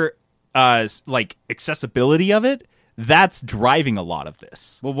sheer accessibility of it, that's driving a lot of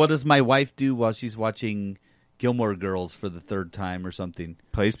this. Well, what does my wife do while she's watching Gilmore Girls for the third time or something?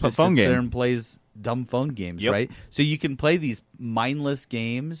 Plays Just phone sits there game. and plays dumb phone games, Yep. right? So you can play these mindless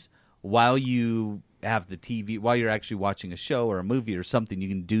games while you have the TV, while you're actually watching a show or a movie or something. You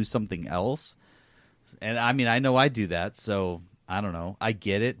can do something else. And I mean, I know I do that, so I don't know. I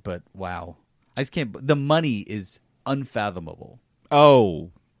get it, but wow. I just can't. The money is unfathomable.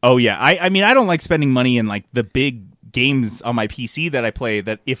 Oh yeah. I mean, I don't like spending money in like the big games on my PC that I play,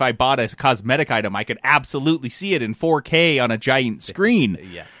 that if I bought a cosmetic item, I could absolutely see it in 4K on a giant screen.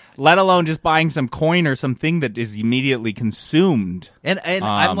 Yeah. Let alone just buying some coin or something that is immediately consumed. And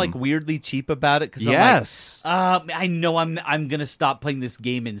I'm like weirdly cheap about it because yes, I'm like, I know I'm gonna stop playing this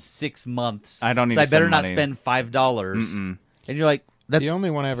game in 6 months. I don't need so to I better spend not money. spend $5. And you're like, that's The only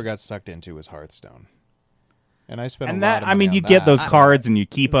one I ever got sucked into was Hearthstone. And I spent and a lot that of I mean, money you on get that. those cards and you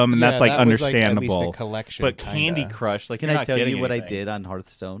keep them, and Yeah, that's like that was, like, at least understandable. a collection, but kinda. Candy Crush, like, Can you're I not tell getting you what I anything. did on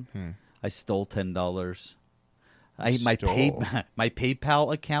Hearthstone? I stole $10. Stole. My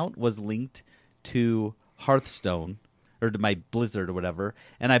PayPal account was linked to Hearthstone or to my Blizzard or whatever,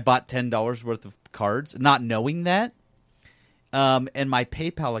 and I bought $10 worth of cards, not knowing that. And my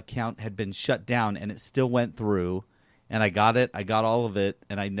PayPal account had been shut down, and it still went through, and I got it. I got all of it,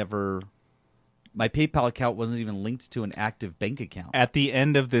 and my PayPal account wasn't even linked to an active bank account. At the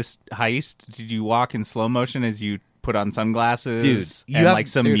end of this heist, did you walk in slow motion as you put on sunglasses? Dude, and like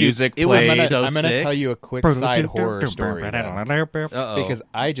some music it was played? so I'm going to sick. tell you a quick side horror story, though, because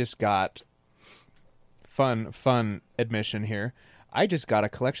I just got fun admission here. I just got a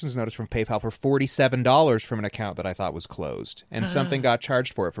collections notice from PayPal for $47 from an account that I thought was closed, and something got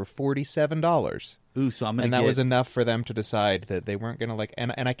charged for it for $47. Ooh, so I'm gonna. And that was enough for them to decide that they weren't going to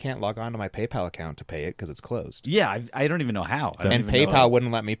and I can't log on to my PayPal account to pay it because it's closed. Yeah, I don't even know how. And PayPal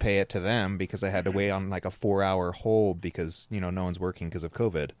wouldn't let me pay it to them because I had to wait on like a 4-hour hold because no one's working because of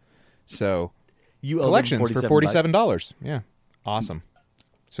COVID. So you owe collections them for $47. Yeah, awesome.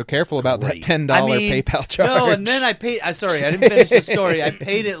 So careful about that $10 PayPal charge. No, and then I paid. Sorry, I didn't finish the story. I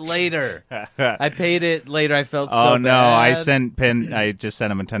paid it later. I felt so bad. Oh no! I just sent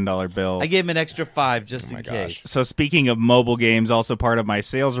him a $10 bill. I gave him an extra $5 just in case. So speaking of mobile games, also part of my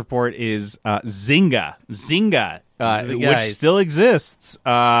sales report is Zynga. Which still exists.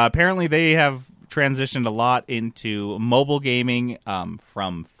 Apparently, they have transitioned a lot into mobile gaming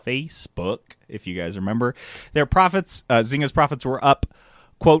from Facebook. If you guys remember, their profits, Zynga's profits were up,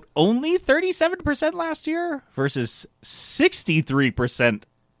 quote, only 37% last year versus 63%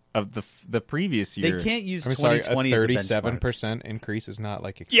 of the previous year. They can't use I'm 2020 sorry, a as a benchmark. 37% increase is not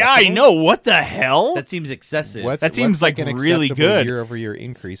like acceptable. Yeah, I know. What the hell? That seems excessive. That seems like an really acceptable good year-over-year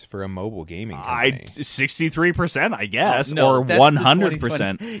increase for a mobile gaming company. 63%, I guess, No, or that's 100%. the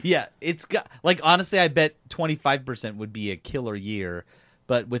 2020. Yeah, it's got honestly, I bet 25% would be a killer year.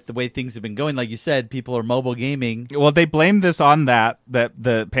 But with the way things have been going, like you said, people are mobile gaming. Well, they blame this on that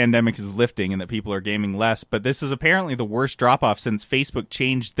the pandemic is lifting and that people are gaming less. But this is apparently the worst drop-off since Facebook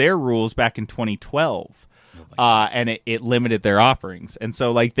changed their rules back in 2012. And it limited their offerings. And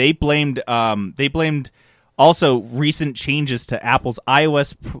so like they blamed also recent changes to Apple's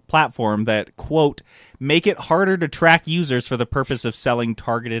iOS platform that, quote, make it harder to track users for the purpose of selling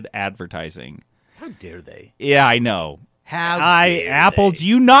targeted advertising. How dare they? Yeah, I know. Apple, do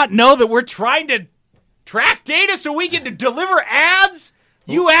you not know that we're trying to track data so we can deliver ads?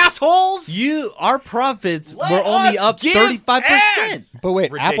 You assholes! Our profits were only up 35%. But wait,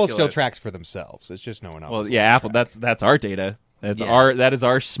 Ridiculous. Apple still tracks for themselves. It's just no one else. Well, yeah, Apple. That's our data. That is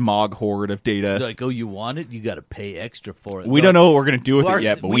our smog hoard of data. Like, oh, you want it? You got to pay extra for it. We don't know what we're going to do with it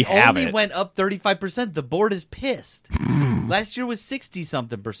yet, but we have it. We only went up 35%. The board is pissed. Last year was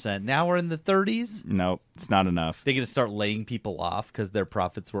 60-something%. Now we're in the 30s. No, it's not enough. They're going to start laying people off because their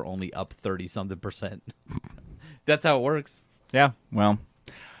profits were only up 30-something%. That's how it works. Yeah, well.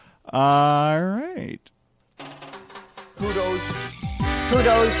 All right.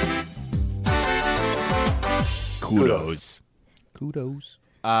 Kudos.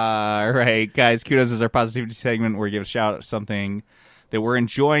 All right, guys. Kudos is our positivity segment where we give a shout out to something that we're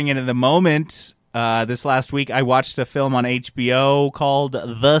enjoying in the moment. This last week, I watched a film on HBO called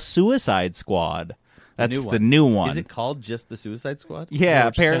The Suicide Squad. That's the new one. Is it called just The Suicide Squad? Yeah,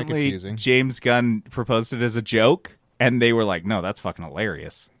 apparently James Gunn proposed it as a joke, and they were like, no, that's fucking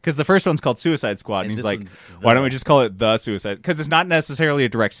hilarious. Because the first one's called Suicide Squad, and he's like, why don't we just call it The Suicide? Because it's not necessarily a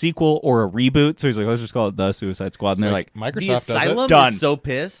direct sequel or a reboot, so he's like, let's just call it The Suicide Squad. And they're like, Microsoft the Asylum Done. is so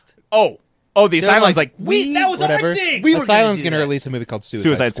pissed. Oh, the Asylum's like, that was whatever. our thing. Asylum's going to release a movie called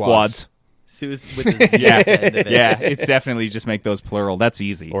Suicide Squads. With the Z at the end of it. Yeah, it's definitely just make those plural. That's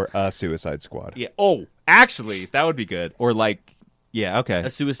easy. Or a Suicide Squad. Yeah. Oh, actually, that would be good. Or like, yeah, okay.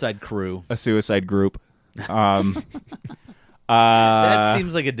 A Suicide Crew. A Suicide Group. That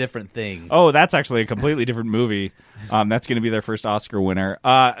seems like a different thing. Oh, that's actually a completely different movie. That's going to be their first Oscar winner.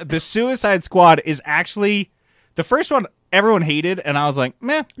 The Suicide Squad is actually the first one. Everyone hated, and I was like,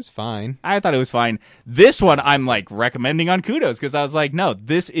 meh. It was fine. I thought it was fine. This one, I'm like recommending on Kudos because I was like, no,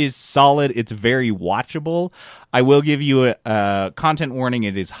 this is solid. It's very watchable. I will give you a content warning.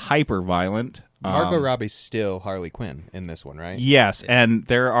 It is hyper violent. Margot Robbie's still Harley Quinn in this one, right? Yes, and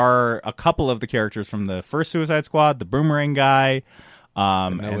there are a couple of the characters from the first Suicide Squad, the Boomerang guy,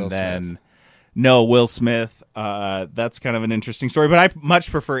 Will Smith. That's kind of an interesting story, but I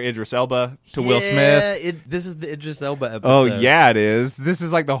much prefer Idris Elba to Will Smith. This is the Idris Elba episode. Oh, yeah, it is. This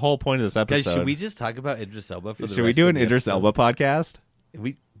is like the whole point of this episode. Guys, should we just talk about Idris Elba for the Should we do an Idris Elba podcast?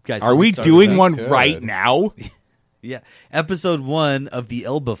 Are we doing one right now? Yeah. Episode 1 of the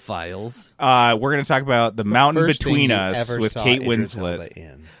Elba Files. We're going to talk about The Mountain first Between thing you Us ever with saw Kate Idris Winslet. Elba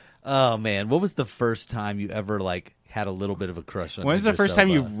in. Oh man, what was the first time you ever like had a little bit of a crush on? When was the first time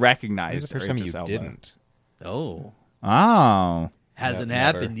you recognized? When was the first time you Elba? didn't? Oh, hasn't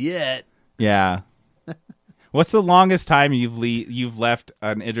happened yet. Yeah. What's the longest time you've left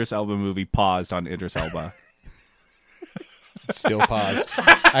an Idris Elba movie paused on Idris Elba? Still paused.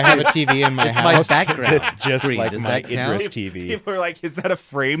 I have a TV in my house. It's my background. It's just screen. like Does my that count? Idris TV. People are like, "Is that a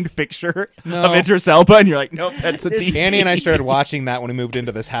framed picture No. of Idris Elba?" And you're like, "Nope, that's a TV." Annie and I started watching that when we moved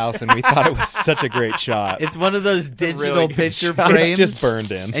into this house, and we thought it was such a great shot. It's one of those digital really good picture shot. frames. It's just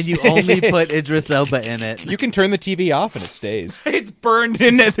burned in. And you only put Idris Elba in it. You can turn the TV off and it stays. It's burned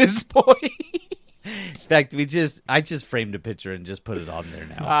in at this point. In fact, I just framed a picture and just put it on there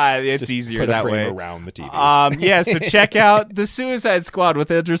now. It's Just easier put that a frame way. around the TV. Yeah, so check out The Suicide Squad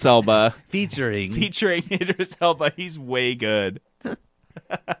with Idris Elba. Featuring Idris Elba. He's way good.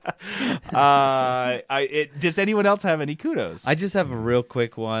 Does anyone else have any kudos? I just have a real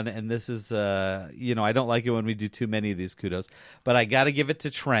quick one, and this is, I don't like it when we do too many of these kudos, but I got to give it to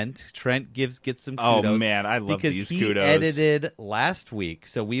Trent. Trent gets some kudos. Oh man, I love because these he kudos. edited last week,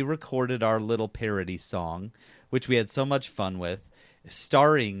 so we recorded our little parody song, which we had so much fun with,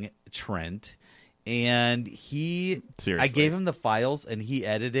 starring Trent. And I gave him the files, and he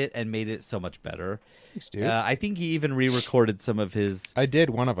edited it and made it so much better. Thanks, dude. I think he even re-recorded some of his. I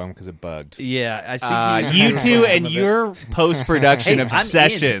did one of them because it bugged. Yeah, I think you two and your post-production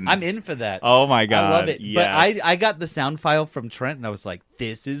obsessions. I'm in for that. Oh my god, I love it. Yes. But I got the sound file from Trent, and I was like,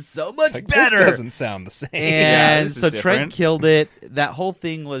 "This is so much Like, better." This doesn't sound the same. And this is so different. Trent killed it. That whole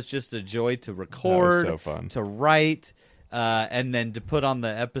thing was just a joy to record, so fun. to write, and then to put on the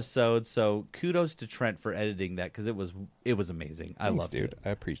episode. So kudos to Trent for editing that because it was amazing. I loved dude. it. I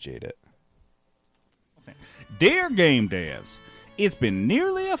appreciate it. Dear Game Devs, it's been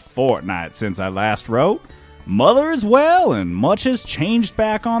nearly a fortnight since I last wrote. Mother is well and much has changed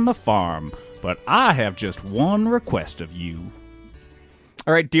back on the farm, but I have just one request of you.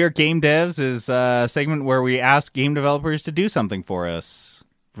 All right, Dear Game Devs is a segment where we ask game developers to do something for us.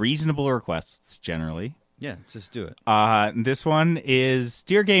 Reasonable requests, generally. Yeah, just do it. This one is,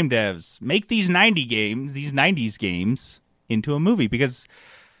 Dear Game Devs, make these 90s games into a movie, because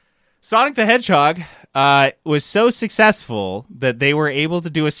Sonic the Hedgehog was so successful that they were able to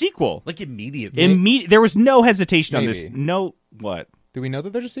do a sequel. Like immediately. There was no hesitation on this. Maybe. No, what? Do we know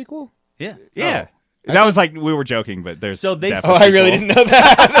that there's a sequel? Yeah. Yeah. That was like, we were joking, but there's So they- definitely I a really sequel. didn't know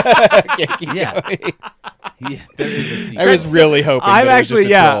that. Okay, keep Yeah. going. Yeah, there is a sequel. I was really hoping. I'm that it was actually,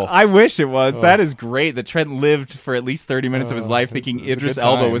 just a troll. I wish it was. Oh. That is great that Trent lived for at least 30 minutes of his life that's- thinking that's a Idris good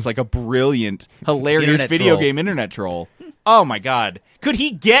Elba time. was like a brilliant, hilarious Internet video troll. game internet troll. Oh my god. Could he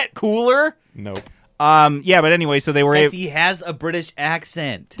get cooler? Nope. Yeah, but anyway, so they were Because he has a British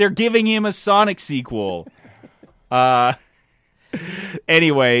accent. they're giving him a Sonic sequel.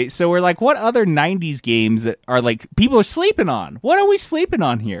 Anyway, so we're like, what other 90s games that are like people are sleeping on? What are we sleeping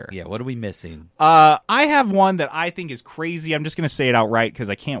on here? Yeah, what are we missing? I have one that I think is crazy. I'm just going to say it outright because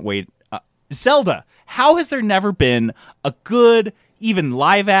I can't wait. Zelda. How has there never been a good, even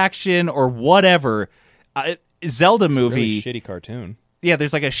live action or whatever, Zelda movie? Really shitty cartoon. Yeah,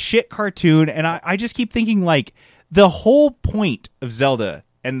 there's like a shit cartoon, and I just keep thinking like the whole point of Zelda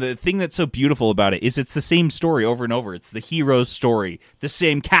and the thing that's so beautiful about it is it's the same story over and over. It's the hero's story, the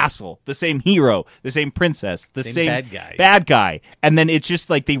same castle, the same hero, the same princess, the same bad guy. And then it's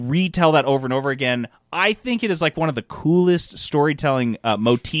just like they retell that over and over again. I think it is like one of the coolest storytelling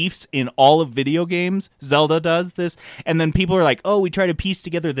motifs in all of video games. Zelda does this. And then people are like, oh, we try to piece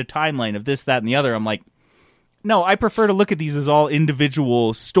together the timeline of this, that, and the other. I'm like, no, I prefer to look at these as all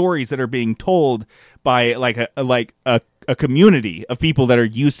individual stories that are being told by like a community of people that are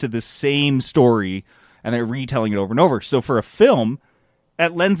used to the same story and they're retelling it over and over. So for a film,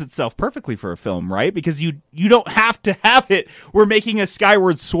 that lends itself perfectly for a film, right? Because you don't have to have it. We're making a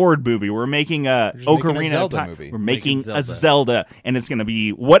Skyward Sword movie. We're making a Ocarina Zelda of Time movie. We're making a Zelda, and it's going to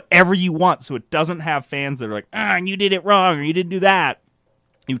be whatever you want. So it doesn't have fans that are like, you did it wrong or you didn't do that.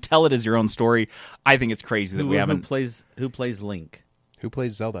 You tell it as your own story. I think it's crazy that we haven't. Who plays Link? Who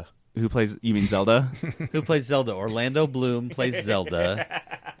plays Zelda? Who plays? You mean Zelda? Who plays Zelda? Orlando Bloom plays Zelda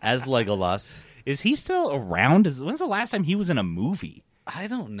as Legolas. Is he still around? When's the last time he was in a movie? I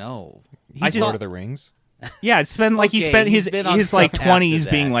don't know. He's Lord of the Rings. Yeah, it's been like he spent his like 20s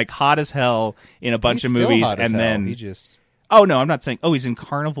being like hot as hell in a bunch of movies, and then he just. Oh no, I'm not saying. Oh, he's in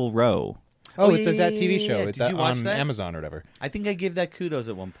Carnival Row. Oh, it's that TV show. Yeah. It's Did you watch on that? Amazon or whatever. I think I gave that kudos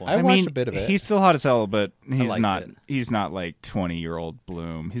at one point. I watched a bit of it. He's still hot as hell, but he's liked not. it. He's not like 20-year-old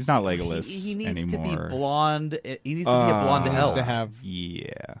Bloom. He's not Legolas He needs anymore. to be blonde. He needs to be a blonde He elf. needs to have.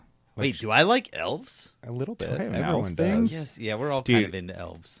 Yeah. Wait, do I like elves? A little bit. I have an Everyone elf thing? does. Yes, yeah, we're all Dude. kind of into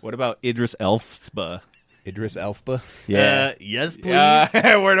elves. What about Idris Elfsba? Idris Elba. Yeah. Yes, please.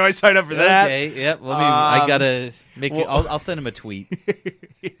 Where do I sign up for that? Okay, yep. Let me, I gotta make it. I'll send him a tweet.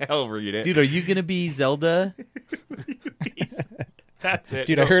 I'll read it. Dude, are you gonna be Zelda? That's it.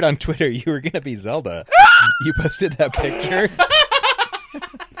 Dude, I heard on Twitter you were going to be Zelda. You posted that picture.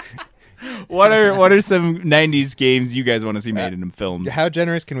 What are some 90s games you guys want to see made into films? How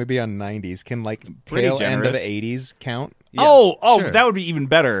generous can we be on 90s? Can like Pretty tail end of the generous. 80s count? Yeah, oh, sure. that would be even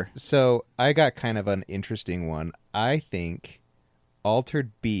better. So I got kind of an interesting one. I think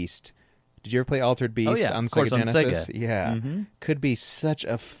Altered Beast. Did you ever play Altered Beast yeah, on of course, Sega on Genesis? Sega. Yeah. Mhm. Could be such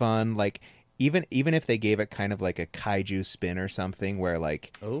a fun, like, even if they gave it kind of like a kaiju spin or something where,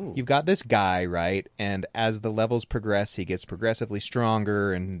 like, you've got this guy, right? And as the levels progress, he gets progressively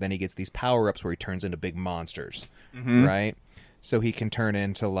stronger, and then he gets these power-ups where he turns into big monsters, right? So he can turn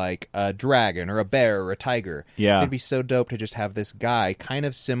into, like, a dragon or a bear or a tiger. Yeah. It'd be so dope to just have this guy, kind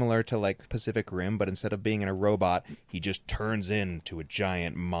of similar to, like, Pacific Rim, but instead of being in a robot, he just turns into a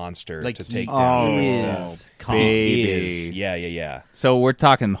giant monster Like to he take down. is. Baby. Yeah. So we're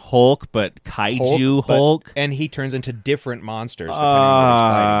talking Hulk, but kaiju but- Hulk. and he turns into different monsters depending on what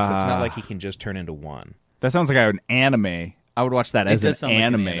he's fighting. So it's not like he can just turn into one. That sounds like an anime. I would watch that It as does an sound like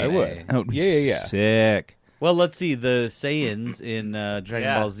an anime. anime. I would. That would be Yeah. sick. Well, let's see. The Saiyans in Dragon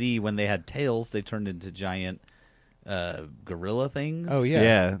Yeah. Ball Z, when they had tails, they turned into giant gorilla things. Oh, yeah.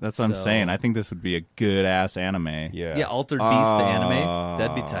 Yeah, that's what I'm So- saying. I think this would be a good ass anime. Yeah, Altered Beast, the anime.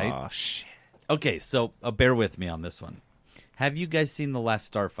 That'd be tight. Oh shit. Okay, so bear with me on this one. Have you guys seen The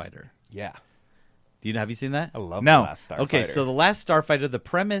Last Starfighter? Yeah. Have you seen that? I love No. The Last Starfighter. Okay, so The Last Starfighter, the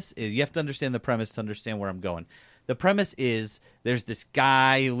premise is, you have to understand the premise to understand where I'm going. The premise is there's this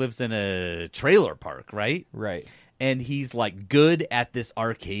guy who lives in a trailer park, right? Right. And he's like good at this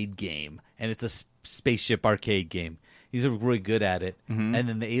arcade game, and it's a spaceship arcade game. He's really good at it. And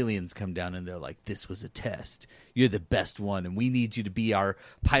then the aliens come down and they're like, this was a test. You're the best one, and we need you to be our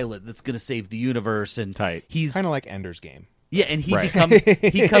pilot that's going to save the universe. And Tight. he's Kind of like Ender's Game. yeah, and he Right. comes in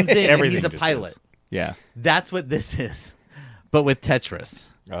and Everything he's a just pilot. is. Yeah. That's what this is, but with Tetris.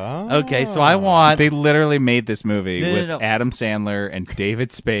 Oh. Okay, so I want They literally made this movie No, no, with no. Adam Sandler and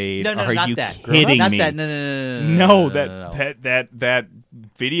David Spade. no, Are not you that. kidding not me? that. No, no. that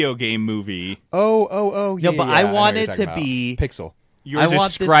video game movie. Oh. Yeah, No, but yeah, I know want what you're it talking to about. be- Pixel. You're I want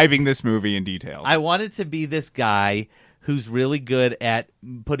this- describing this movie in detail. I want it to be this guy who's really good at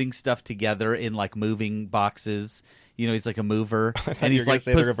putting stuff together in like moving boxes. You know, he's like a mover, and He's he's like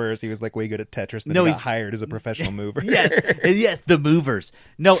say the reverse. He was like way good at Tetris. Then No, he he's- got hired as a professional mover. yes, the movers.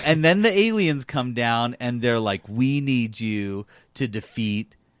 No, and then the aliens come down and they're like, we need you to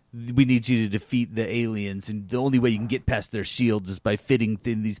defeat the aliens, and the only way you can get past their shields is by fitting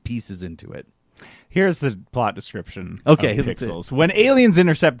these pieces into it. Here's the plot description Okay, of let's Pixels. When aliens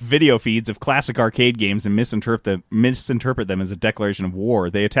intercept video feeds of classic arcade games and misinterpret them as a declaration of war,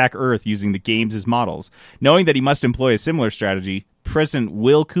 they attack Earth using the games as models. Knowing that he must employ a similar strategy, President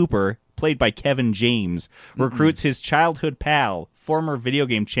Will Cooper, played by Kevin James, recruits his childhood pal, former video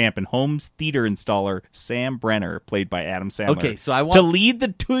game champ and Holmes theater installer Sam Brenner, played by Adam Sandler, Okay, so I want- to lead the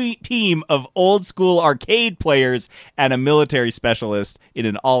team of old-school arcade players and a military specialist in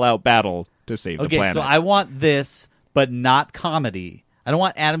an all-out battle to save the Okay, planet. so I want this, but not comedy. I don't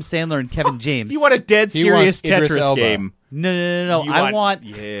want Adam Sandler and Kevin James. You want a dead He serious wants Idris Tetris Elba. game. No. You I want- want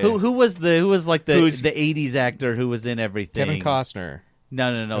yeah. who was like the Who's- 80s actor who was in everything. Kevin Costner.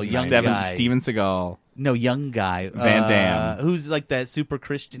 No, young guy. Steven Seagal. No, young guy. Van Damme. Who's like that super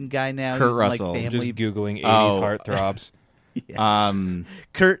Christian guy now? Kurt He's in, Russell. Like, Just family. Googling 80s Oh. heartthrobs.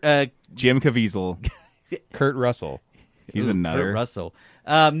 Kurt Jim Caviezel. Kurt Russell. He's a nutter. Kurt Russell.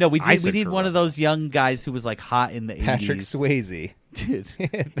 No, we I did. We said need Kurt one of those young guys who was like hot in the 80s. Patrick Swayze. Dude,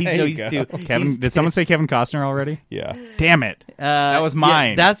 There you he's go. too. Kevin, he's did someone say Kevin Costner already? Yeah. Damn it. That was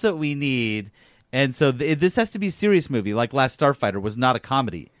mine. Yeah, that's what we need. And so this has to be a serious movie. Like Last Starfighter was not a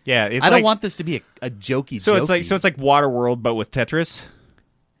comedy. Yeah, it's I don't like- want this to be a jokey. So it's like Waterworld, but with Tetris.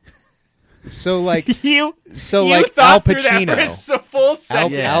 So like You so you like thought Al through that Pacino. for a full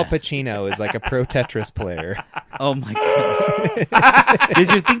second. Yeah. Al Pacino is like a pro Tetris player. Oh my god! Because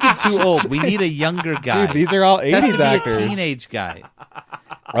you're thinking too old. We need a younger guy. Dude, these are all Has to 80s be actors. A teenage guy.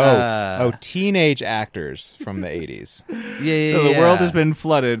 Teenage actors from the 80s. Yeah. So the world has been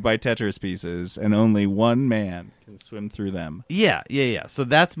flooded by Tetris pieces, and only one man can swim through them. Yeah. So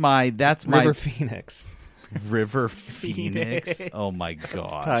that's my River Phoenix. River Phoenix. Oh my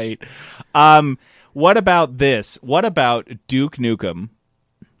god! Tight. What about this? What about Duke Nukem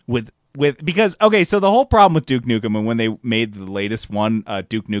with because so the whole problem with Duke Nukem, and when they made the latest one,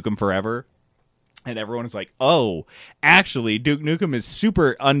 Duke Nukem Forever, and everyone is like, oh, actually, Duke Nukem is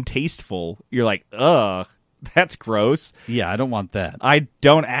super untasteful. You're like, ugh, that's gross. Yeah, I don't want that. I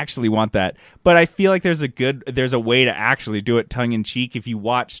don't actually want that. But I feel like there's a way to actually do it tongue in cheek. If you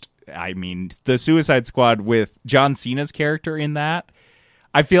watched, the Suicide Squad with John Cena's character in that,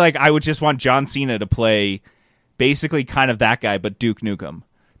 I feel like I would just want John Cena to play basically kind of that guy, but Duke Nukem.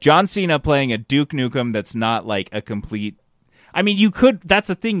 John Cena playing a Duke Nukem that's not like a complete. I mean, you could. That's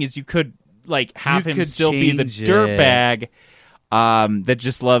the thing is, you could like have him still be the dirtbag that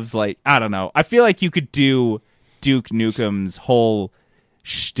just loves like I don't know. I feel like you could do Duke Nukem's whole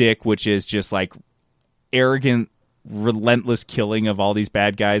shtick, which is just like arrogant, relentless killing of all these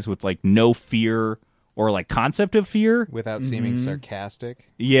bad guys with like no fear or like concept of fear without seeming sarcastic.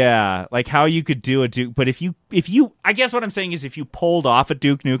 Yeah, like how you could do a Duke, but if you I guess what I'm saying is if you pulled off a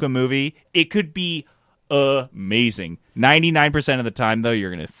Duke Nukem movie, it could be amazing. 99% of the time though, you're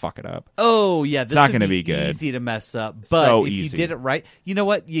going to fuck it up. Oh, yeah, it's not going to be good. Easy to mess up, but so if easy. You did it right, you know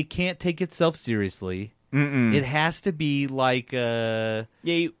what? You can't take itself seriously. It has to be like you're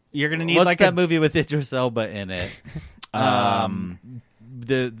going to need what's like that movie with Idris Elba in it?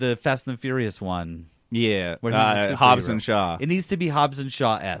 The Fast and the Furious one. Yeah, where he's a Hobbs superhero. and Shaw. It needs to be Hobbs and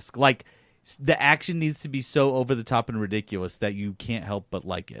Shaw-esque. Like, the action needs to be so over the top and ridiculous that you can't help but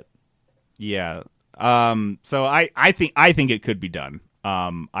like it. Yeah. So I think it could be done.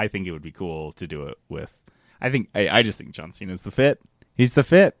 I think it would be cool to do it with. I just think John Cena's the fit. He's the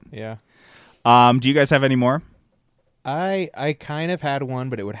fit. Yeah. Do you guys have any more? I kind of had one,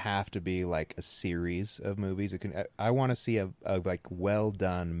 but it would have to be like a series of movies. I want to see a like well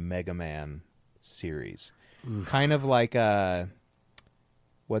done Mega Man series, kind of like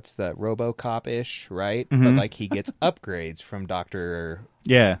what's the RoboCop-ish, right? Mm-hmm. But like he gets upgrades from Dr.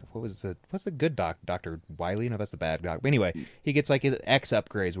 Yeah. What's the good Dr. Wily? No, that's the bad doc. But anyway, he gets like his X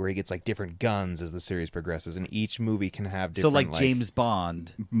upgrades where he gets like different guns as the series progresses, and each movie can have different. So like James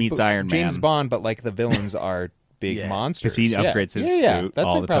Bond meets Iron Man. James Bond, but like the villains are big monsters. Because he upgrades his suit that's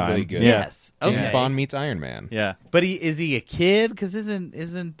all the probably time. good. Yes. James Okay. Bond meets Iron Man. Yeah. But is he a kid? Because isn't he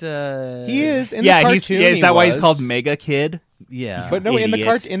is in the yeah, cartoon? is that why he's was. called Mega Kid? Yeah. But no, in the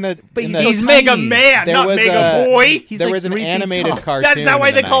Idiot. But he's so Mega tiny. Man, There not was Mega Boy. He's there like was an 3 feet animated tall. cartoon. That's not why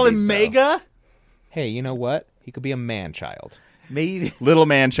in they the call 90s, him though. Mega. Hey, you know what? He could be a man-child. Maybe. Little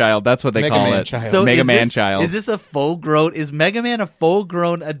man child. That's what they Mega call Man it. child. So Mega is Man this, child. Is this a full-grown? Is Mega Man a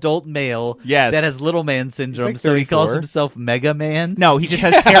full-grown adult male? Yes. That has little man syndrome, like so he calls 34. himself Mega Man. No, he just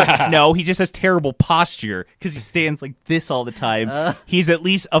has he just has terrible posture because he stands like this all the time. He's at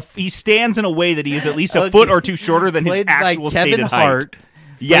least he stands in a way that he is at least a foot or two shorter than his Played by actual Kevin stated Hart. height.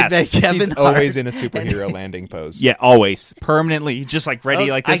 Yes, Played by Kevin He's Hart. always in a superhero landing pose. yeah, always permanently, just like ready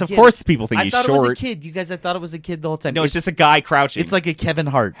like this. I Of get course, it. people think I he's thought it was a short. kid. You guys, I thought it was a kid the whole time. No, it's just a guy crouching. It's like a Kevin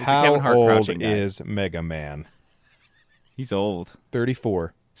Hart. How Kevin Hart old crouching guy. is Mega Man? He's old.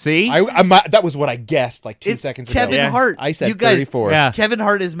 34. See, That was what I guessed like 2 It's seconds Kevin ago. Yeah. Hart. I said you guys, 34. Yeah. Kevin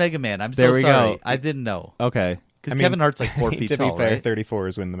Hart is Mega Man. I'm There so we sorry. go. I didn't know. okay. Because Kevin Hart's like 4 feet to tall, be fair, right? 34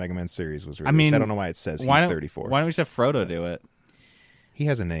 is when the Mega Man series was released. I mean, I don't know why it says he's why don't, 34. Why don't we just have Frodo do it? He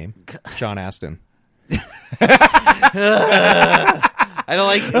has a name. Sean Astin. I don't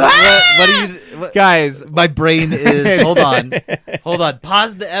like. What do you, Guys, my brain is. Hold on.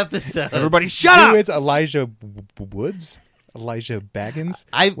 Pause the episode. everybody, shut Who up. is Elijah Woods? Elijah Baggins?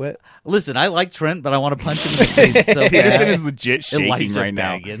 I listen. I like Trent, but I want to punch him in the face. So Peterson bad. is legit shaking Elijah right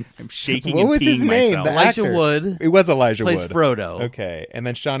now. Baggins. I'm shaking What and was peeing his name? myself. The Elijah actor. Wood It was Elijah plays Wood. Frodo. Okay, and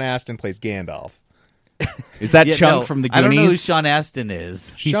then Sean Astin plays Gandalf. Is that Yeah, Chunk no, from the I Goonies? don't know who Sean Astin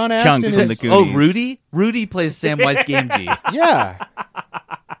is. He's Sean Chunk Astin from is- the Goonies. Oh, Rudy. Rudy plays Samwise Gamgee. Yeah.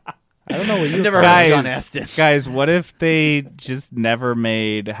 I don't know what you're never heard Guys, of Sean Astin. guys, what if they just never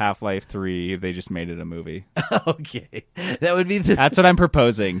made Half-Life 3? They just made it a movie. Okay, that would be the. That's what I'm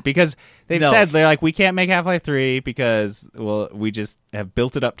proposing because they've No. said they're like we can't make Half-Life 3 because we just have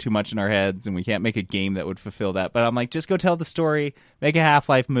built it up too much in our heads and we can't make a game that would fulfill that. But I'm like, just go tell the story, make a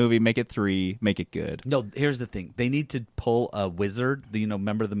Half-Life movie, make it 3, make it good. No, here's the thing. They need to pull a wizard.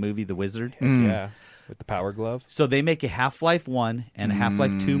 Remember the movie The Wizard? Yeah. With the power glove. So they make a Half-Life 1 and a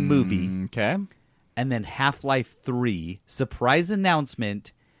Half-Life 2 movie, Okay. and then Half-Life 3 surprise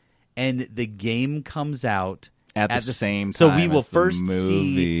announcement, and the game comes out at the same time. So we will as the first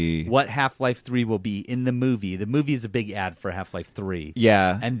movie. see what Half-Life 3 will be in the movie. The movie is a big ad for Half-Life 3.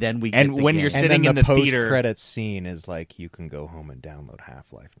 Yeah. And then we get And the when game. you're And sitting then in the the theater, post-credits scene is like you can go home and download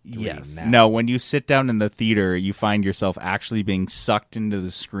Half-Life 3 Yes. now. no, when you sit down in the theater, you find yourself actually being sucked into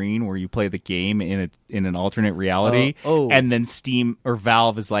the screen where you play the game in an alternate reality. And then Steam or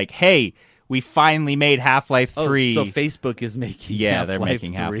Valve is like, "Hey, we finally made Half-Life 3." So Facebook is making they're Half-Life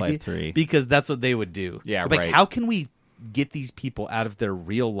making 3 Half-Life 3 because that's what they would do. Yeah, like, right. How can we get these people out of their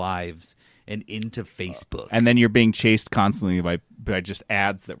real lives and into Facebook? And then you're being chased constantly by just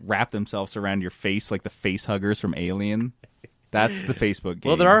ads that wrap themselves around your face like the face huggers from Alien. That's the Facebook game.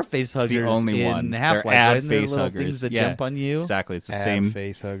 Well, there are face It's the huggers only in one. Half-Life, They're ad right? Isn't there face little huggers things that Yeah, jump on you? Exactly. It's the Ad same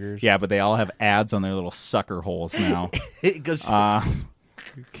face huggers. Yeah, but they all have ads on their little sucker holes now. It goes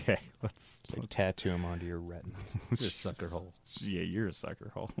Okay, let's Like tattoo them onto your retina. sucker hole. Yeah, you're a sucker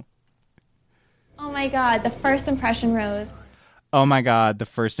hole. Oh my god, the first impression rose. Oh my God, the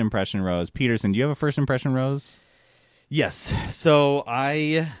first impression rose. Peterson, do you have a first impression rose? Yes. So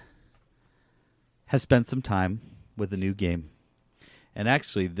I have spent some time with a new game, and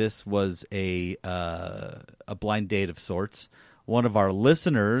actually, this was a blind date of sorts. One of our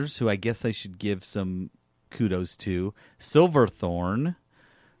listeners, who I guess I should give some kudos to, Silverthorn,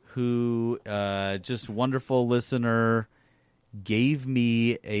 who just wonderful listener, gave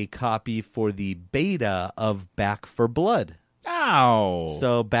me a copy for the beta of Back 4 Blood. Oh,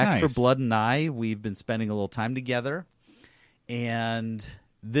 So Back 4 nice. Blood and I, we've been spending a little time together. And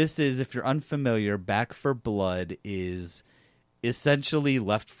this is, if you're unfamiliar, Back 4 Blood is essentially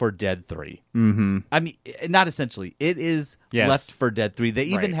Left 4 Dead 3. Mm-hmm. I mean, not essentially. It is Yes. Left 4 Dead 3. They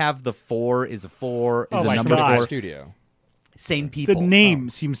even Right. have the 4 is a 4, is Oh a my number God. 4. Studio. Same people. The name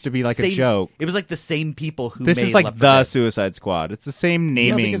seems to be like a Same- joke. It was like the same people who This made is like Left 4 the Dead. Suicide Squad. It's the same No,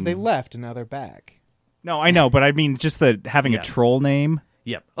 naming. because they left and now they're back. No, I know, but I mean just the having Yeah. a troll name.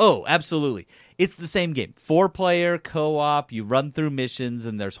 Yep. Oh, absolutely. It's the same game. 4-player co-op. You run through missions,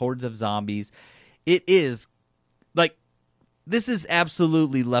 and there's hordes of zombies. It is like this is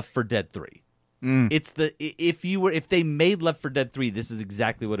absolutely Left 4 Dead 3. It's if they made Left 4 Dead 3, this is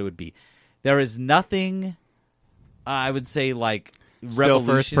exactly what it would be. There is nothing, I would say, like Still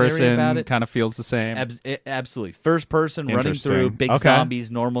first revolutionary about person it. kind of feels the same. Absolutely. First person running Interesting. through big Okay.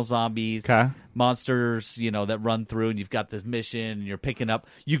 zombies, normal zombies, Okay. monsters, that run through, and you've got this mission and you're picking up.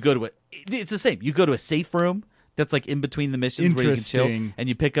 You go to it's the same. You go to a safe room that's like in between the missions where you can chill Interesting. and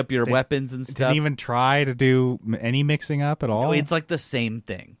you pick up your weapons and stuff. Didn't even try to do any mixing up at all. No, it's like the same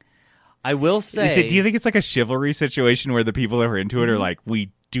thing. I will say. Do you think it's like a chivalry situation where the people that are into it are like,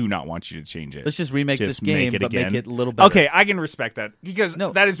 we do not want you to change it. Let's just remake this make game, but make again." it a little better. Okay, I can respect that because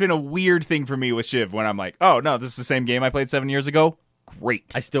that has been a weird thing for me with Shiv when I'm like, oh no, this is the same game I played 7 years ago. Great,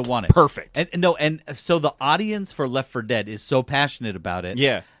 I still want it. Perfect. And so the audience for Left 4 Dead is so passionate about it.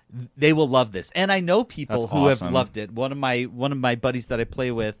 Yeah. They will love this, and I know people That's who awesome. have loved it. One of my buddies that I play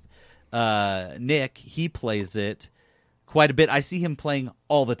with, Nick, he plays it quite a bit. I see him playing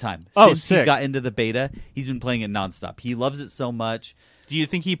all the time since he sick. got into the beta. He's been playing it nonstop. He loves it so much. Do you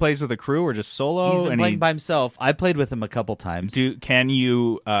think he plays with a crew or just solo? He's been playing by himself. I played with him a couple times. Can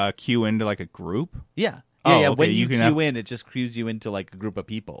you queue into like a group? Yeah. Oh, Yeah. okay, When you can queue have- in, it just queues you into like a group of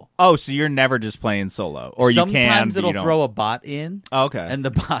people. Oh, so you're never just playing solo, or you can. Sometimes but you it'll don't. throw a bot in. Oh, okay. And the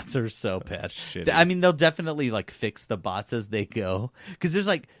bots are so bad. shitty. I mean, they'll definitely like fix the bots as they go. Because there's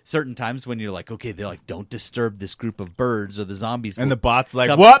like certain times when you're like, okay, they're like, don't disturb this group of birds or the zombies. And will the bot's like,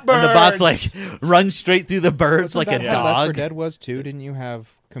 come- "What And the bot's birds?" like, run straight through the birds Wasn't like a that how Left 4 dog. Dead was too? Didn't you have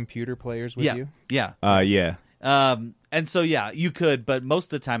computer players with Yeah. you? Yeah. Yeah. And so, yeah, you could, but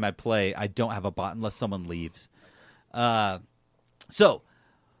most of the time I play, I don't have a bot unless someone leaves. So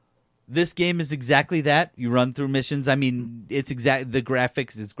this game is exactly that. You run through missions. I mean, it's the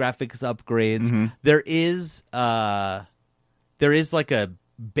graphics. It's graphics upgrades. Mm-hmm. There is like a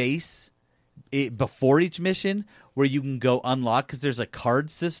base before each mission where you can go unlock because there's a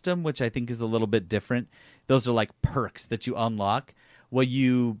card system, which I think is a little bit different. Those are like perks that you unlock. Well,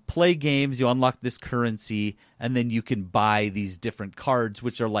 you play games, you unlock this currency, and then you can buy these different cards,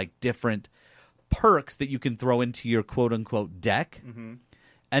 which are like different perks that you can throw into your quote-unquote deck. Mm-hmm.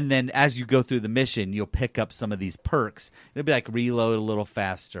 And then as you go through the mission, you'll pick up some of these perks. It'll be like reload a little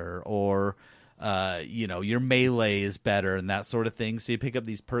faster, or your melee is better and that sort of thing. So you pick up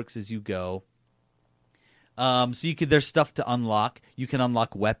these perks as you go. So there's stuff to unlock. You can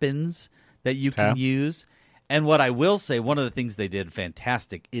unlock weapons that you can use. And what I will say, one of the things they did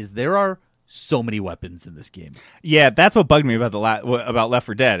fantastic is there are so many weapons in this game. Yeah, that's what bugged me about about Left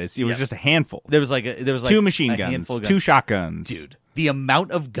 4 Dead. Is it was just a handful. There was like 2 machine a guns, handful of 2 shotguns, dude. the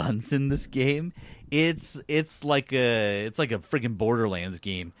amount of guns in this game, it's like a freaking Borderlands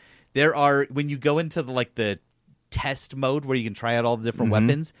game. There are, when you go into the test mode where you can try out all the different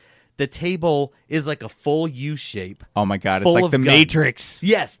weapons, the table is like a full U shape. Oh my god, it's like the guns. Matrix.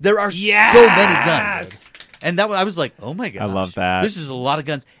 Yes, there are so many guns. And I was like, oh my gosh. I love that. This is a lot of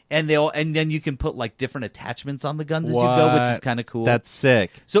guns. And then you can put like different attachments on the guns as you go, which is kind of cool. That's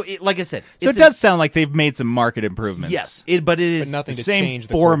sick. So like I said, it does sound like they've made some market improvements. Yes, but it is nothing the to same change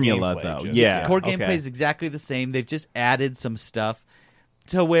the formula core though. gameplay, Yeah, core gameplay is exactly the same. They've just added some stuff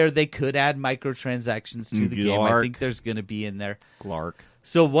to where they could add microtransactions to the game. I think there's going to be in there. Glark.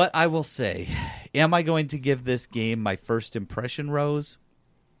 So what I will say, am I going to give this game my first impression rose?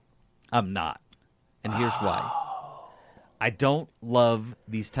 I'm not. And here's why. I don't love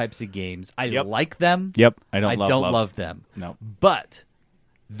these types of games. I like them. Yep. I don't love them. No. But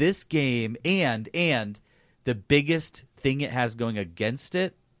this game and the biggest thing it has going against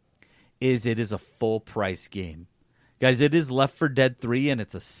it is a full price game. Guys, it is Left 4 Dead 3 and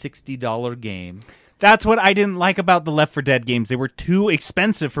it's a $60 game. That's what I didn't like about the Left 4 Dead games. They were too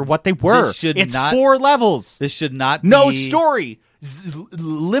expensive for what they were. It's 4 levels. This should not No be... story.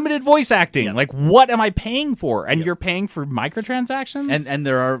 Limited voice acting. Yep. Like, what am I paying for? And you're paying for microtransactions? And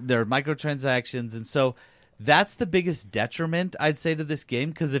there are microtransactions. And so that's the biggest detriment, I'd say, to this game.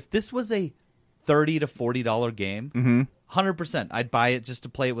 Because if this was a $30 to $40 game, 100%, I'd buy it just to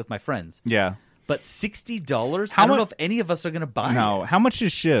play it with my friends. Yeah. But $60? I don't know if any of us are going to buy it. No. How much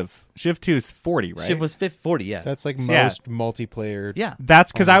is Shiv? Shiv 2 is 40, right? Shiv was 40, yeah. That's like most multiplayer. Yeah.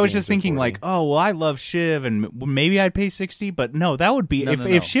 That's because I was just thinking like, oh, well, I love Shiv and maybe I'd pay 60, but no, that would be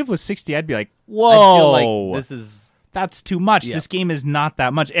if Shiv was 60, I'd be like, whoa. I feel like that's too much. Yeah. This game is not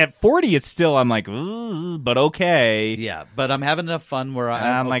that much. At 40, it's still, I'm like, but okay. Yeah, but I'm having enough fun where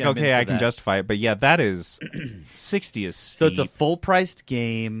I'm like, okay, I can justify it. But yeah, that is 60 is steep. So it's a full-priced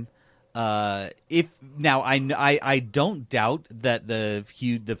game. If now I don't doubt that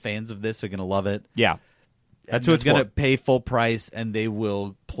the fans of this are going to love it. Yeah. That's who what it's going to pay full price and they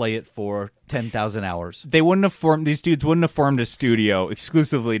will play it for 10,000 hours. They wouldn't have formed these dudes wouldn't have formed a studio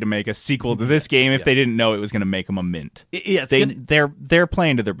exclusively to make a sequel to this game if they didn't know it was going to make them a mint. Yeah, they're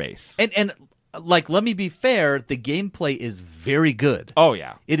playing to their base. And like, let me be fair, the gameplay is very good. Oh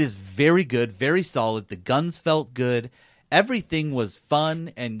yeah. It is very good, very solid. The guns felt good. Everything was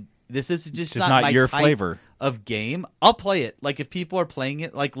fun, and this is just not my your type flavor of game. I'll play it. Like, if people are playing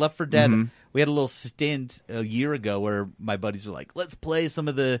it, like Left 4 Dead, we had a little stint a year ago where my buddies were like, let's play some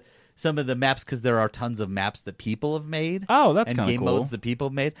of the maps, because there are tons of maps that people have made. Oh, that's kind of cool. And game modes that people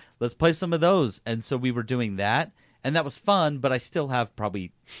have made. Let's play some of those. And so we were doing that, and that was fun, but I still have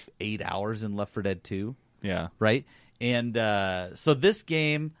probably 8 hours in Left 4 Dead 2. Yeah. Right? And so this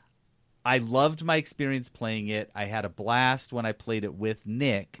game, I loved my experience playing it. I had a blast when I played it with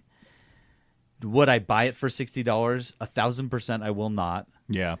Nick. Would I buy it for $60? 1,000% I will not.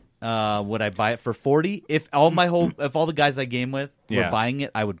 Yeah. Would I buy it for $40? If all the guys I game with were buying it,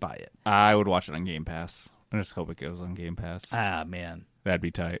 I would buy it. I would watch it on Game Pass. I just hope it goes on Game Pass. Ah, man. That'd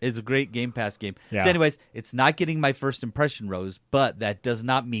be tight. It's a great Game Pass game. Yeah. So anyways, it's not getting my first impression rose, but that does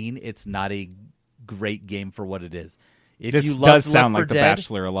not mean it's not a great game for what it is. If this you does love sound Left like 4 The Dead,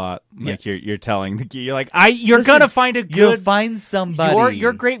 Bachelor a lot. Yeah. Like you're telling you're like you're gonna find a good. You'll find somebody.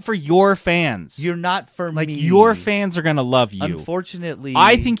 You're great for your fans. You're not for like me. your fans are gonna love you. Unfortunately,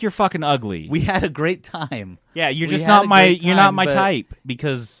 I think you're fucking ugly. We had a great time. Yeah, you're We just had not a my. great You're not time, my but type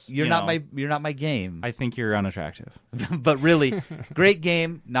because You're not my game. I think you're unattractive. But really, great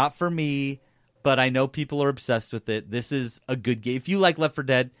game. Not for me. But I know people are obsessed with it. This is a good game. If you like Left 4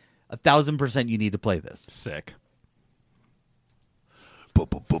 Dead, 1,000% you need to play this. Sick.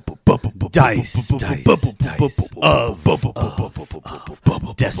 Dice of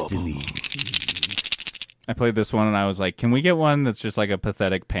destiny. I played this one and I was like, can we get one that's just like a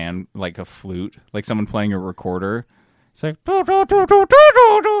pathetic pan, like a flute, like someone playing a recorder? It's like,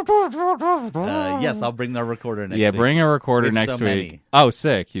 yes, I'll bring the recorder next week. Yeah, bring a recorder We have next so week. many. Oh,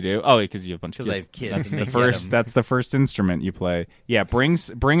 sick, you do? Oh, because you have a bunch of Because kids. I have kids. That's the first instrument you play. Yeah, bring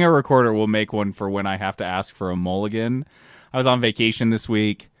a recorder. We'll make one for when I have to ask for a mulligan. I was on vacation this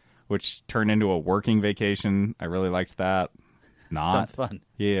week, which turned into a working vacation. I really liked that. Not Sounds fun.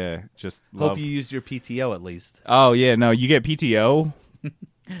 Yeah, just Hope you used your PTO at least. Oh yeah, no, you get PTO. Yeah,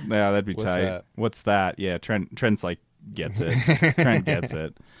 that'd be What's tight. that? What's that? Yeah, Trent's like gets it. Trent gets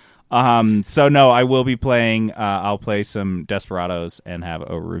it. So no, I will be playing. I'll play some Desperados and have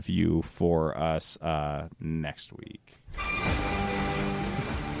a review for us next week.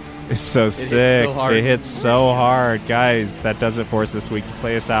 It's so sick. It hits so hard, guys. That does it for us this week. To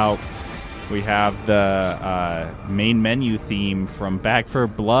play us out, We have the main menu theme from Back 4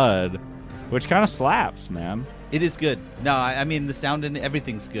 Blood, which kind of slaps, man. It is good. No, I mean, the sound and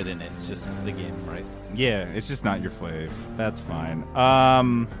everything's good in it. It's just the game, right? Yeah, it's just not your fave. That's fine.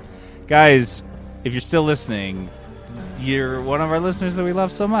 Guys, if you're still listening, you're one of our listeners that we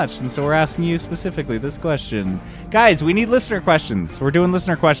love so much, and so we're asking you specifically this question. Guys, we need listener questions. We're doing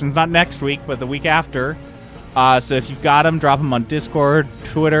listener questions, not next week, but the week after. So if you've got them, drop them on Discord,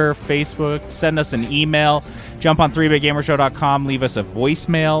 Twitter, Facebook, send us an email, jump on 3bitgamershow.com, leave us a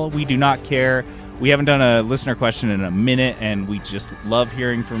voicemail. We do not care. We haven't done a listener question in a minute, and we just love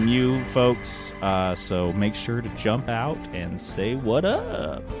hearing from you folks. So make sure to jump out and say what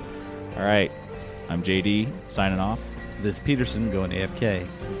up. All right. I'm JD, signing off. This is Peterson going AFK.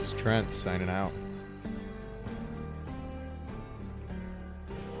 This is Trent, signing out.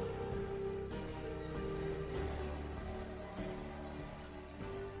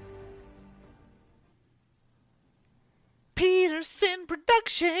 Peterson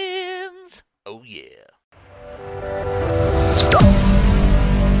Productions. Oh, yeah.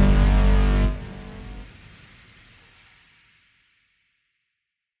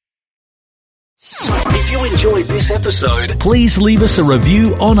 If you enjoyed this episode, please leave us a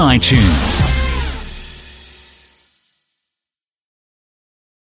review on iTunes.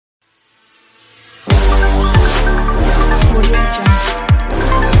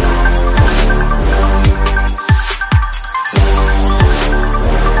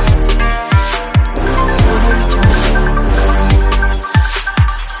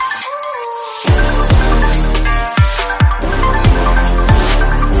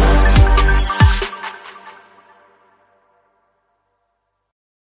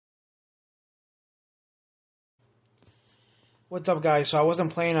 What's up, guys? So I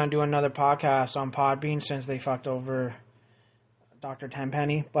wasn't planning on doing another podcast on Podbean since they fucked over Dr.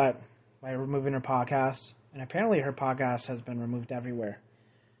 Tenpenny, but by removing her podcast, and apparently her podcast has been removed everywhere.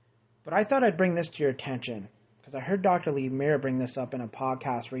 But I thought I'd bring this to your attention, because I heard Dr. Lee Mayer bring this up in a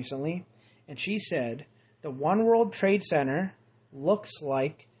podcast recently, and she said the One World Trade Center looks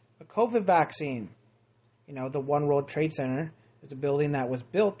like a COVID vaccine. You know, the One World Trade Center is a building that was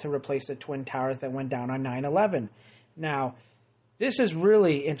built to replace the Twin Towers that went down on 9/11. Now, this is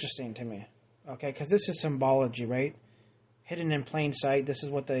really interesting to me, okay, because this is symbology, right? Hidden in plain sight, this is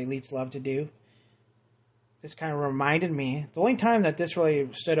what the elites love to do. This kind of reminded me, the only time that this really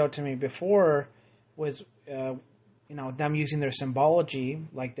stood out to me before was, them using their symbology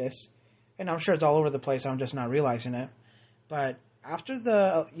like this, and I'm sure it's all over the place, I'm just not realizing it, but after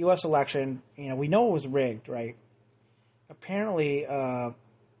the U.S. election, we know it was rigged, right? Apparently,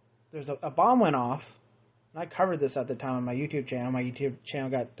 there's a bomb went off. And I covered this at the time on my YouTube channel. My YouTube channel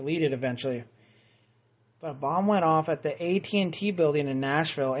got deleted eventually. But a bomb went off at the AT&T building in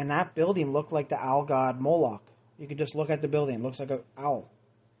Nashville, and that building looked like the owl god Moloch. You could just look at the building. It looks like an owl.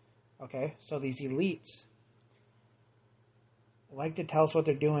 Okay? So these elites like to tell us what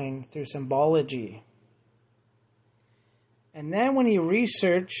they're doing through symbology. And then when you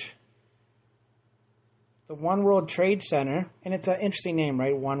research the One World Trade Center, and it's an interesting name,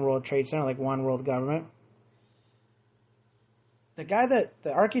 right? One World Trade Center, like one world government.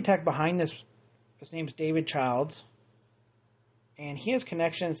 The architect behind this, his name's David Childs, and he has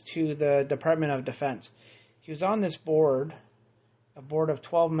connections to the Department of Defense. He was on this board, a board of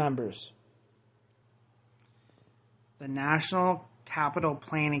 12 members. The National Capital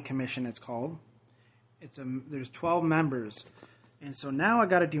Planning Commission, it's called. There's 12 members. And so now I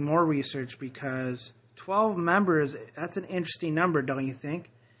got to do more research because 12 members, that's an interesting number, don't you think?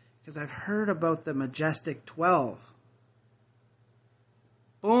 Because I've heard about the Majestic 12.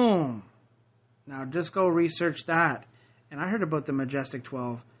 Boom. Now just go research that. And I heard about the Majestic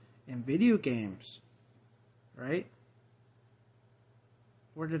 12 in video games. Right?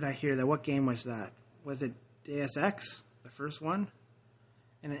 Where did I hear that? What game was that? Was it Deus Ex, the first one?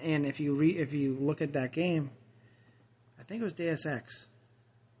 And if you look at that game, I think it was Deus Ex.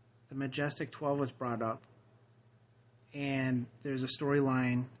 The Majestic 12 was brought up. And there's a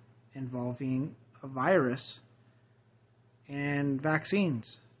storyline involving a virus and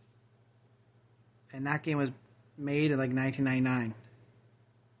vaccines. And that game was made in like 1999,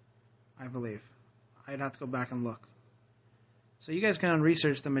 I believe. I'd have to go back and look. So you guys can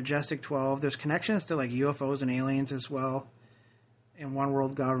research the Majestic 12. There's connections to like UFOs and aliens as well, and one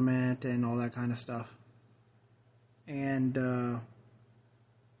world government and all that kind of stuff. And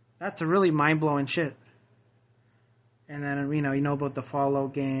that's a really mind-blowing shit. And then, you know about the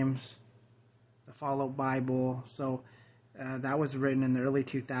Fallout games, the Fallout Bible. So that was written in the early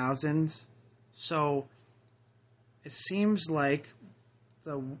 2000s. So it seems like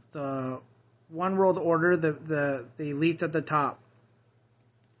the one world order, the elites at the top.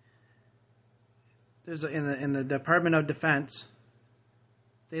 There's in the Department of Defense.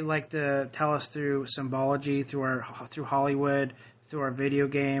 They like to tell us through symbology, through Hollywood, through our video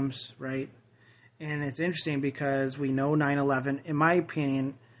games, right? And it's interesting because we know 9/11. In my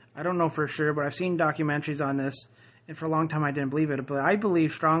opinion, I don't know for sure, but I've seen documentaries on this, and for a long time I didn't believe it. But I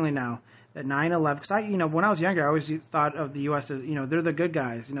believe strongly now that 9/11, because when I was younger, I always thought of the U.S. as, they're the good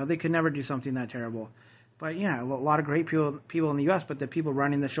guys. They could never do something that terrible. But yeah, a lot of great people in the U.S., but the people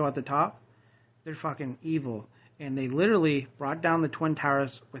running the show at the top, they're fucking evil. And they literally brought down the Twin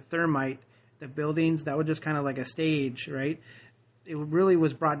Towers with thermite. The buildings, that was just kind of like a stage, right? It really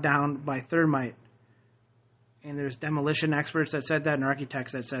was brought down by thermite. And there's demolition experts that said that and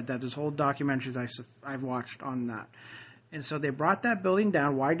architects that said that. There's whole documentaries I've watched on that. And so they brought that building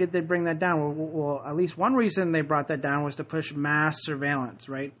down. Why did they bring that down? Well, at least one reason they brought that down was to push mass surveillance,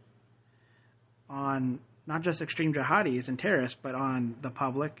 right? On not just extreme jihadis and terrorists, but on the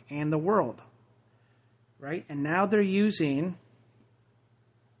public and the world. Right? And now they're using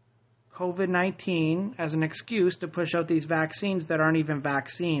COVID-19 as an excuse to push out these vaccines that aren't even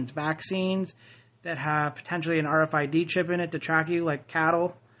vaccines. Vaccines that have potentially an RFID chip in it to track you like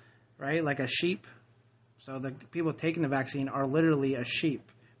cattle, right? Like a sheep. So the people taking the vaccine are literally a sheep.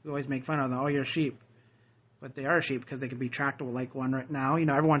 We always make fun of them. Oh, you're a sheep. But they are a sheep because they can be trackable like one right now.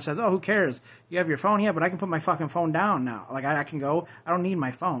 Everyone says, oh, who cares? You have your phone? Yeah, but I can put my fucking phone down now. Like I can go. I don't need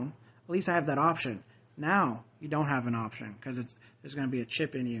my phone. At least I have that option. Now, you don't have an option because there's going to be a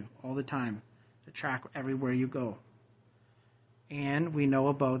chip in you all the time to track everywhere you go. And we know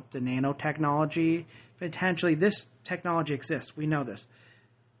about the nanotechnology. Potentially, this technology exists. We know this.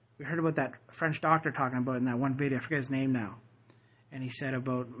 We heard about that French doctor talking about it in that one video. I forget his name now. And he said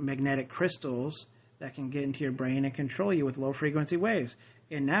about magnetic crystals that can get into your brain and control you with low-frequency waves.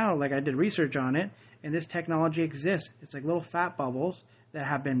 And now, like I did research on it, and this technology exists. It's like little fat bubbles that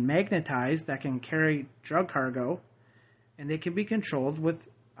have been magnetized that can carry drug cargo, and they can be controlled with,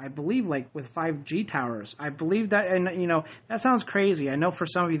 I believe, like with 5G towers. I believe that, and that sounds crazy. I know for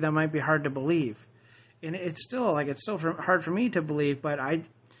some of you that might be hard to believe, and it's still hard for me to believe. But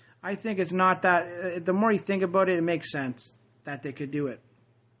I think it's not that. The more you think about it, it makes sense that they could do it,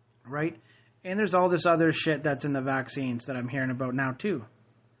 right? And there's all this other shit that's in the vaccines that I'm hearing about now too,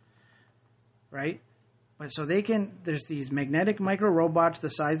 right? But so there's these magnetic micro robots the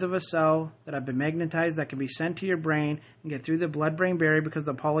size of a cell that have been magnetized that can be sent to your brain and get through the blood-brain barrier because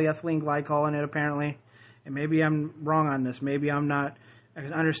of the polyethylene glycol in it, apparently. And maybe I'm wrong on this. Maybe I'm not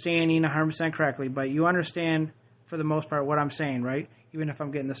understanding 100% correctly, but you understand for the most part what I'm saying, right? Even if I'm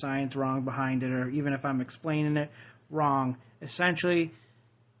getting the science wrong behind it, or even if I'm explaining it wrong. Essentially,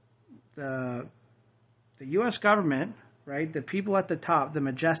 the U.S. government, right, the people at the top, the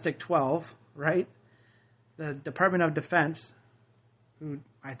Majestic 12, right, the Department of Defense, who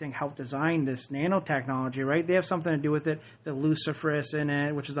I think helped design this nanotechnology, right? They have something to do with it. The luciferase in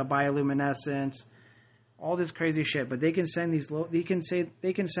it, which is a bioluminescence, all this crazy shit. But they can send these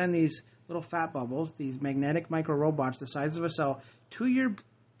little fat bubbles, these magnetic micro robots the size of a cell, to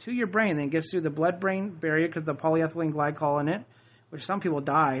your brain. Then it gets through the blood-brain barrier because of the polyethylene glycol in it, which some people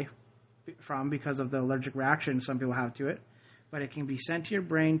die from because of the allergic reaction some people have to it. But it can be sent to your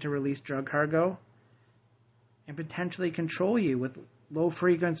brain to release drug cargo and potentially control you with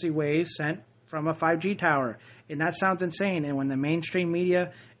low-frequency waves sent from a 5G tower. And that sounds insane. And when the mainstream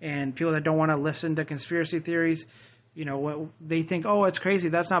media and people that don't want to listen to conspiracy theories, they think, oh, it's crazy,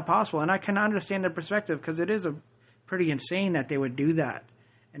 that's not possible. And I can understand their perspective because it is pretty insane that they would do that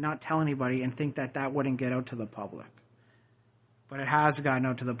and not tell anybody and think that wouldn't get out to the public. But it has gotten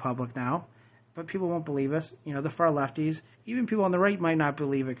out to the public now. But people won't believe us. The far lefties, even people on the right might not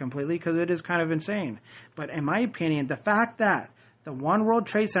believe it completely because it is kind of insane. But in my opinion, the fact that the One World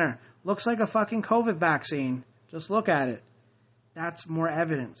Trade Center looks like a fucking COVID vaccine, just look at it. That's more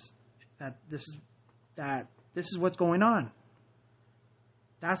evidence that this is what's going on.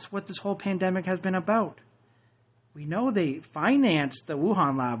 That's what this whole pandemic has been about. We know they financed the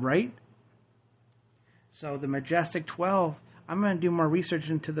Wuhan lab, right? So the Majestic 12, I'm going to do more research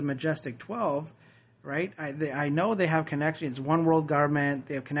into the Majestic 12, right? I know they have connections. One World Government,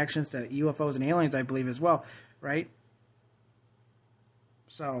 they have connections to UFOs and aliens, I believe, as well, right?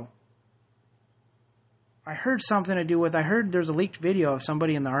 So I heard something to do with, there's a leaked video of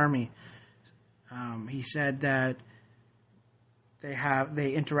somebody in the Army. He said that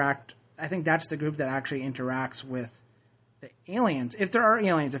they interact, I think that's the group that actually interacts with the aliens. If there are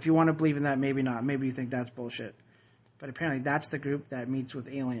aliens, if you want to believe in that, maybe not. Maybe you think that's bullshit. But apparently that's the group that meets with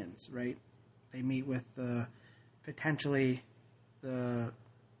aliens, right? They meet with potentially the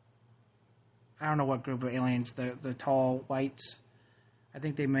don't know what group of aliens, the tall whites. I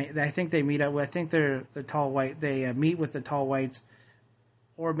think they meet up with. I think they're the tall white. They meet with the tall whites,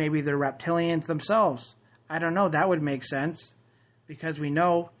 or maybe they're reptilians themselves. I don't know. That would make sense, because we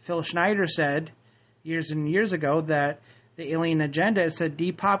know Phil Schneider said years and years ago that the alien agenda is to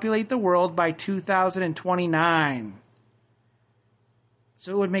depopulate the world by 2029.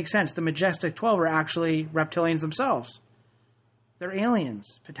 So it would make sense. The Majestic 12 are actually reptilians themselves. They're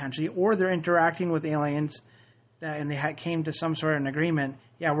aliens potentially, or they're interacting with aliens. And they came to some sort of an agreement.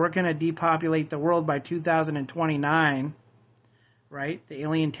 Yeah, we're going to depopulate the world by 2029, right? The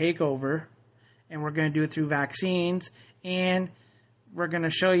alien takeover. And we're going to do it through vaccines. And we're going to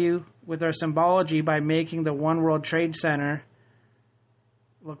show you with our symbology by making the One World Trade Center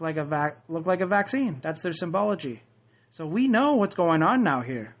look like a vaccine. That's their symbology. So we know what's going on now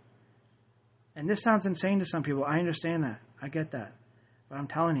here. And this sounds insane to some people. I understand that. I get that. But I'm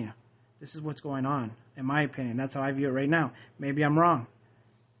telling you, this is what's going on, in my opinion. That's how I view it right now. Maybe I'm wrong.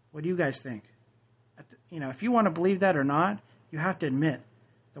 What do you guys think? If you want to believe that or not, you have to admit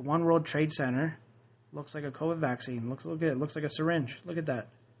the One World Trade Center looks like a COVID vaccine. Look at it. Looks like a syringe. Look at that.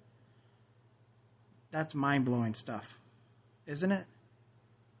 That's mind-blowing stuff, isn't it?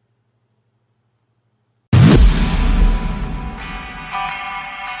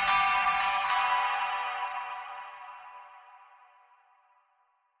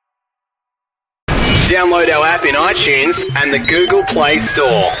 Download our app in iTunes and the Google Play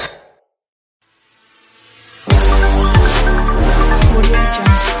Store.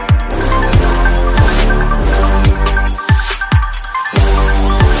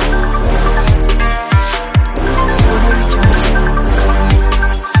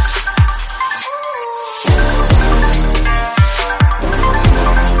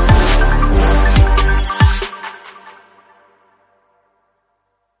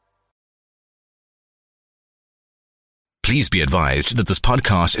 Please be advised that this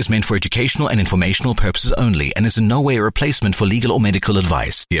podcast is meant for educational and informational purposes only and is in no way a replacement for legal or medical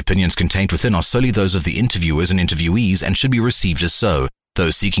advice. The opinions contained within are solely those of the interviewers and interviewees and should be received as so.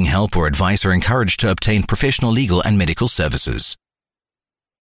 Those seeking help or advice are encouraged to obtain professional legal and medical services.